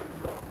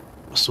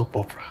soap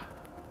opera,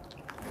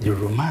 the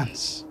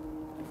romance.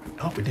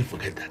 I hope you didn't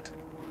forget that.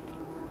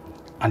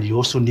 And you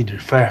also need a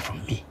referral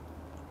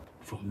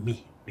from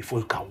me, before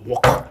you can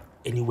walk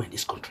anywhere in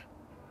this country.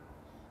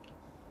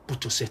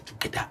 Put yourself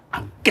together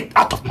and get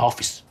out of my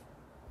office.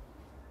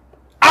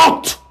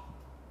 Out!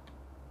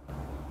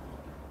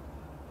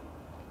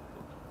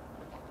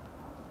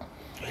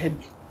 You heard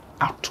me?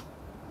 Out.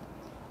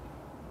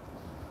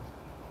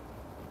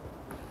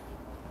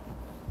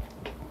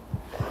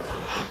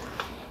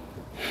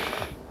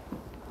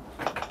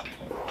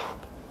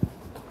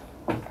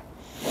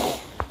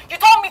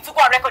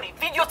 go and record a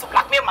video to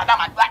blackmail Madam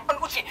and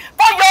Uche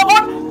for your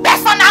own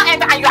personal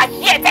end, and you are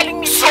here telling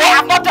me I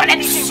have not done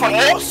anything for you.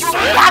 You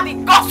really have the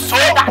guts to do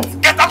that.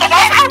 Get out of the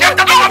house! Get out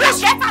of the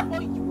house! Get out of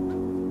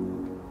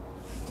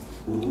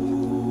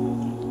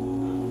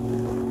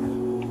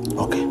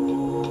Okay,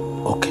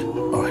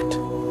 all right.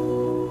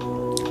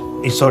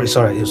 It's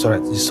alright. It's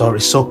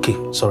okay.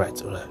 It's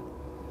alright.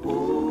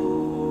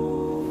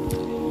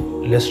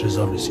 Let's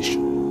resolve this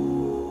issue.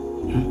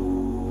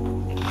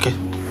 Okay,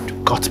 you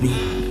got me.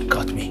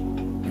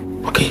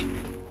 Okay.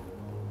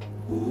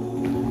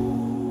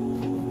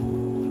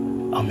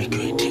 I'll make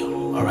you a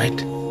deal, all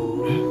right?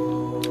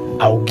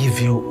 I'll give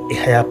you a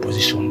higher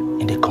position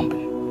in the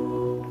company.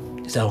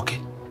 Is that okay?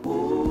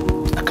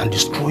 I can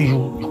destroy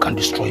you, you can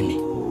destroy me.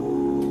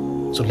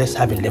 So let's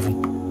have a level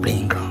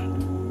playing ground.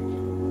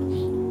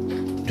 Do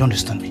you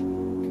understand me?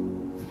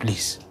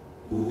 Please.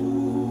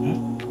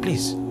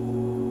 Please.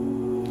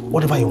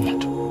 Whatever you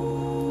want.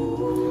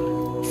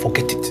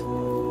 Forget it.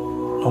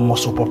 No more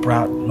soap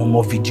opera, no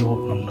more video,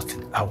 no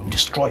nothing. I will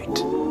destroy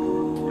it.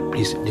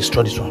 Please,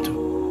 destroy this one too.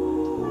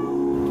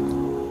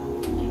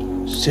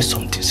 Say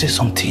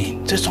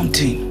something.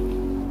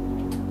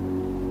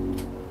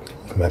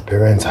 If my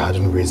parents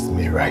hadn't raised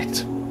me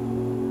right,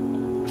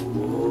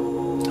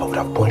 I would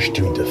have punched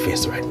you in the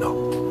face right now.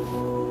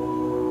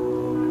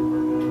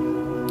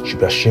 You should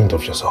be ashamed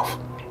of yourself.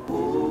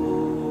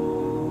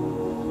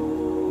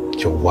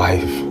 Your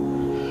wife,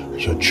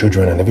 your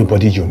children, and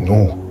everybody you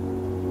know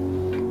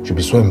should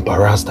be so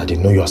embarrassed that they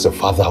know you as a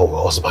father or a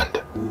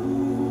husband.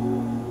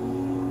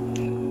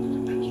 You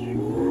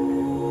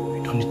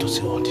don't need to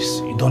say all this.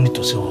 You don't need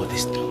to say all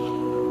this.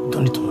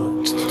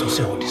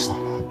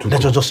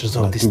 Let's just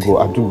resolve this thing.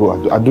 I do go.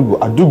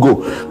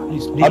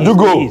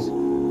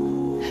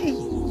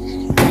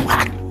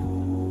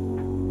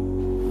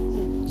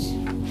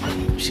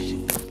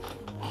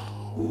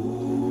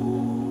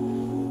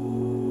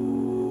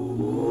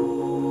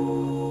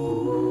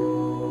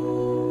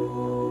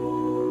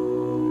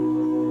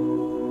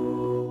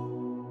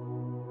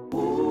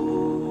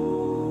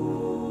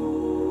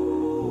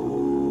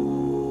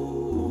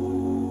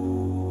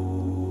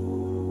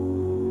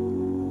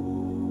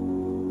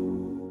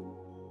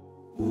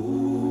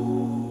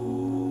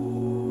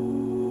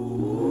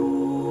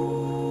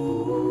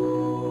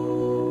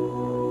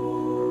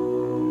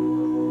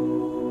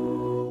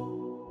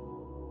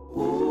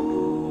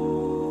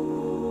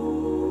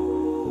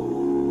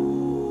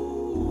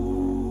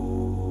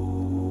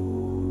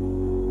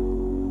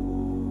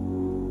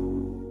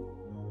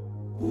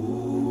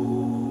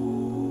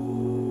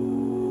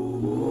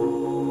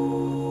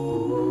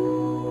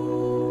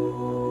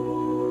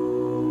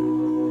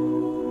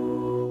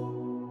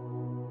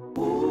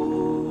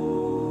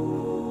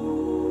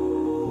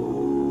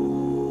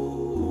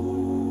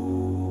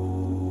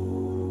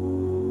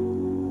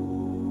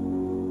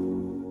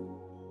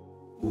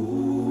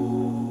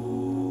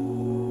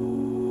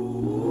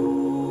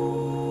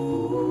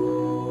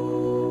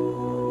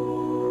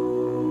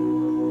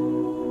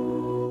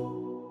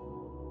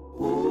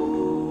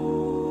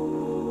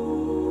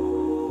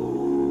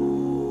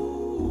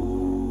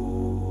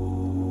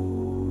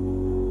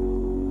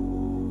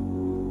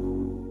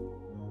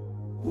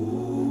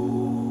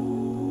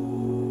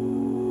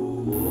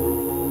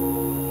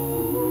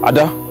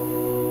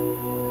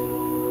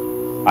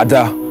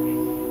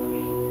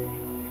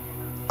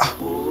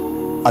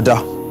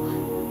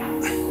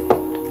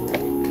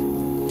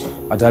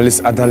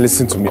 Please. Ada,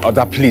 listen to me.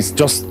 Ada, please,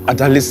 just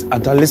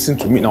listen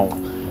to me now.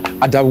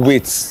 Ada,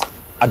 wait.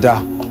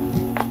 Ada,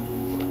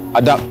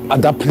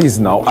 please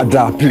now.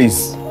 Ada,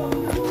 please.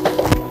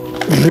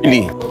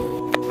 Really,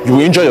 you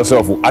will enjoy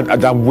yourself.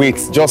 Ada,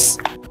 wait.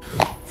 Just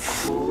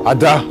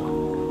Ada,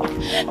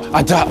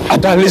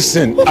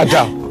 listen.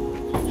 Ada,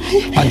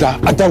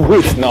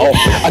 wait now.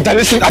 Ada,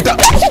 listen. Ada,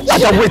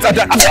 wait.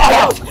 Ada.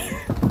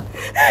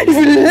 If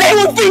you lay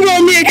one finger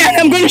on me again,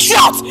 I'm gonna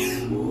shout.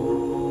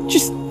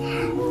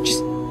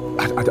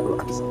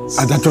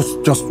 Ada,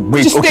 just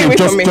wait. Just okay, stay away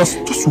from me.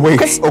 Just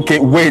wait. Okay,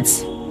 wait.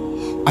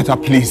 Ada,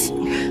 please.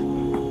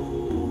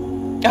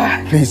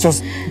 Please,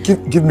 just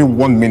give me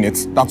 1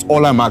 minute. That's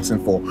all I'm asking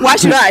for. Why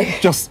should I?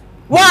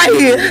 Why?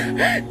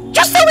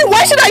 Just tell me,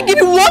 why should I give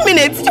you 1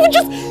 minute?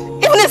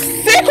 Even a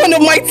second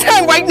of my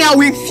time right now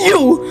with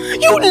you.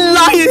 You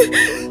lying,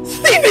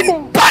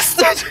 thieving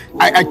bastard.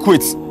 I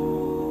quit.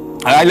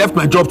 I left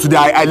my job today.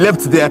 I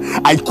left there.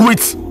 I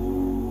quit.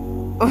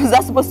 Is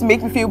that supposed to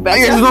make me feel better?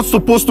 It's not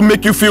supposed to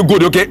make you feel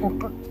good, okay?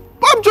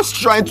 I'm just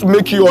trying to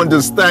make you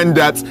understand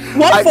that.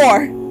 What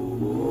for?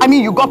 I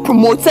mean, you got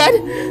promoted,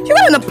 you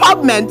got an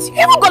apartment, you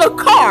even got a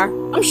car.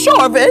 I'm sure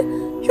of it.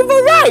 You've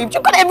arrived, you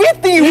got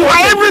everything you want. You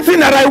are everything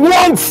that I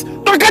want.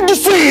 Can't you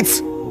see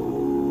it?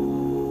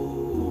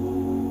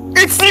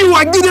 It's you.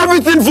 I did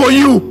everything for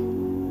you.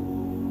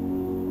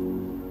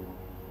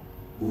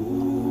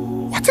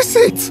 What is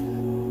it?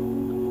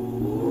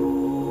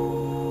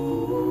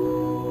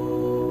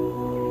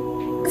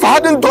 If I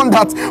hadn't done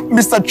that,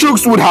 Mr.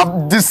 Chooks would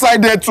have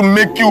decided to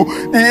make you.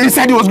 He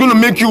said he was going to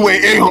make you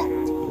a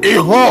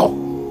whore.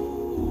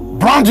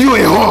 Brand you a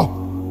whore.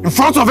 In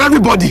front of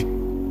everybody.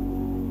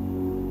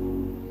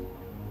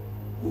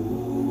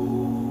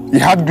 He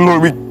had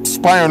Glory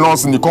spy on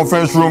us in the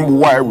conference room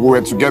while we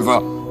were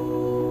together.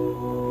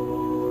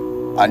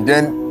 And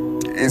then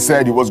he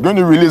said he was going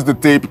to release the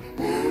tape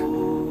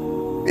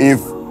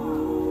if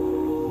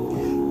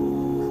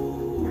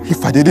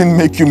I didn't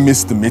make you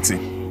miss the meeting.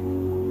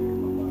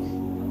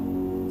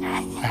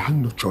 I had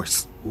no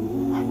choice.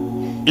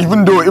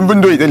 Even though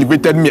it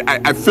elevated me,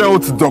 I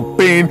felt the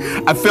pain.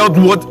 I felt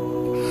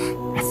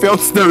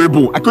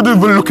terrible. I couldn't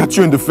even look at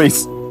you in the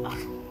face.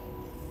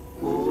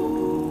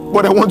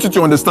 But I want you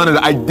to understand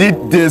that I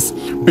did this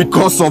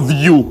because of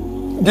you.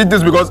 I did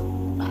this because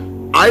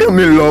I am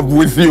in love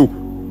with you.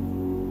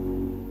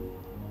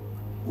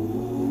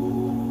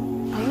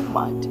 Are you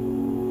mad?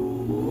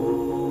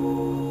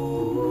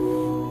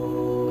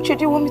 Uche,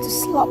 do you want me to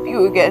slap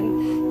you again?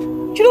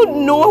 You don't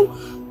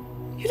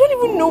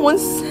even know 1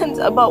 cent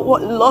about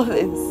what love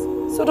is.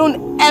 So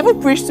don't ever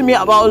preach to me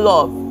about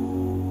love.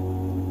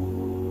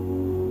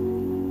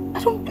 I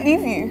don't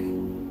believe you.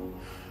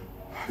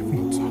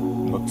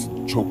 I'm not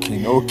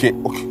joking. Okay,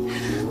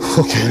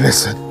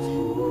 listen.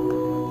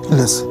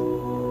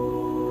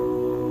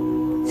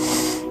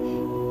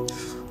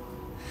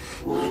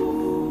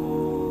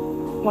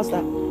 What's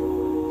that?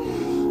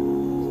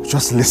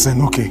 Just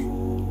listen, okay?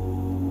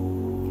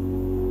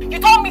 You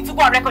told me to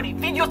go and record a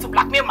video to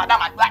blackmail Madam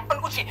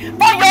Uche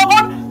for your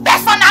own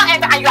personal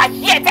end, and you are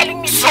here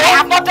telling me I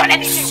have not done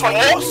anything for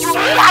you. You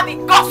really have the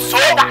guts to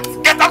do that.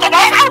 Get out of my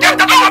house! Get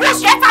out of my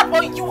house! Get out,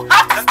 but you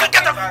have to stick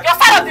it. Your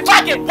side of the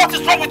bargain. What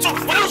is wrong with you?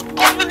 Will you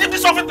constantly leave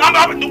this office?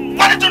 I'm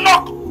ready to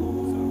knock.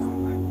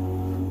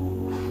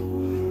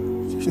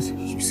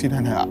 You see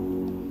that now?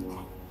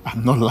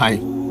 I'm not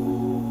lying.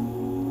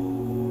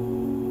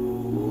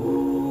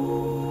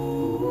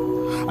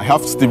 I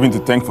have Stephen to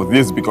thank for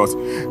this because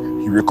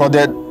he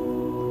recorded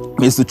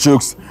Mr.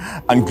 Chooks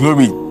and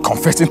Glory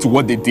confessing to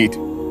what they did.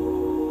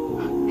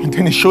 And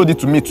then he showed it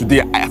to me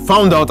today. I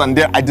found out and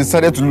then I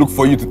decided to look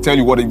for you to tell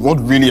you what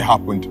really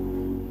happened.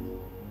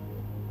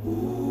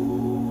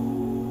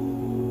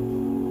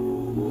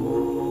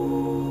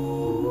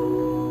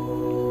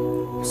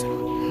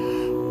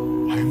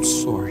 I am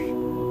sorry.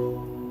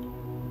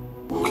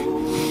 Okay.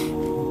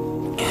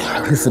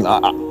 Listen,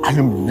 I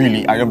am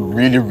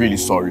really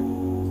sorry.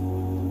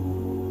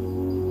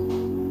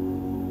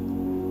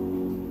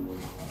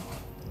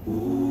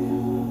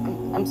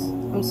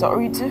 I'm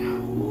sorry too.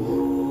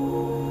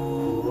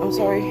 I'm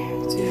sorry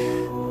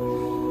too.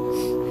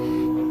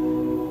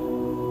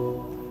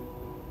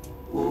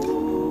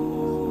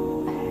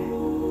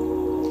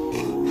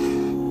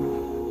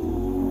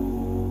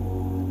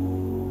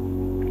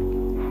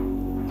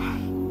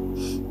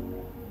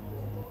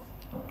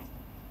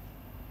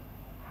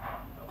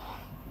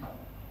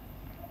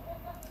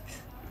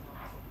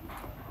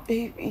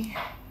 Baby.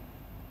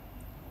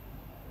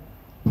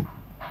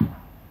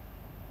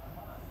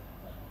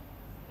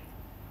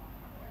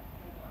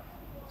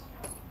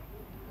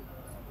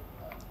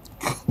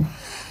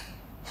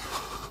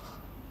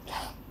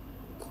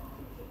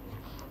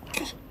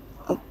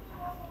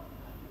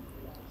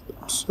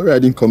 Sorry I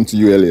didn't come to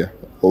you earlier,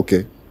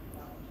 okay?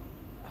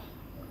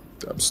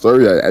 I'm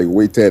sorry I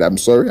waited. I'm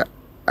sorry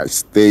I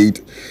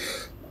stayed.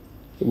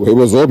 It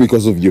was all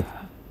because of you.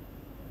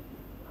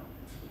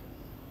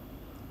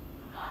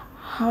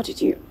 How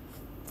did you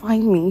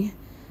find me?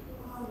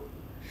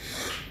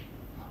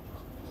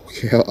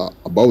 Okay,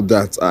 about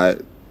that,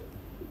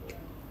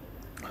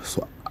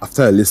 so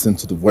after I listened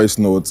to the voice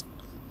notes,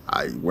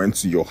 I went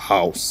to your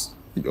house,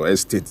 your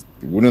estate.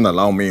 You wouldn't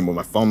allow me in, but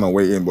I found my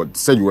way in, but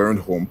said you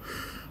weren't home.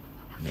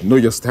 I know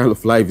your style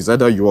of life is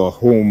either you are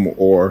home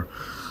or,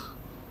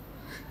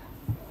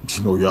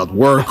 you're at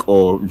work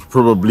or you're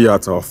probably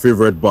at our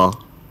favorite bar.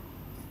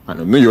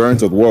 And I know you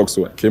aren't at work,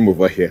 so I came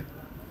over here.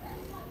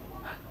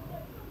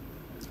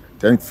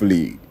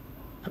 Thankfully,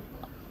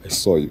 I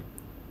saw you.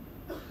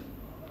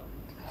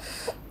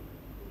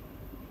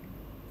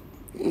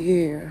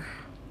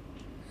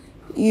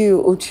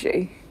 You,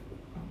 Uche.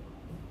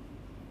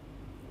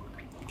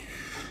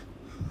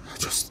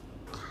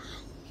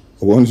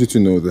 I want you to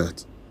know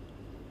that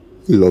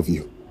I love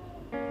you.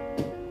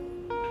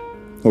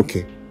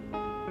 Okay.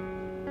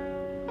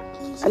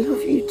 I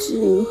love you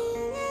too.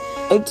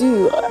 I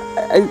do.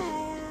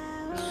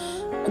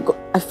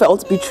 I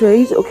felt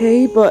betrayed,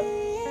 okay? But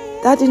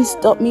that didn't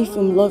stop me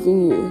from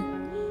loving you.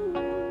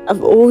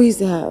 I've always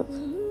have.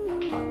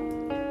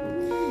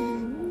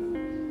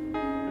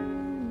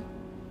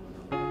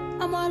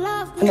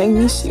 And I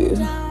miss you.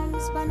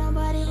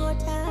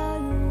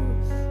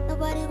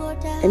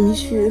 I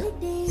miss you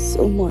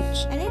so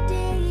much. I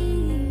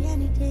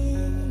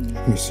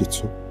miss you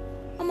too.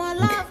 I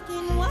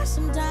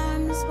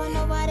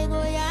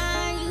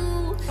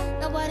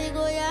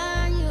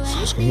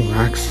was gonna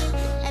relax, so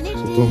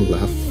don't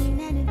laugh,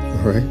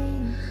 alright?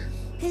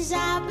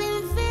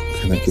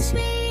 Can I kiss you?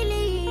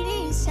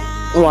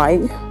 Why? I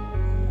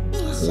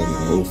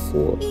don't know,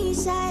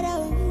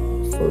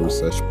 for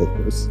research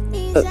purpose.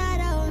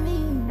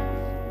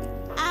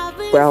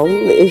 Well,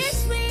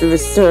 if the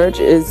research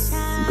is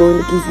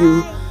going to give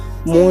you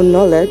more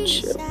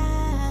knowledge,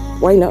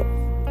 why not?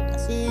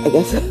 I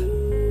guess.